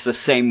Eric's the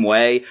same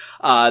way,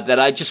 that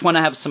I just want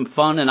to have some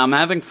fun, and I'm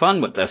having fun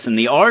with this. And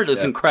the art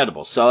is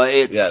incredible. So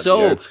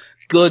it's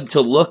good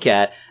to look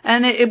at.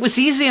 And it was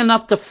easy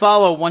enough to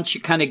follow once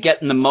you kind of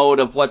get in the mode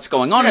of what's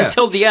going on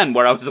until the end,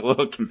 where I was a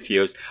little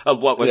confused of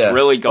what was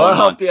really going on. I'll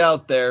help you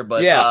out there,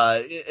 but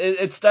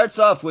it starts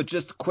off with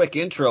just a quick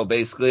intro,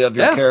 basically, of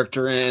your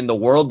character and the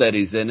world that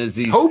he's in.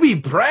 Toby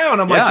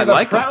Brown. I'm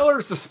the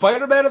Prowler's the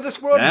Spider-Man of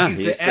this world. He's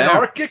the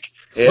anarchic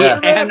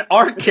Spider-Man.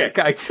 Anarchic,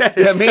 I said.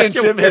 Me and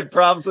Jim had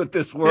problems with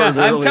this word.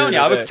 I'm telling you,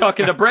 I was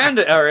talking to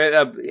Brandon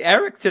or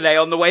Eric today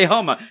on the way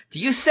home. Do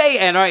you say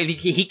anarchic?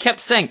 He kept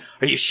saying,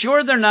 "Are you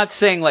sure they're not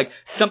saying like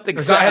something?"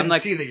 I'm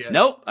like, seen it yet.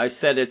 Nope. I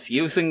said it's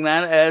using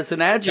that as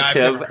an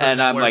adjective,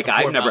 and I'm like,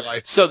 I've never.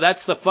 So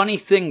that's the funny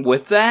thing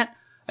with that.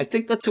 I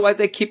think that's why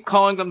they keep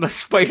calling them the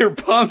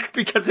Spider-Punk,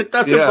 because it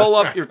doesn't roll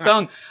off your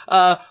tongue.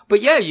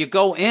 But you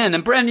go in,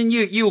 and Brandon,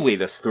 you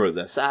lead us through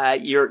this.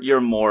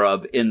 You're more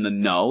of in the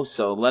know,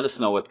 so let us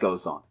know what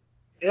goes on.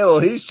 Yeah, well,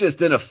 he's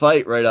just in a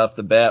fight right off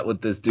the bat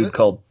with this dude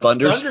called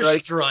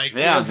Thunderstrike.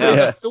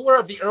 Yeah. Thor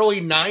of the early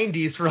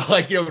 90s for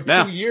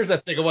 2 years, I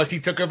think it was. He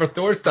took over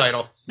Thor's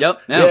title.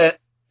 Yep. Yeah.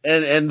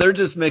 And they're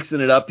just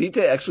mixing it up. He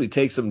actually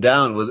takes him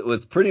down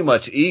with pretty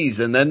much ease,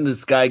 and then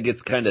this guy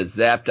gets kind of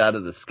zapped out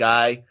of the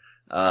sky.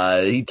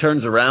 He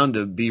turns around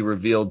to be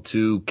revealed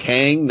to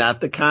Kang, not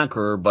the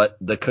Conqueror, but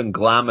the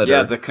Conglomerator.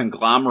 Yeah, the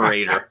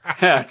Conglomerator.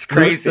 Yeah, it's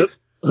crazy.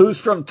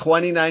 Who's from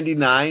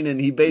 2099, and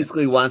he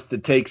basically wants to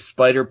take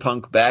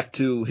Spider-Punk back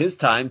to his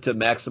time to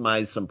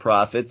maximize some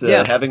profits.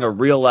 Having a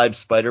real live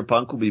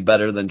Spider-Punk will be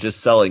better than just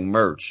selling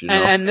merch.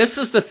 And this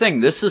is the thing.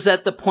 This is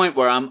at the point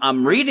where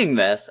I'm reading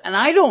this, and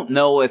I don't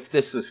know if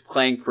this is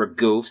playing for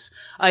goofs.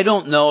 I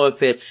don't know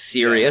if it's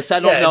serious.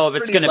 I don't know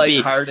if it's going to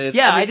be.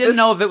 I didn't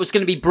know if it was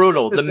going to be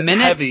brutal.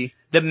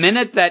 The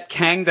minute that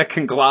Kang the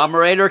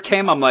Conglomerator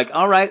came, I'm like,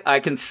 all right, I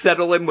can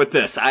settle in with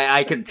this.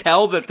 I can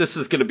tell that this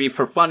is going to be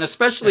for fun,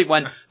 especially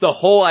when the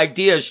whole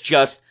idea is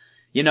just,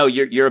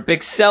 you're a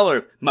big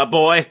seller, my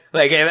boy.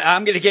 Like,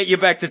 I'm going to get you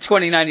back to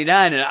 $20.99,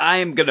 and I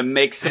am going to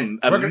make a mid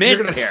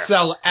You're going to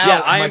sell out. Yeah,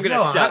 I am going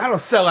to sell. I don't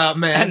sell out,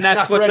 man. And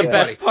that's what the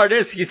best part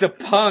is. He's a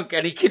punk,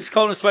 and he keeps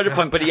calling him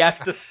Spider-Punk, but he has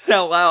to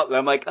sell out. And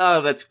I'm like,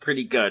 oh, that's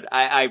pretty good.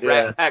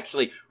 I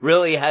actually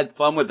really had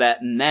fun with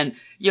that. And then,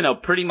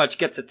 pretty much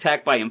gets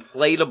attacked by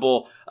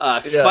inflatable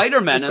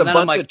Spider-Man. Just and a then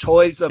bunch I'm like, of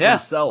toys of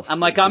himself. I'm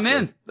like, I'm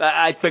in.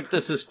 I think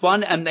this is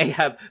fun. And they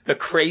have the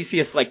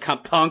craziest, like,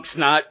 Punk's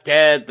not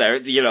dead.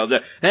 And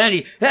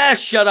he,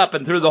 shut up.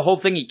 And through the whole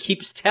thing, he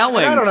keeps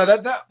telling. I don't know,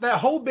 that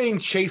whole being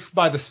chased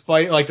by the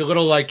spider, like the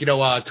little,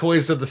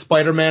 toys of the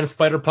Spider-Man,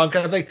 Spider-Punk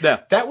kind of thing.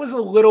 Yeah. That was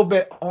a little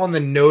bit on the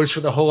nose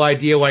for the whole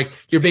idea. Like,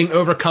 you're being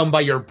overcome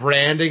by your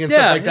branding and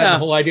stuff like that. Yeah. The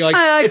whole idea,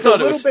 like, it's a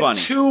little bit funny.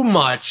 Too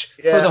much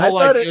for the whole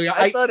idea.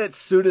 I thought it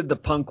suited the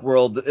punk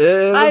world.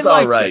 It was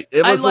all right.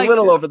 It was a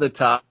little over the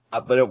top,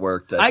 but it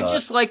worked. I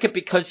just like it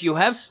because you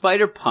have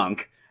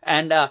Spider-Punk,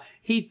 and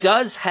he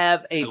does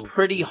have a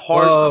pretty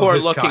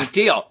hardcore looking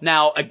deal.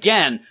 Now,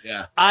 again,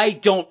 I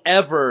don't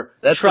ever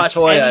trust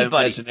toy anybody.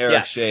 I imagine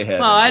Eric Shea had.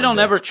 Well, I don't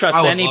ever trust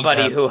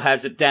anybody who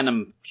has a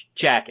denim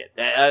jacket,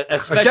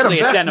 especially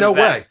a denim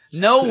vest.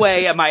 No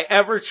way am I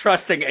ever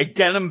trusting a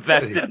denim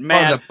vested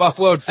man. The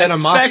Buffalo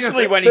denim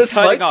especially when he's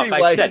hunting off.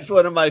 I said, he's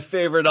one of my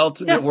favorite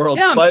alternate world.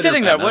 Yeah, I'm Spider-Man.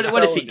 sitting there.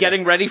 What is he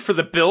getting ready for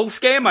the Bills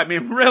game? I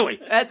mean, really?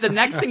 The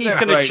next thing he's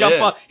going to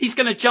jump off. He's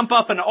going to jump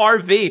off an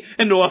RV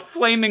into a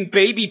flaming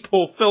baby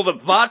pool filled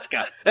with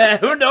vodka.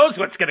 Who knows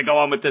what's going to go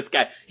on with this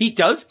guy? He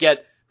does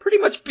get pretty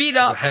much beat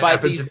up by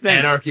these things.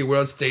 Anarchy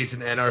World stays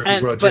in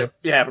Anarchy World, Jim.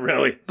 Yeah,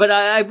 really. But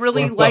I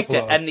really liked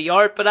it, and the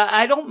art, but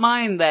I don't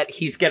mind that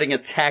he's getting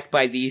attacked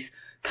by these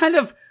kind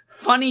of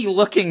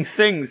funny-looking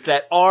things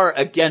that are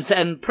against,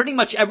 and pretty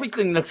much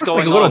everything that's going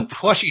on. It's like a little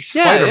plushy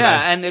Spider-Man.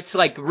 Yeah, and it's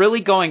like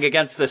really going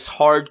against this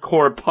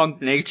hardcore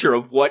punk nature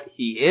of what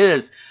he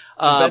is.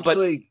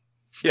 Eventually,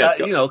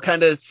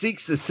 kind of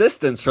seeks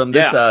assistance from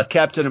this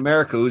Captain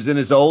America who's in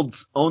his own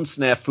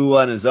snafu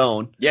on his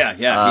own. Yeah,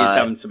 he's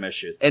having some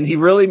issues. And he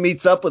really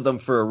meets up with them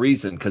for a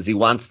reason, because he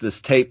wants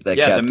this tape that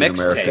Captain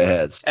America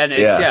has. And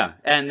it's,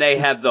 and they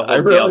have the whole I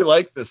really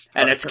like this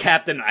part. And it's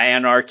Captain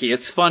Anarchy.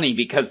 It's funny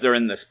because they're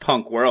in this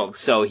punk world,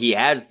 so he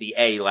has the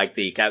A like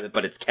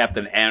but it's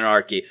Captain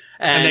Anarchy.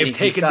 And they've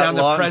taken down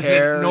the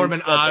president,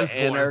 Norman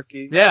Osborn.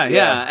 Anarchy. Yeah.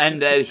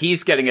 And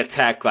he's getting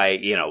attacked by,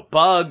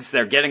 bugs.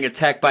 They're getting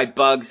attacked by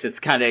bugs. It's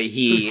kind of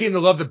You've seen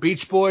love the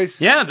Beach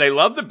Boys? Yeah, they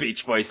love the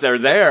Beach Boys. They're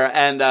there.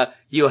 And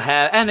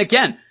and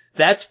again,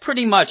 that's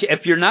pretty much,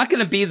 if you're not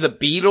going to be the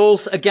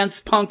Beatles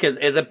against punk,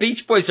 the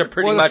Beach Boys are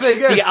pretty much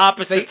the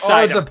opposite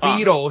side of punk. They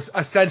are the Beatles,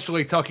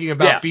 essentially talking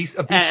about Beach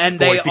Boys because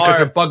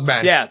they're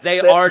Bugman. Yeah, they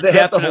are definitely. They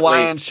have the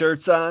Hawaiian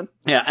shirts on.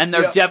 Yeah, and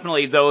they're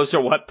definitely, those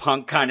are what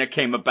punk kind of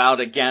came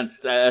about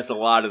against, as a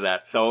lot of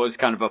that. So it was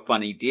kind of a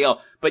funny deal.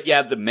 But you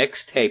have the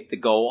mixtape to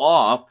go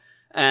off.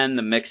 And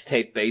the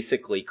mixtape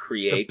basically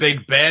creates the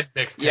Big Bad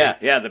mixtape.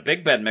 Yeah, the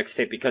Big Bad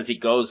mixtape, because he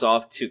goes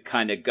off to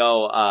kind of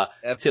go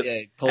pulls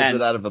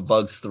it out of a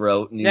bug's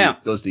throat and he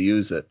goes to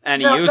use it.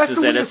 And he uses that's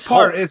the weirdest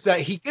part is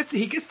that he gets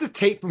the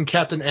tape from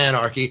Captain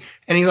Anarchy,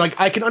 and he's like,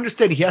 I can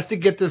understand he has to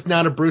get this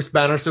now to Bruce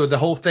Banner, so the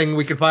whole thing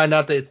we can find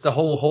out that it's the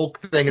whole Hulk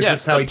thing. Is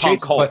this how he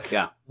chases?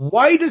 But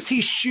why does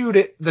he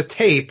shoot the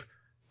tape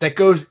that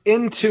goes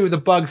into the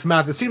bug's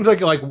mouth? It seems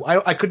like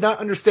I could not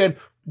understand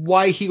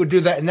why he would do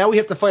that, and now we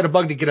have to fight a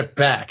bug to get it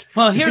back.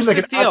 Well, here's the deal. It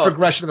seems like an odd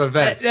progression of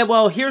events.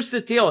 Well, here's the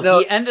deal.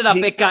 He ended up,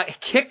 it got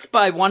kicked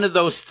by one of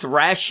those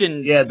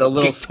thrashing the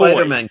little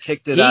Spider-Man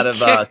kicked it out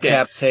of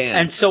Cap's hand.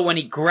 And so when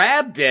he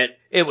grabbed it,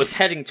 it was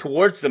heading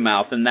towards the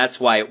mouth, and that's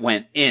why it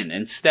went in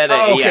instead of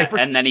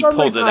and then he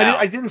pulled it out.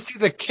 I didn't see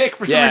the kick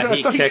for some reason.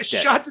 I thought he just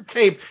shot the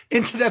tape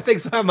into that thing.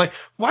 So I'm like,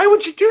 why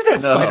would you do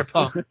that,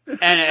 Spider-Punk?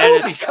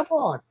 Come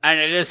on. And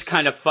it is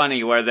kind of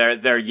funny where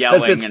they're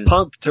yelling. Because it's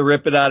Punk to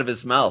rip it out of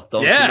his mouth,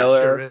 don't you know,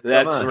 Eric?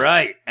 That's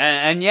right.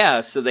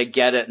 And so they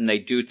get it, and they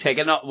do take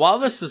it. Now, while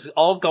this is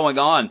all going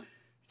on,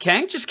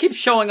 Kang just keeps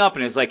showing up,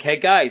 and he's like, hey,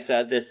 guys,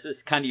 this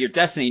is kind of your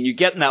destiny, and you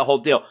get in that whole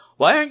deal.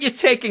 Why aren't you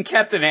taking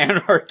Captain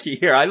Anarchy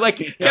here? I like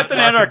Captain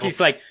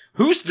Anarchy's like,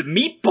 who's the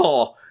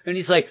meatball? And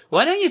he's like,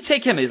 why don't you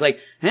take him? He's like,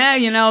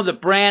 the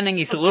branding,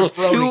 he's a little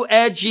too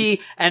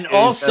edgy. And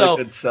also,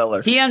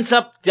 he ends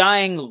up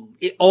dying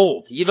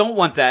old. You don't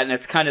want that. And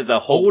it's kind of the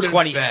whole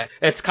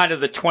it's kind of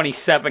the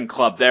 27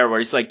 club there where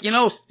he's like,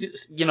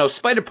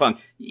 Spider-Punk,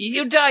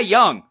 you die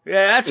young.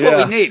 Yeah, that's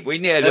what we need. We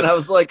need. And I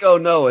was like, oh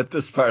no, at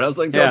this part. I was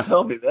like, don't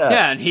tell me that.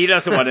 Yeah, and he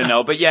doesn't want to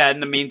know. But in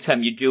the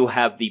meantime, you do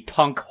have the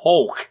Punk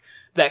Hulk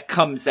that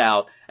comes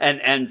out and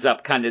ends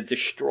up kind of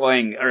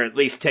destroying, or at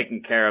least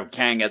taking care of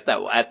Kang at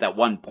that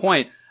one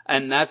point.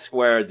 And that's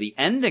where the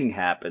ending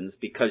happens,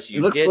 because he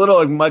looks a little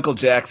like Michael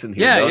Jackson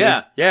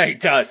here, Yeah, he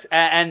does.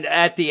 And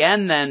at the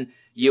end, then,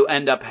 you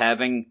end up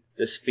having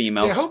this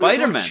female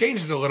Spider-Man.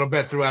 Changes a little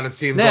bit throughout, it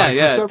seems like.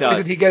 For some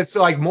reason, he gets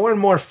like more and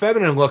more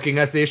feminine looking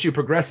as the issue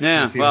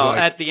progresses. Yeah,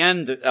 at the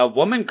end, a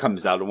woman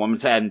comes out.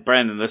 And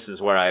Brandon, this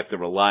is where I have to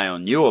rely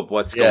on you of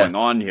what's going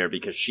on here,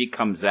 because she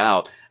comes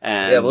out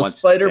and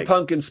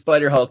Spider-Punk and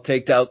Spider-Hulk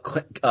take out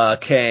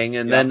Kang,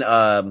 and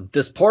then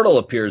this portal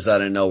appears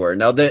out of nowhere.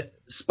 Now,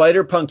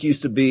 Spider-Punk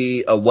used to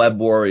be a web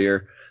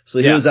warrior. So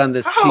he was on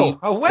this team.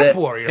 A web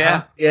warrior,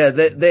 huh? Yeah,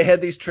 they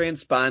had these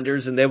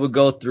transponders, and they would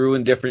go through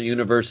in different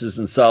universes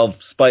and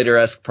solve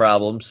spider-esque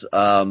problems.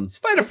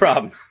 Spider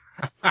problems.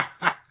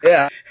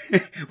 Yeah.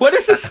 What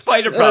is a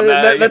spider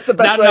problem? That's the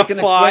best way I can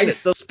explain it.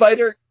 So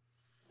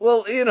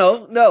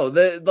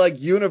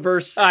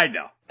universe. I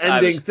know.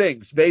 Ending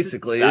things,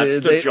 basically.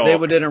 They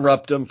would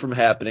interrupt them from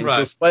happening. Right.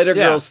 So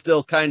Spider-Girl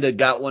still kind of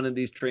got one of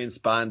these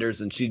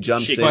transponders, and she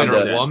jumps in.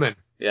 Spider-Woman.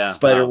 Yeah.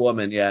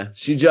 Spider-Woman, yeah.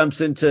 She jumps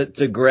in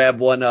to grab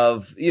one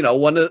of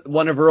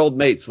her old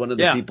mates, one of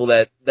the people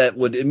that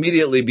would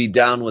immediately be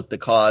down with the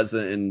cause,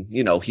 and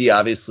he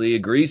obviously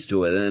agrees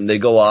to it, and they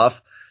go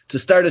off to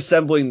start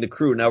assembling the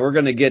crew. Now we're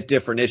going to get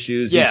different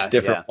issues, each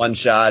different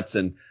one-shots,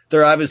 and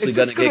they're obviously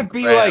going to get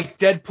be like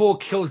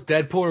Deadpool kills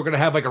Deadpool. We're going to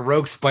have like a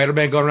rogue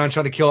Spider-Man going around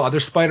trying to kill other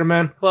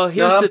Spider-Man. Well,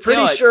 I'm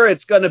pretty sure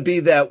it's going to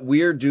be that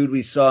weird dude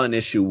we saw in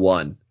issue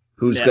 1.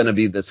 Who's going to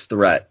be this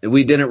threat?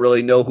 We didn't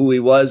really know who he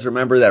was.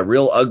 Remember that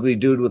real ugly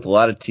dude with a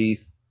lot of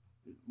teeth?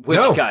 Which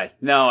guy?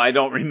 No, I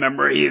don't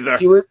remember either.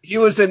 He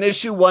was in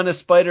issue 1 of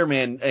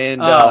Spider-Man, and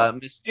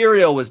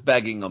Mysterio was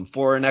begging him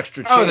for an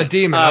extra chance. Oh, the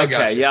demon. I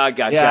got you. Yeah,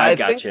 I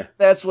got you.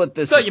 That's what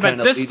this is. You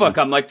meant this book.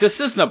 I'm like,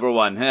 this is number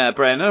 1.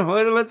 Brandon,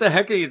 what the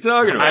heck are you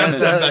talking about? I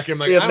sat back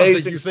and I don't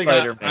think you think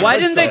Why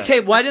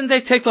didn't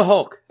they take the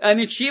Hulk? I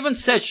mean, she even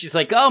said, she's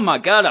like, oh my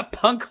God, a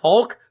punk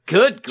Hulk?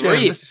 Good grief!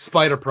 Jim, this is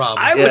spider problem.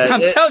 I'm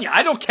telling you,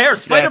 I don't care.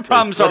 Spider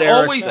problems are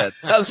always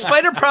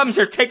spider problems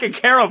are taken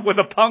care of with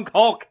a punk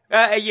Hulk.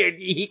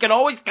 He can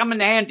always come in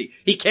handy.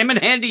 He came in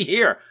handy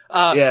here.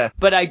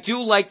 But I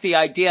do like the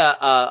idea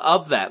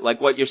of that, like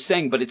what you're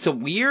saying. But it's a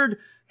weird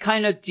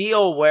kind of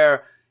deal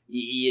where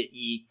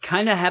you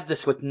kind of have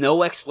this with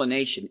no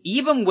explanation,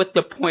 even with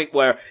the point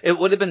where it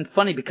would have been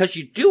funny because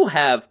you do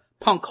have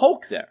punk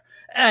Hulk there,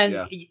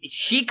 and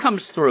she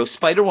comes through.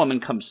 Spider-Woman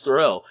comes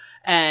through.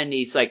 And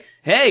he's like,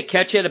 hey,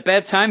 catch you at a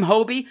bad time,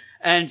 Hobie?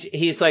 And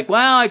he's like,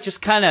 well, I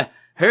just kind of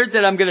heard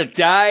that I'm going to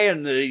die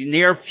in the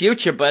near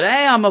future, but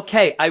hey, I'm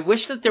okay. I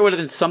wish that there would have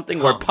been something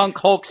where Punk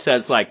Hulk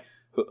says, like,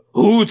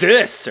 who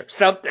this? Or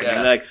something. Yeah.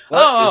 And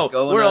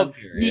like,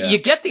 you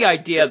get the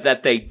idea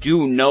that they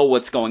do know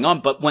what's going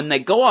on, but when they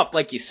go off,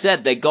 like you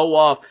said, they go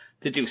off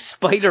to do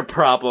spider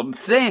problem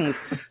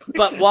things.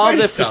 But while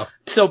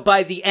so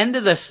by the end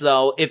of this,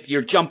 though, if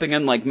you're jumping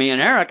in like me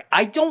and Eric,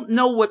 I don't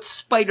know what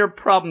spider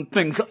problem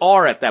things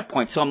are at that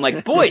point. So I'm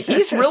like, boy,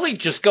 he's really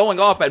just going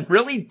off and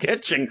really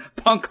ditching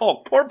Punk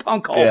Hulk. Poor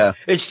Punk Hulk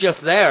is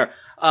just there.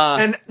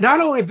 And not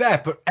only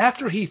that, but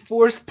after he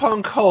forced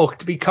Punk Hulk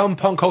to become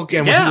Punk Hulk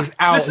again when he was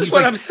out, this is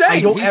what I'm saying. I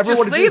don't ever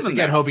want to do this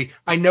again, Hobie.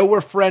 I know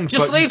we're friends,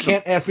 but you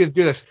can't ask me to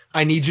do this.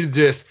 I need you to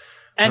do this.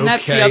 And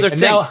that's the other thing.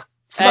 Now,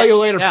 smell you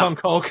later,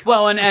 Punk Hulk.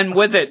 Well, and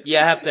with it, you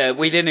have to.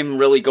 We didn't even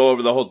really go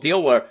over the whole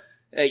deal where,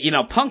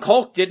 Punk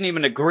Hulk didn't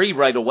even agree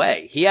right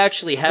away. He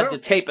actually had the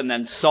tape and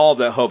then saw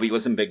that Hobie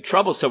was in big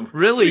trouble. So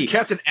really,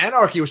 Captain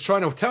Anarchy was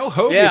trying to tell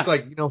Hobie, it's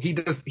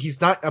like,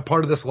 he's not a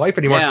part of this life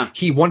anymore. Yeah.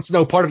 He wants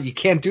no part of it. You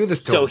can't do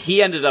this to him. So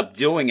he ended up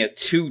doing it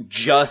to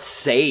just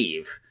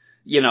save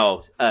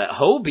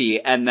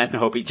Hobie, and then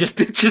Hobie just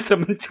ditches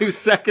him in 2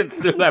 seconds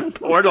through that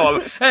portal.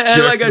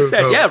 And like I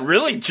said,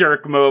 really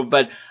jerk move.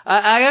 But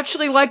I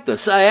actually like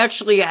this. I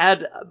actually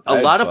had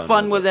a lot of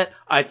fun with it.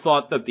 I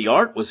thought that the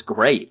art was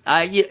great.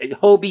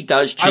 Hobie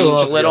does change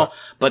a little,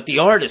 but the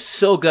art is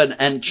so good.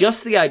 And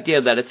just the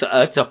idea that it's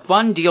a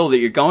fun deal that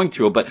you're going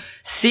through, but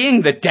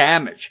seeing the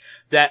damage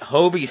that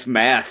Hobie's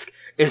mask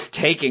is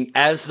taking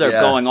as they're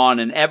going on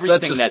and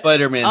everything. Such a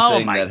Spider-Man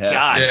thing my that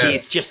God,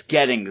 he's just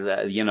getting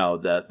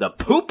the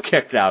poop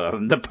kicked out of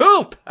him. The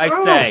poop, I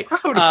say.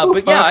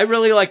 But yeah, I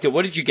really liked it.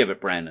 What did you give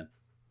it, Brandon?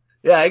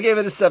 Yeah, I gave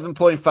it a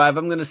 7.5.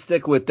 I'm going to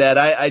stick with that.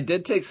 I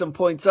did take some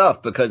points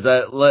off because,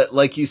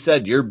 like you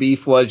said, your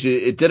beef was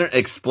it didn't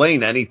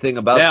explain anything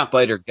about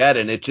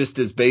Spider-Geddon. It just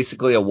is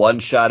basically a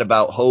one-shot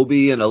about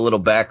Hobie and a little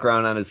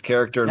background on his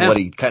character and what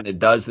he kind of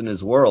does in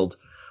his world.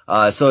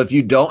 So if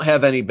you don't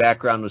have any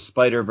background with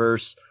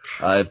Spider-Verse,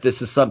 if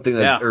this is something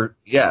that,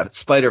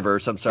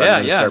 Spider-Verse, I'm sorry,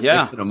 I'm going to start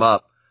mixing them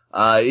up.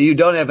 You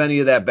don't have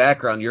any of that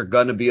background, you're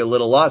going to be a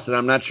little lost, and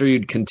I'm not sure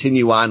you'd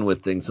continue on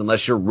with things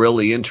unless you're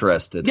really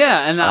interested.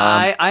 Yeah, and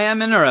I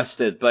am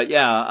interested, but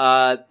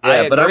I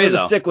but I'm going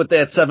to stick with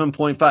that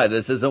 7.5.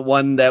 This isn't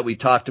one that we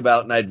talked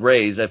about and I'd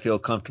raise. I feel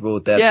comfortable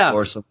with that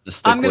score, so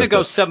I'm going to go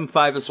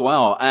 7.5 as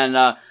well, and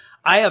I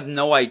have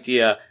no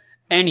idea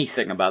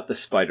anything about the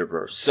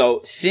Spider-Verse.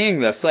 So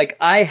seeing this, like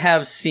I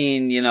have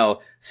seen,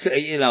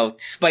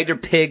 Spider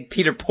Pig,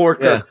 Peter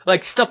Porker,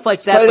 like stuff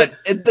like that.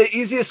 But the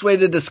easiest way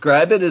to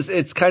describe it is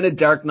it's kind of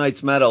Dark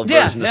Knight's Metal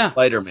version of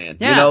Spider-Man,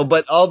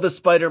 but all the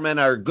Spider-Men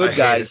are good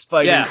guys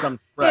fighting some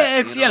threat. Yeah,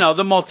 it's,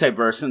 the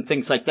multiverse and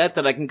things like that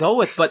I can go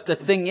with. But the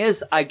thing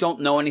is, I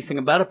don't know anything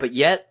about it, but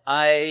yet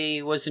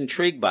I was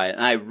intrigued by it.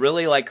 And I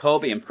really like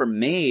Hobie. And for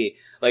me,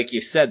 like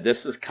you said,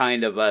 this is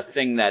kind of a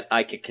thing that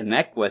I could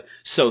connect with.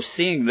 So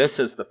seeing this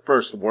as the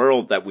first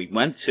world that we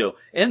went to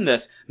in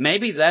this,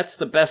 maybe that's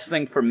the best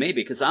thing for me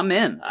because I'm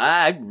in.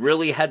 I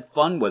really had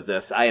fun with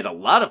this. I had a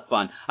lot of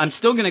fun. I'm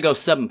still going to go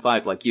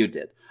 7.5 like you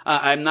did.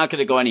 I'm not going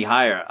to go any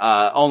higher,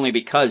 only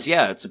because,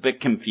 it's a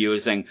bit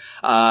confusing.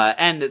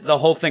 And the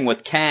whole thing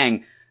with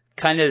Kang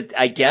kind of,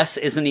 I guess,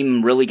 isn't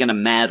even really going to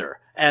matter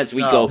as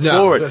we go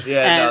forward.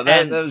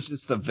 That was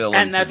just the villain.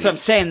 And that's what I'm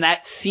saying.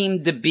 That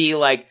seemed to be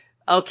like,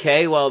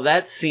 okay, well,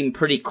 that seemed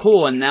pretty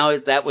cool. And now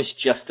that was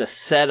just a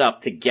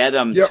setup to get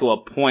him to a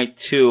point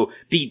to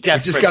be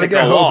desperate. You just got to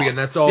get Hobie, and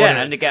that's all it is.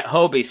 Yeah, and to get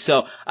Hobie.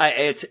 So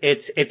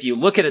it's if you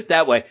look at it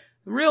that way,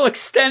 real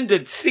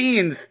extended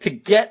scenes to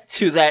get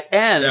to that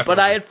end, Definitely. But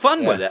I had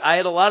fun with it. I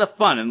had a lot of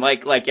fun, and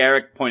like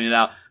Eric pointed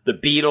out, the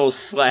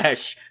Beatles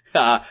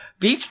 /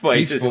 Beach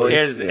Boys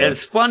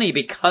is funny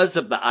because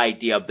of the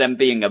idea of them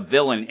being a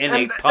villain in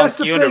a punk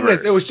universe. Thing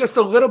is, it was just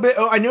a little bit.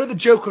 I know the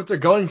joke what they're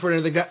going for and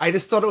everything. I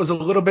just thought it was a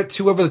little bit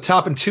too over the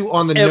top and too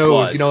on the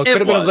nose. It could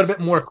have been a little bit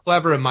more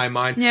clever in my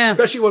mind. Yeah.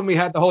 Especially when we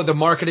had the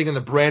marketing and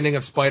the branding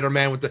of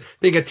Spider-Man with the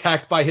being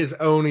attacked by his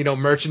own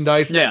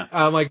merchandise. Yeah.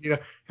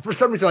 For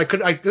some reason,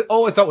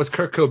 all I thought was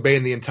Kurt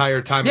Cobain the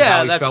entire time.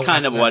 Yeah, that's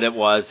kind of what it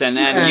was. And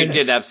you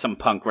did have some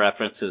punk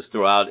references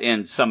throughout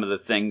in some of the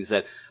things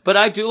but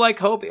I do like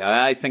Hobie.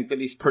 I think that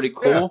he's pretty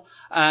cool.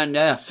 Yeah. And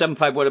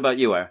 7.5, what about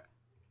you, Eric?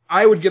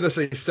 I would give this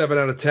a 7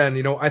 out of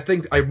 10. I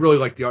think I really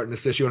like the art in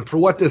this issue. And for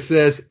what this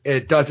is,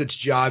 it does its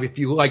job. If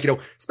you like,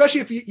 especially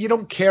if you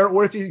don't care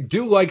or if you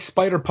do like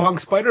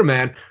Spider-Punk,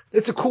 Spider-Man,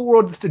 it's a cool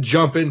world just to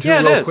jump into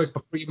real quick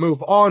before you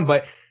move on.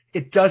 But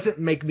it doesn't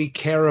make me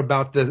care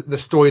about the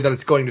story that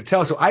it's going to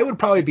tell. So I would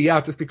probably be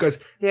out just because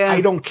I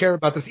don't care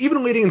about this.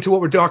 Even leading into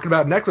what we're talking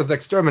about next with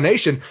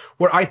Extermination,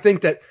 where I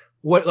think that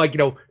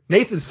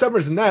Nathan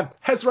Summers and that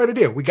has the right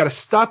idea. We got to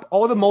stop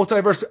all the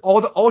multiverse, all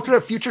the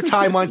alternate future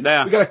timelines.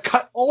 We got to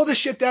cut all the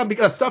shit down,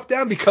 stuff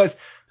down because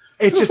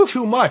it's just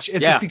too much. It's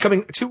just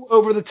becoming too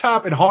over the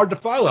top and hard to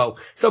follow.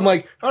 So I'm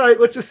like, all right,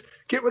 let's just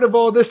get rid of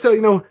all this.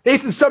 So,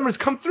 Nathan Summers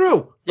come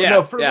through.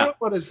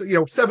 What is,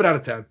 7 out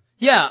of 10.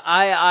 Yeah,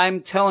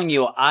 I'm telling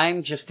you,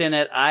 I'm just in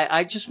it.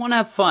 I just want to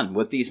have fun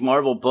with these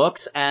Marvel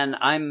books, and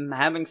I'm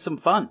having some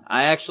fun.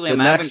 I actually am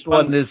having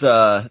fun.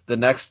 The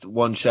next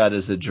one shot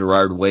is a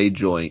Gerard Way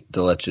joint,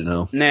 to let you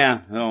know. Yeah,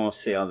 we'll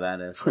see how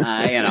that is.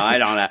 I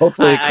don't know.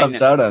 Hopefully it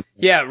comes out on.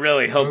 Yeah,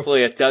 really.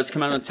 Hopefully it does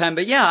come out on time.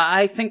 But yeah,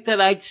 I think that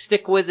I'd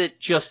stick with it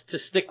just to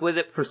stick with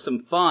it for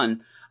some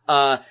fun.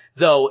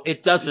 Though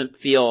it doesn't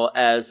feel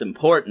as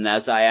important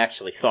as I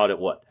actually thought it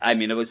would. I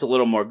mean, it was a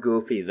little more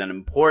goofy than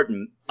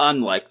important,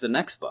 unlike the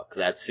next book.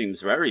 That seems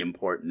very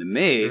important to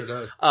me. Sure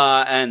does.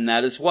 And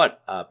that is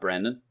what,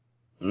 Brandon?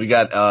 We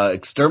got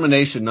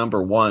Extermination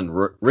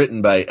 #1,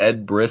 written by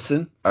Ed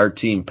Brisson, our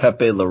team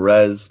Pepe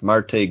Larez,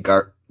 Marte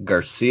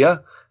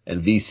Garcia,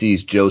 and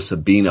VC's Joe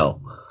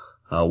Sabino.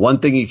 One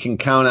thing you can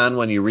count on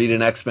when you read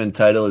an X-Men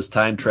title is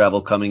time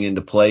travel coming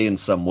into play in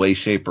some way,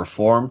 shape, or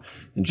form.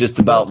 And just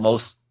about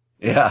most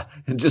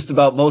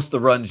of the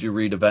runs you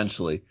read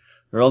eventually.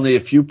 There are only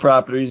a few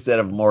properties that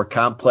have more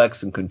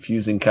complex and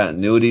confusing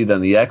continuity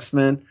than the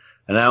X-Men,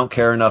 and I don't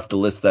care enough to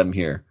list them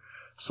here.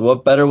 So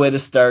what better way to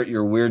start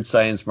your Weird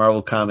Science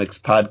Marvel Comics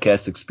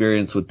podcast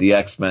experience with the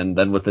X-Men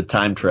than with a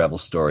time travel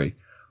story?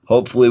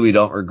 Hopefully we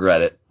don't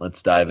regret it.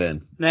 Let's dive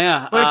in.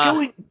 Yeah.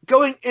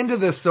 Going into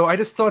this, so I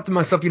just thought to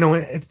myself,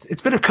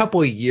 it's been a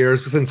couple of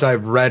years since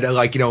I've read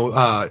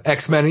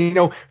X-Men,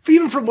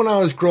 even from when I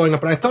was growing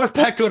up, and I thought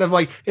back to it, I'm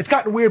like, it's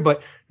gotten weird,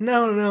 but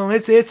no,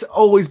 it's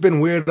always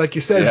been weird, like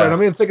you said. But I'm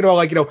thinking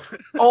about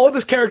all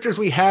these characters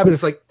we have, and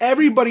it's like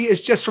everybody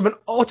is just from an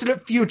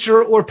alternate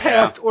future or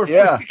past or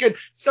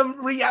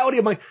some reality.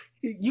 I'm like,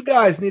 you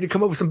guys need to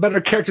come up with some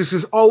better characters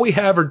because all we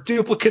have are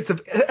duplicates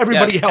of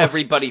everybody else.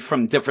 Everybody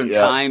from different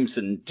times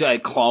and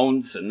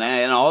clones and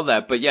all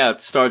that. But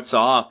it starts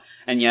off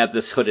and you have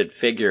this hooded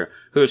figure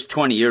who's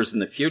 20 years in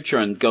the future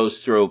and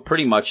goes through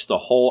pretty much the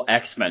whole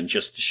X-Men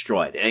just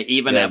destroyed.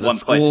 Even at one point.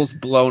 The school's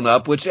blown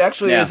up, which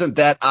actually isn't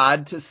that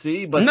odd to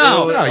see, but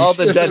all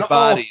the dead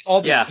bodies.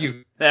 All this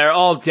feud. They're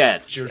all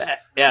dead.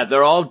 Yeah,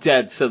 they're all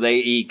dead. So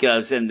he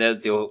goes, and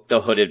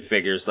the hooded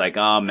figure's like,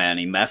 oh man,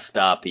 he messed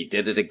up. He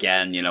did it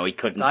again. He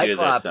couldn't do this.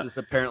 Cyclops is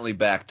apparently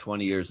back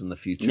 20 years in the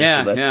future.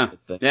 Yeah, so that's a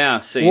good thing. Yeah.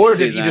 So or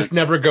did he just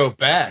never go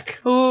back?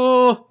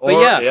 Oh,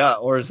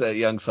 or is that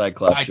young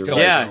Cyclops?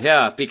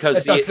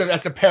 Because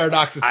that's a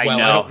paradox as well.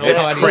 I don't know.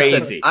 It's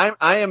crazy.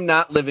 I am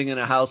not living in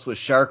a house with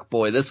Shark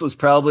Boy. This was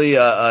probably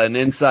an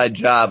inside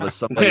job of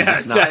somebody.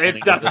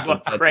 It does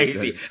look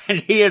crazy, and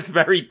he is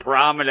very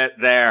prominent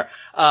there.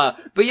 But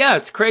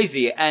it's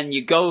crazy. And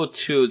you go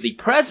to the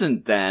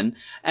present then,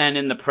 and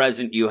in the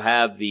present you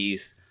have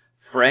these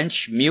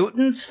French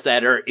mutants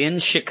that are in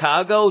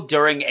Chicago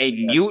during a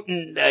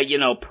mutant,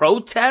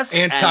 protest.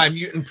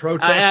 Anti-mutant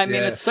protest. I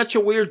mean, it's such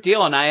a weird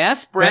deal. And I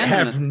asked Brandon. I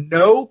have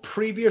no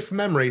previous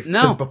memories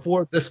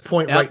before this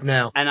point right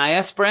now. And I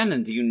asked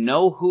Brandon, do you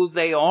know who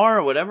they are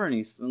or whatever? And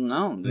he said,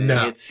 no.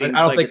 It seems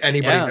I don't think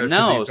anybody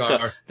knows who these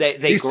are.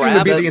 These seem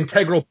to be the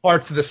integral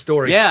parts of the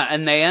story. Yeah,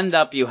 and they end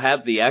up, you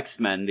have the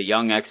X-Men, the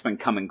young X-Men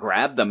come and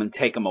grab them and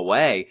take them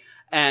away.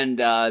 And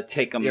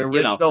take them, the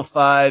original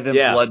 5 and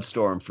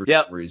Bloodstorm for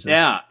some reason.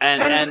 Yeah,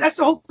 and that's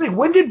the whole thing.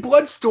 When did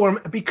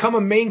Bloodstorm become a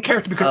main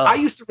character? Because I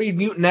used to read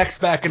Mutant X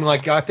back in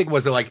I think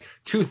was it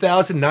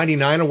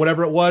 2099 or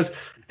whatever it was,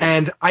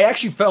 and I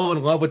actually fell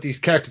in love with these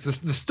characters.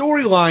 The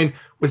storyline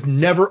was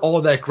never all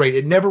that great.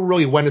 It never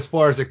really went as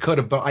far as it could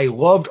have, but I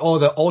loved all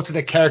the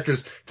alternate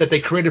characters that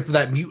they created for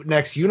that Mutant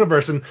X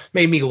universe, and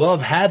made me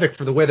love Havoc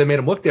for the way they made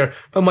him look there.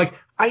 But I'm like,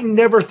 I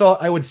never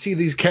thought I would see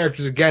these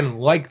characters again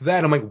like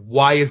that. I'm like,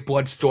 why is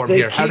Bloodstorm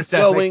here? How does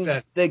that make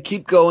sense? They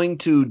keep going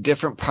to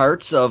different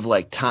parts of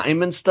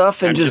time and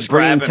stuff and just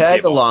bringing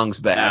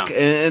tag-alongs back. Yeah.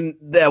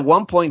 And at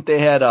one point they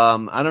had,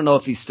 I don't know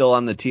if he's still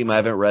on the team. I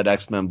haven't read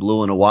X-Men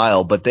Blue in a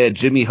while, but they had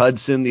Jimmy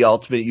Hudson, the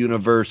Ultimate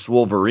Universe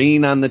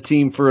Wolverine, on the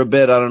team for a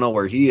bit. I don't know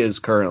where he is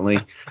currently.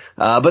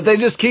 But they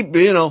just keep,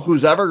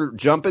 who's ever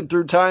jumping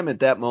through time at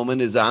that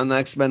moment is on the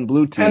X-Men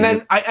Blue team. And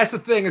then that's the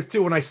thing is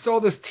too, when I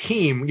saw this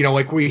team,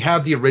 we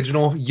have the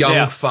original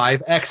young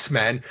 5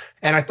 X-Men,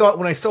 and I thought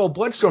when I saw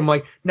Bloodstorm,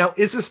 like, now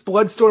is this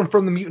Bloodstorm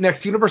from the Mutant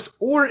X universe,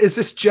 or is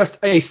this just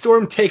a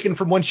storm taken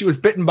from when she was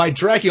bitten by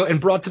Dracula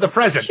and brought to the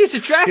present? She's a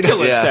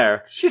Dracula,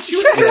 sir. She's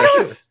a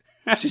Dracula.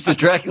 She's a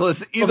Dracula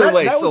either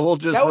way, so we'll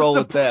just roll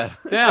with that.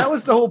 Yeah. That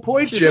was the whole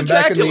point, Jim,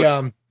 back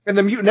in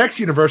the Mutant X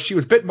universe. She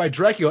was bitten by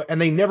Dracula, and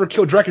they never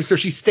killed Dracula, so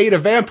she stayed a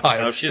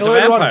vampire. Oh, she's a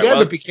vampire. Later on,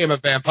 Gambit became a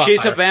vampire.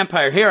 She's a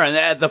vampire here,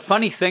 and the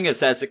funny thing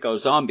is, as it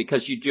goes on,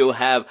 because you do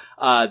have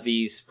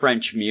these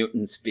French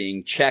mutants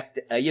being checked,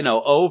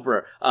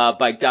 over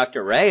by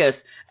Dr.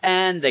 Reyes,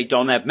 and they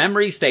don't have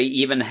memories. They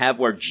even have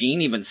where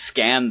Jean even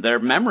scanned their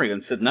memory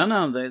and said,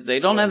 no, they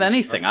don't have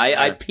anything.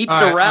 I peeped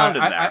around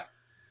in there.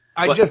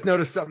 I just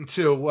noticed something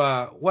too.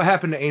 What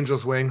happened to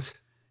Angel's Wings?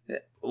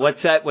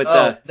 What's that with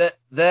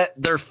that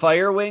they're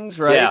fire wings,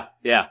 right?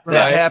 Yeah.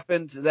 That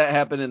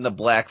happened in the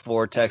Black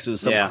Vortex. It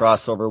was some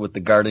crossover with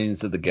the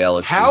Guardians of the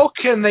Galaxy. How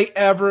can they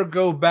ever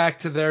go back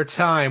to their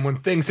time when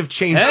things have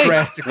changed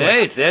drastically?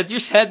 Hey, they're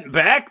just heading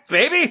back,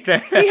 baby.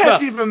 He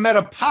hasn't even met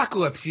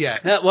Apocalypse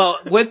yet. Well,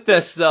 with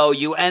this though,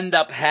 you end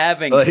up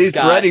having he's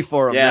Scott. Ready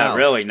for him now. Yeah,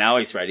 really, now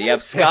he's ready. You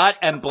have Scott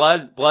and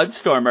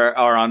Bloodstorm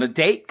are on a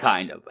date,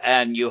 kind of,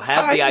 and you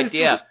have the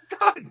idea.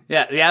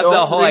 Yeah, you have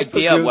the whole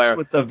idea where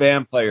with the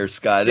vampire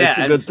Scott. It's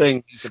a good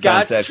thing.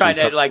 Scott's trying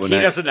to he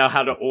doesn't know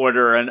how to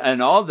order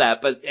and all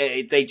that, but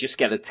they just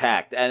get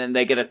attacked, and then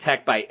they get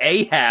attacked by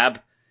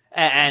Ahab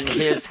and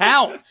his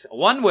hounds.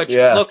 One which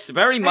looks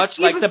very much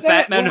like the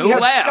Batman Who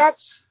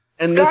Laughs.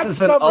 And this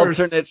is an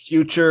alternate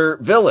future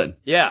villain.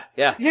 Yeah.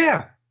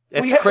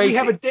 It's crazy.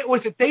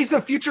 Was it Days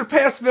of Future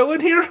Past villain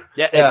here?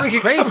 Yeah, it's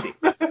crazy.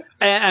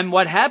 And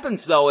what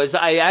happens, though, is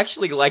I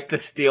actually like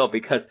this deal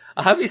because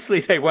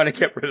obviously they want to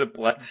get rid of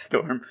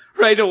Bloodstorm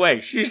right away.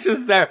 She's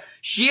just there.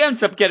 She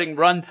ends up getting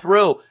run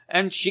through,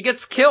 and she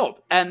gets killed.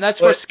 And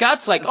that's where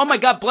Scott's like, oh, my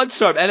God,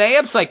 Bloodstorm. And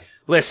Abe's like,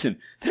 listen,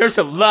 there's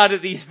a lot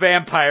of these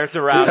vampires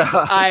around.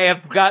 I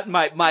have got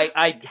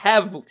I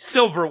have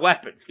silver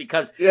weapons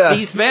because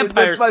these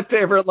vampires. That's my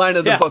favorite line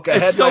of the book. I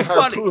had my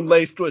harpoon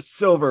laced with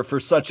silver for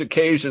such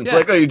occasions.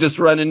 Like, you just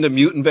run into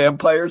mutant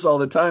vampires all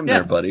the time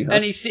there, buddy. Huh?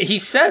 And he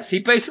says, he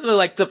basically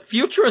like, the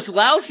future is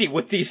lousy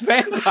with these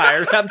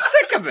vampires. I'm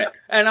sick of it.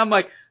 And I'm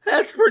like,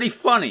 that's pretty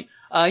funny.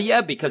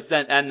 Because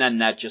then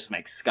that just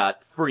makes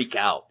Scott freak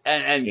out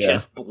and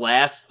just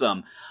blast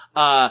them.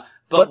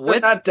 But they're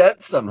not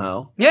dead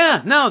somehow.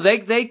 Yeah, no,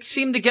 they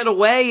seem to get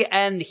away,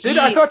 and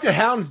I thought the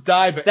hounds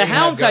died, but the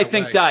hounds I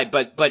think died,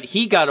 but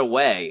he got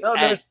away. No,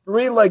 there's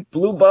 3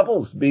 blue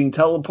bubbles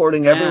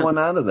teleporting everyone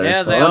out of there.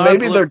 Yeah, so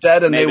maybe they're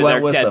dead and they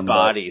went with them. Dead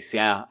bodies,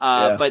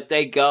 but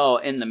they go.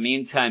 In the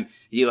meantime,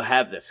 you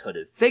have this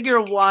hooded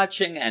figure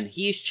watching, and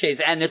he's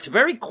chasing, and it's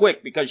very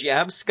quick because you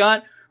have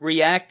Scott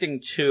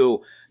reacting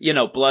to,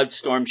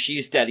 Bloodstorm.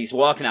 She's dead. He's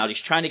walking out. He's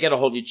trying to get a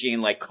hold of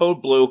Jean, like,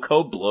 code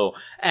blue.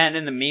 And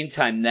in the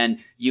meantime,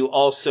 then you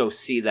also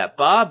see that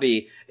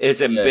Bobby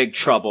is in big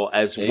trouble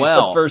as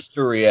well. He's the first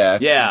to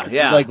react. Yeah.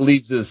 He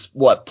leaves his,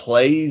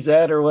 play he's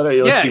at or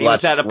whatever? He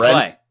was at a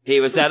play. He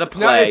was at a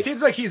play. No, it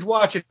seems like he's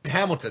watching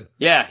Hamilton.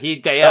 Yeah,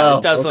 it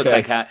does look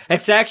like Hamilton.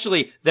 It's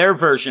actually their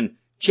version,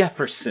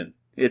 Jefferson.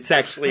 It's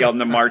actually on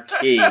the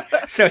marquee.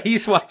 So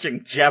he's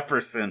watching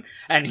Jefferson,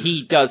 and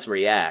he does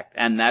react,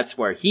 and that's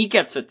where he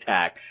gets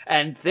attacked.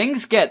 And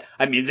things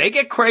they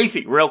get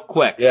crazy real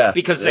quick. Yeah.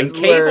 Because then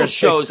Cable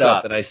shows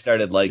up. And I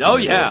started liking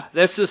it. Yeah.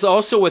 This is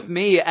also with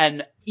me,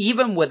 and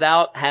even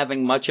without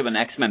having much of an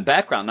X-Men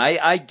background,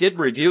 I did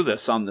review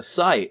this on the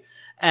site,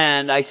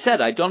 and I said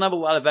I don't have a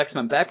lot of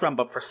X-Men background,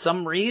 but for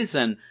some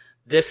reason,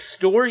 this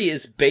story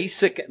is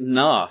basic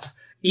enough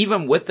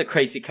even with the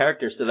crazy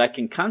characters, that I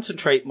can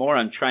concentrate more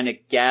on trying to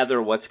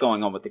gather what's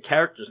going on with the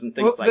characters and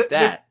things like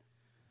that.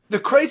 The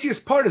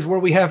craziest part is where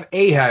we have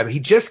Ahab. He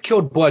just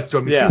killed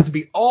Bloodstorm. He seems to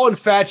be all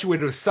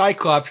infatuated with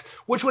Cyclops,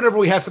 which whenever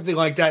we have something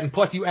like that, and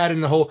plus you add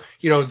in the whole,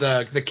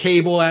 the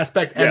Cable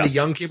aspect and the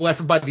young Cable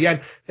aspect by the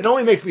end, it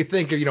only makes me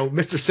think of,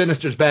 Mr.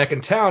 Sinister's back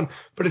in town.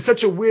 But it's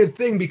such a weird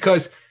thing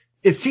because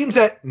it seems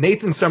that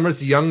Nathan Summers,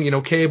 the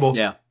young Cable,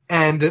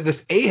 and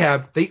this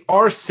Ahab, they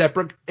are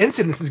separate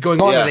incidences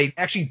going on, and they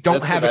actually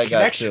don't have a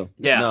connection.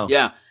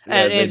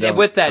 And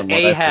with that,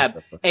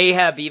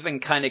 Ahab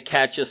even kind of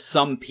catches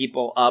some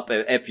people up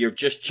if you're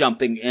just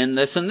jumping in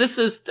this. And this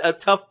is a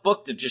tough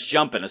book to just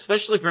jump in,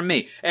 especially for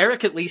me.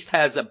 Eric at least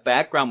has a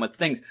background with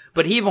things,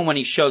 but even when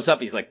he shows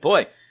up, he's like,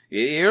 boy,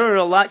 you're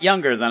a lot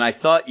younger than I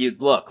thought you'd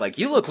look. Like,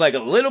 you look like a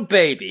little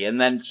baby. And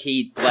then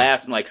he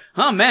laughs and like,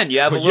 oh man, you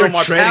have a little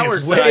more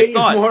powers than I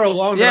thought. More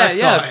along than I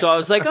thought. So I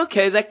was like,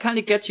 okay, that kind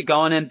of gets you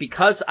going. And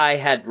because I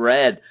had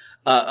read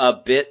a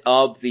bit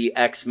of the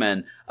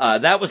X-Men,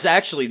 that was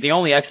actually the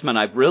only X-Men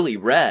I've really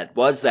read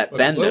was that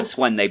Bendis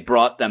when they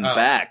brought them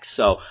back.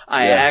 So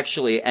I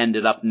actually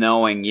ended up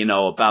knowing,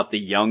 about the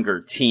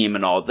younger team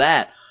and all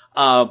that.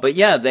 But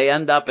yeah, they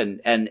end up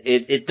and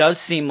it does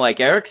seem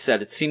like Eric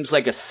said, it seems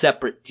like a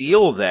separate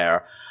deal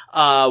there,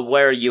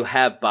 where you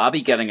have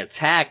Bobby getting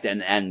attacked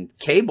and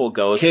Cable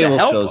goes to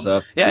help shows him.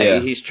 Up.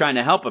 He's trying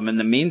to help him. In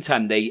the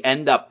meantime, they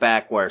end up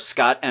back where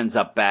Scott ends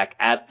up back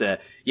at the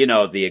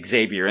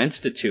Xavier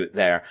Institute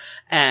there.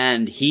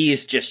 And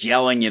he's just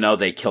yelling,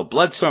 they killed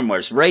Bloodstorm,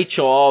 where's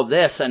Rachel, all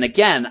this. And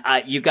again,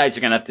 you guys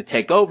are going to have to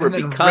take over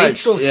because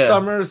Rachel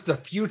Summers, the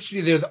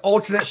future, the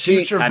alternate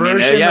future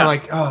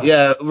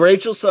version.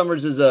 Rachel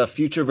Summers is a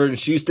future version.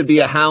 She used to be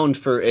a hound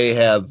for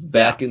Ahab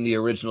back in the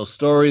original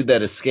story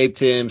that escaped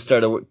him,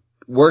 started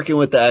working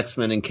with the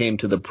X-Men and came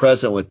to the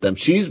present with them.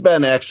 She's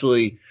been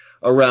actually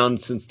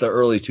around since the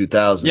early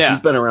 2000s.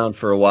 She's been around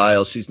for a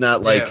while. She's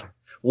not like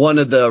one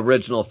of the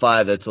original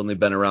 5 that's only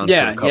been around for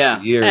a couple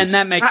of years. And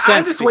that makes sense.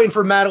 I'm just waiting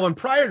for Madeline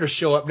Pryor to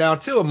show up now,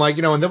 too. I'm like,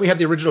 and then we have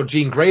the original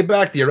Jean Grey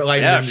back, the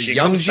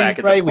young Jean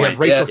Grey. We have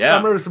Rachel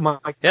Summers. I'm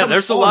like,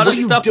 there's a lot of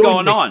stuff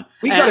going on.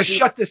 We got to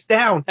shut this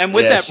down. And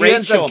with that, she Rachel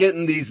ends up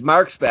getting these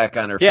marks back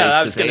on her face.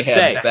 I was going to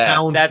say,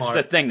 that's mark.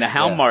 the thing. The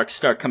hound marks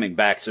start coming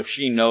back, so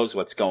she knows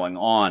what's going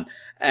on.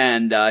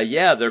 And,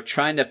 they're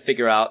trying to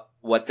figure out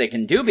what they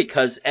can do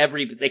because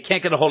they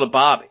can't get a hold of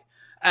Bobby.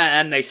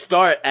 And they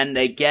start and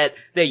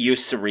they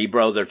use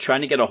Cerebro. They're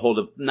trying to get a hold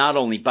of not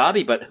only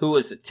Bobby, but who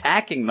is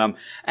attacking them.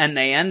 And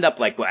they end up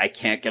like, well, I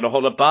can't get a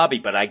hold of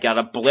Bobby, but I got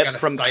a blip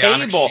from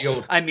Cable.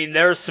 Shield. I mean,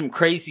 there's some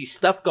crazy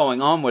stuff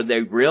going on where they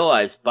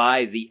realize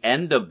by the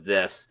end of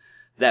this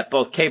that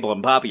both Cable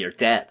and Bobby are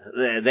dead.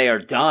 They are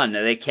done.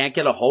 They can't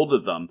get a hold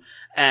of them.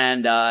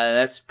 And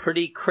that's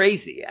pretty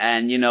crazy.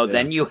 And,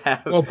 then you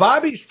have... Well,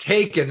 Bobby's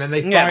taken, and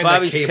they find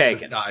that Cable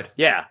has died.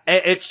 Yeah,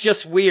 it's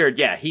just weird.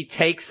 Yeah, he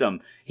takes him.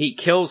 He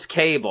kills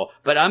Cable.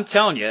 But I'm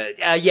telling you,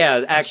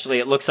 actually,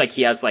 it looks like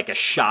he has like a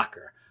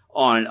shocker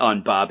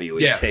on Bobby who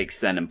he takes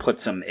then and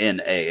puts him in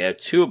a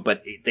tube,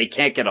 but they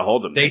can't get a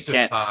hold of him.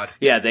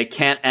 They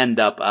can't end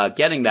up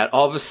getting that.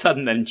 All of a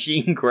sudden, then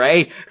Jean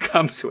Grey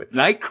comes with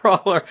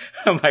Nightcrawler.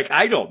 I'm like,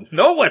 I don't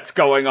know what's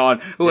going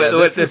on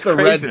with this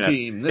craziness. Red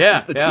team.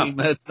 This is the team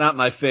that's not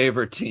my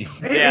favorite team.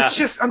 It's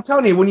just, I'm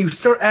telling you, when you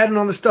start adding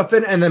all this stuff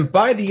in, and then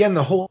by the end,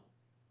 the whole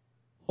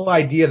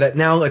idea that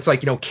now it's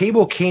like,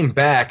 Cable came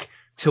back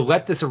to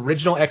let this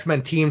original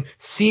X-Men team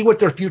see what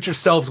their future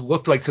selves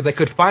looked like so they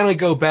could finally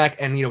go back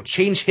and,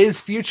 change his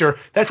future.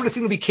 That's what it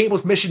seemed to be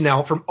Cable's mission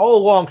now from all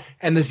along.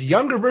 And this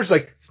younger version's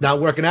like, it's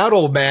not working out,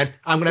 old man.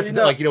 I'm going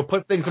to have to,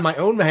 put things in my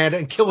own hand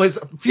and kill his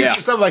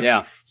future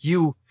self.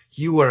 You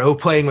are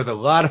playing with a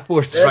lot of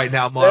forces right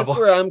now, Marvel. That's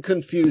where I'm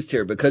confused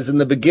here because in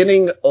the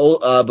beginning,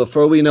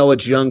 before we know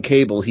it's young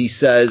Cable, he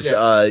says,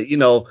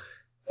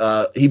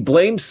 he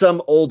blames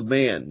some old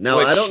man. Now,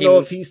 I don't know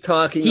if he's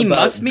talking about... He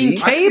must mean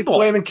Cable. He's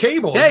blaming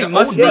Cable. Yeah, he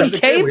must mean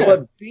Cable.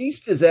 But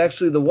Beast is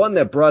actually the one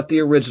that brought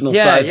the original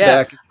 5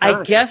 back.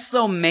 I guess,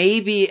 though,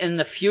 maybe in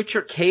the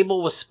future,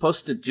 Cable was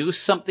supposed to do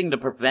something to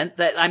prevent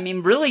that. I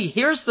mean, really,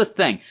 here's the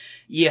thing.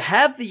 You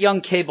have the young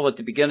Cable at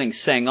the beginning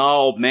saying,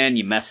 oh, man,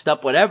 you messed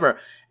up, whatever.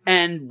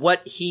 And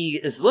what he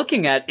is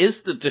looking at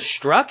is the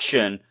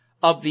destruction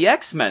of the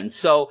X-Men.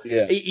 So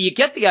you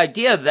get the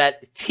idea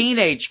that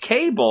teenage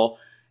Cable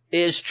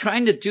is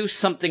trying to do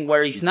something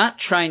where he's not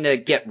trying to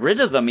get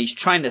rid of them. He's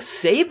trying to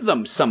save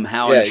them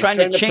somehow and trying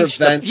to change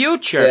the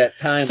future.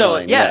 So,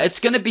 it's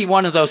going to be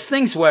one of those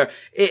things where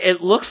it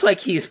looks like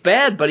he's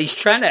bad, but he's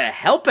trying to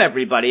help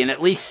everybody and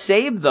at least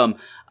save them.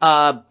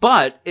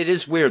 But it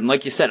is weird. And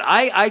like you said,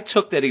 I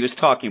took that he was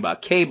talking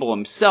about Cable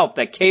himself,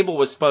 that Cable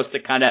was supposed to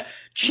kind of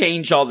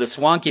change all this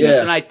wonkiness.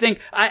 And I think,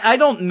 I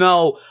don't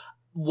know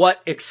what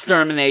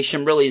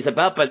Extermination really is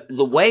about, but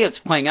the way it's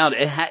playing out,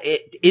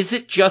 is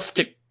it just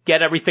to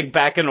get everything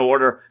back in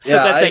order so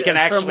that they can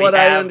actually. From what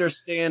I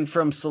understand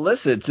from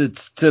solicits,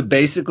 it's to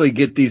basically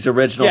get these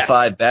original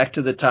 5 back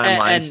to the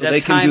timeline so they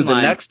can do the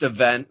next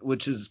event,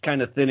 which is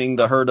kind of thinning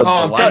the herd of the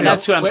lineup.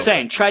 That's what I'm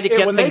saying. Try to get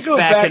things back in order. When they go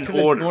back to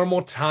the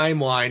normal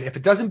timeline, if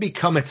it doesn't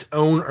become its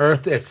own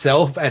Earth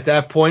itself at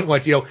that point,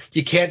 like, you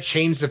can't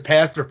change the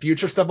past or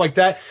future, stuff like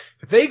that.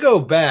 If they go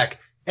back,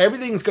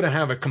 everything's going to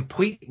have a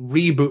complete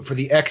reboot for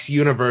the X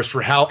universe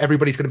for how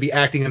everybody's going to be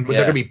acting, and they're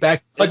going to be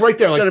back, like right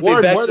there, like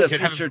Warren Worthington to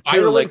the future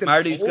too. Like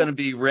Marty's going to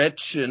be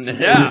rich, and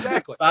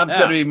exactly. Bob's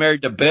going to be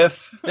married to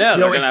Biff. Yeah,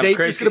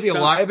 Xavier's going to be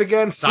alive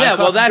again. Cyclops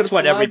well, that's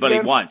what everybody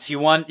wants. You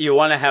want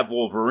to have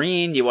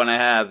Wolverine. You want to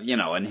have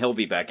and he'll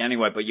be back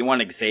anyway. But you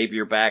want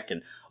Xavier back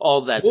and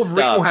all that Wolverine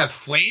stuff. Will have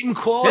flame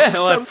claws. Yeah,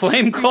 he'll have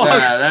flame claws.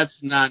 Yeah,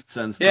 that's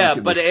nonsense. Yeah,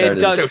 but it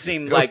does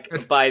seem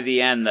like by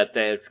the end that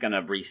it's going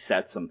to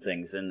reset some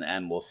things,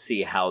 and we'll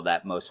see how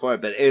that moves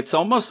forward. But it's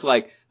almost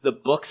like the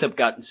books have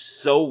gotten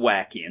so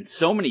wacky and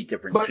so many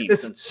different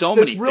teams and so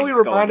many things going on. This really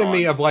reminded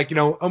me of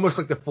almost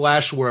like the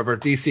Flash War or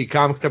DC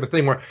Comics type of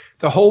thing, where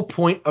the whole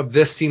point of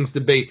this seems to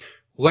be,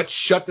 let's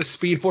shut the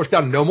Speed Force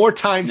down. No more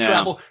time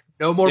travel.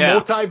 No more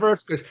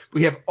multiverse, because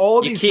we have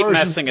all these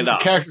versions of the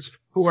characters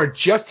who are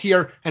just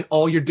here, and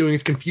all you're doing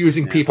is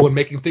confusing people and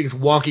making things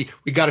wonky.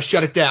 We got to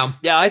shut it down.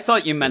 Yeah, I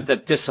thought you meant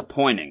that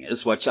disappointing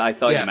is what I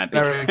thought you meant.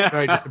 Very,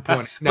 very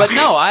disappointing. But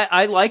no,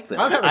 I like this.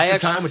 I'm having a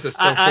good time with this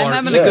so far. I'm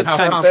having a good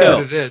time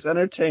too. It is. It's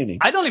entertaining.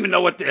 I don't even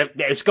know what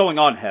is going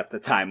on half the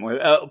time,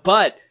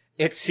 but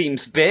it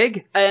seems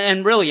big.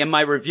 And really, in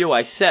my review,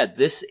 I said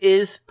this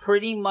is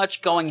pretty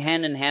much going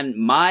hand in hand.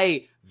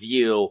 My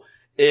view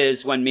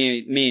is when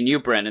me and you,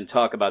 Brandon,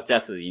 talk about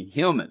Death of the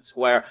Inhumans,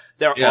 where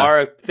there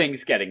are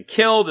things getting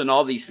killed and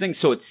all these things,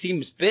 so it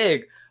seems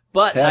big,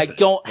 but I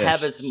don't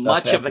have as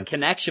much of a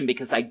connection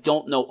because I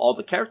don't know all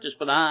the characters,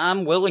 but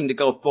I'm willing to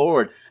go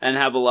forward and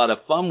have a lot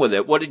of fun with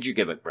it. What did you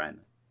give it,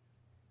 Brandon?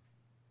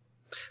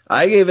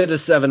 I gave it a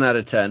 7 out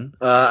of 10.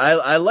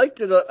 I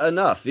liked it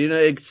enough.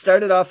 It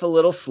started off a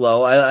little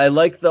slow. I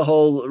liked the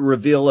whole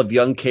reveal of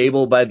young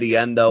Cable by the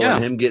end, though,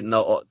 and him getting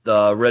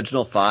the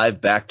original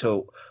 5 back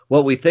to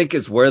what we think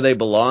is where they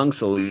belong,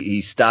 so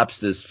he stops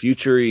this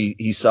future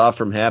he saw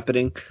from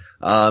happening.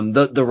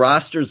 The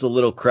roster's a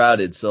little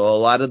crowded, so a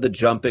lot of the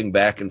jumping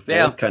back and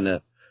forth kind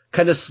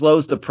of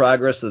slows the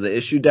progress of the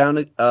issue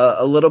down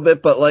a little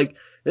bit. But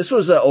this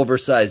was an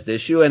oversized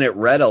issue, and it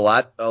read a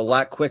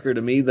lot quicker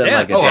to me than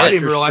a Doctor I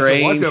didn't realize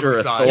Strange it was oversized. or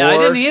a Thor. Yeah, I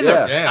didn't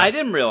either. Yeah. I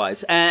didn't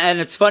realize. And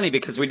it's funny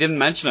because we didn't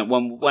mention it.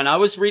 When I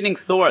was reading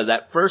Thor,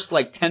 that first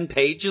 10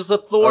 pages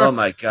of Thor. Oh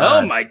my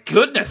God. Oh my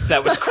goodness,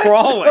 that was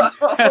crawling.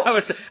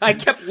 I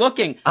kept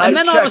looking. And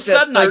then all of a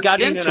sudden I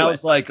got into it. And I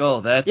was like, oh,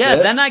 that's it? Yeah,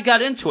 then I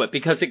got into it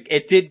because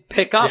it did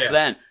pick up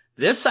then.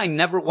 This I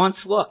never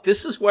once looked.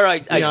 This is where I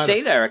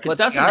say to Eric, it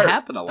doesn't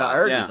happen a lot. The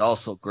art is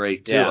also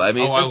great, too. Yeah. I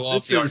mean,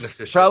 this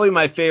is probably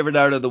my favorite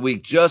art of the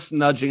week, just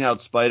nudging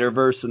out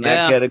Spider-Verse in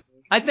that category.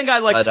 I think I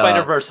like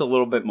Spider-Verse a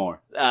little bit more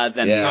than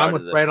the art. I'm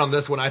with Brad on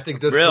this one. I think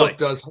this book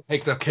does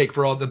take the cake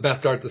for all the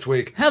best art this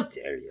week. How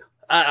dare you?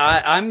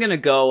 I'm going to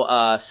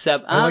go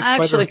 7. I like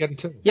Spider-Geddon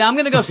too. Yeah, I'm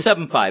going to go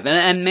 7.5,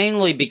 and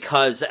mainly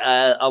because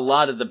a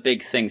lot of the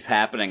big things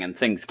happening and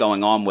things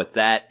going on with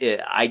that,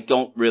 I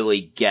don't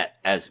really get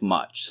as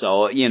much.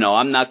 So,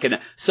 I'm not going to.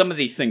 Some of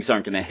these things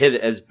aren't going to hit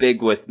as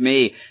big with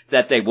me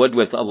that they would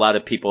with a lot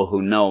of people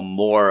who know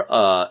more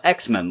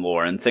X-Men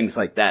lore and things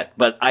like that.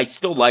 But I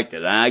still liked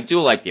it, and I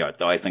do like the art,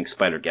 though. I think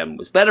Spider-Geddon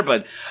was better.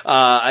 But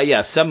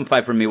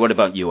 7.5 for me. What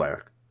about you,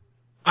 Eric?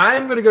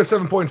 I'm going to go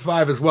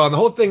 7.5 as well. And the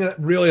whole thing that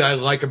really I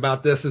like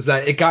about this is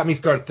that it got me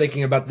start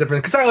thinking about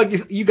different,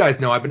 because you guys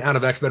know I've been out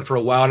of X-Men for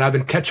a while, and I've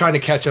been trying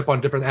to catch up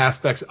on different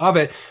aspects of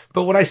it.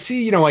 But when I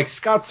see,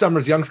 Scott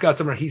Summers, young Scott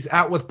Summers, he's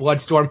out with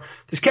Bloodstorm.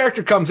 This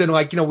character comes in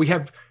we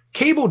have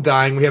Cable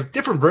dying. We have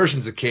different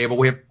versions of Cable.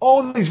 We have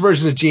all these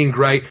versions of Jean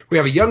Grey. We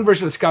have a young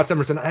version of Scott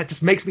Summers, and that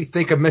just makes me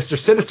think of Mr.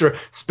 Sinister,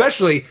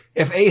 especially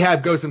if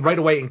Ahab goes in right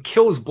away and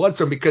kills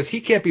Bloodstorm, because he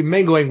can't be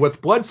mingling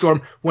with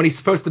Bloodstorm when he's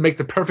supposed to make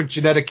the perfect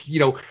genetic,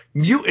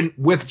 mutant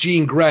with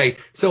Jean Grey.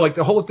 So,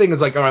 the whole thing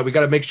is all right, we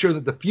got to make sure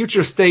that the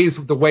future stays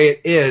the way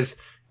it is,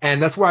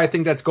 and that's why I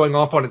think that's going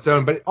off on its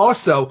own. But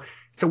also,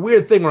 it's a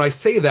weird thing when I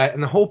say that,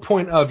 and the whole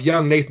point of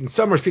young Nathan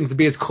Summers seems to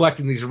be is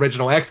collecting these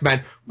original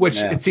X-Men, which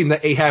it seemed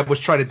that Ahab was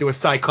trying to do with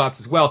Cyclops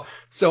as well.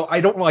 So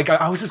I don't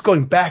I was just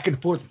going back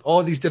and forth with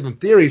all these different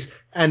theories,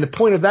 and the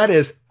point of that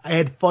is I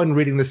had fun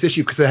reading this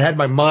issue because I had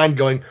my mind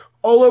going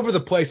all over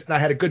the place, and I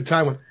had a good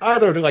time with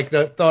either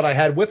the thought I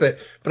had with it.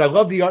 But I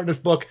love the art in this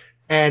book,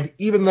 and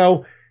even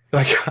though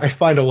I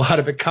find a lot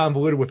of it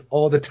convoluted with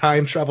all the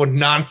time travel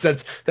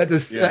nonsense that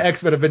the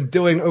X-Men have been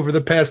doing over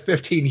the past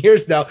 15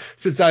 years now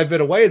since I've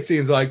been away, it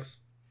seems like.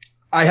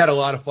 I had a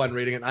lot of fun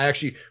reading it. I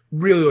actually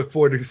really look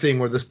forward to seeing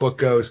where this book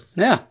goes.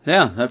 Yeah,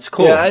 that's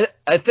cool. Yeah,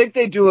 I think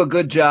they do a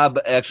good job,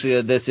 actually,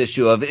 of this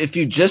issue of if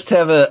you just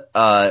have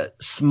a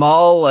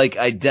small,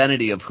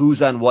 identity of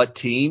who's on what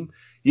team,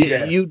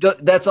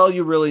 That's all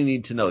you really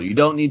need to know. You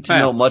don't need to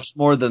know much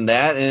more than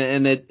that,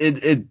 and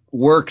it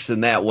works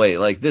in that way.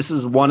 Like, this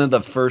is one of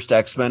the first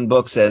X-Men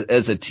books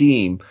as a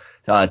team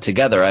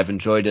together I've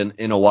enjoyed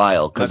in a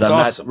while, because I'm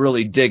not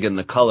really digging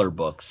the color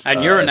books.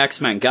 And you're an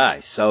X-Men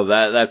guy, so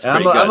that's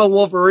pretty good. I'm a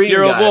Wolverine guy.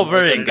 You're a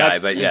Wolverine guy,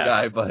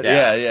 but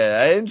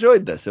yeah, I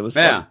enjoyed this. It was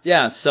fun.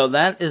 Yeah, so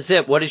that is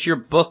it. What is your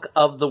book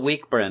of the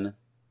week, Brandon?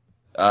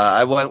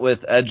 I went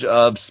with Edge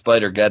of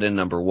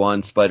Spider-Geddon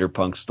 #1.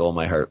 Spider-Punk stole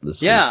my heart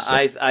this week. Yeah, so.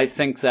 I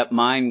think that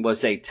mine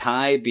was a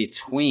tie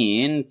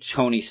between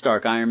Tony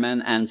Stark, Iron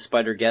Man, and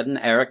Spider-Geddon.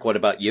 Eric, what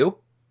about you?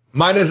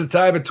 Mine is a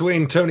tie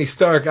between Tony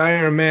Stark,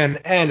 Iron Man,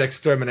 and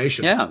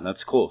Extermination. Yeah,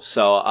 that's cool.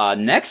 So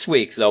next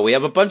week, though, we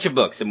have a bunch of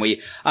books, and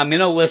I'm going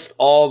to list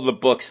all the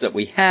books that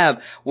we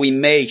have. We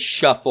may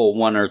shuffle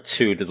one or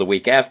two to the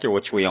week after,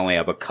 which we only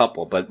have a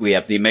couple, but we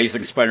have The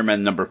Amazing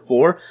Spider-Man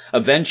 #4,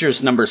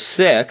 Avengers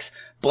 #6,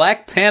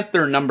 Black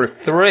Panther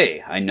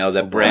 #3. I know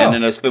that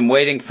Brandon has been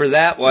waiting for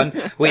that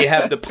one. We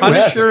have the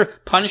Punisher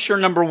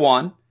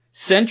 #1.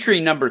 Sentry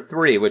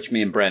 #3, which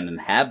me and Brandon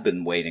have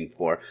been waiting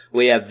for.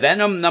 We have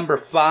Venom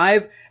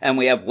 #5, and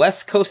we have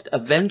West Coast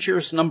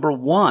Avengers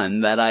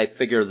 #1 that I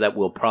figure that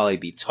we'll probably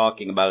be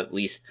talking about, at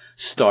least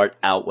start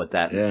out with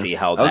that and see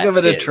how that is. I'll give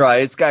it a try.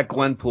 It's got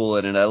Gwenpool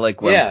in it. I like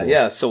Gwenpool.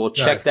 Yeah, so we'll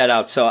check that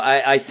out. So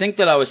I think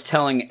that I was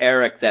telling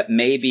Eric that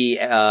maybe,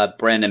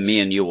 Brandon,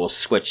 me and you will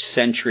switch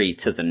Sentry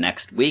to the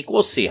next week.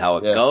 We'll see how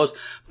it goes.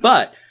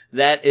 But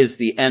that is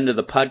the end of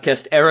the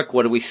podcast. Eric,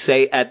 what do we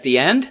say at the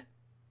end?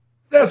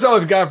 That's all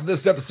we've got for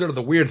this episode of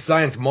the Weird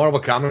Science Marvel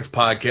Comics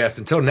podcast.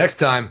 Until next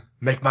time,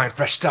 make mine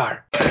fresh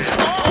start.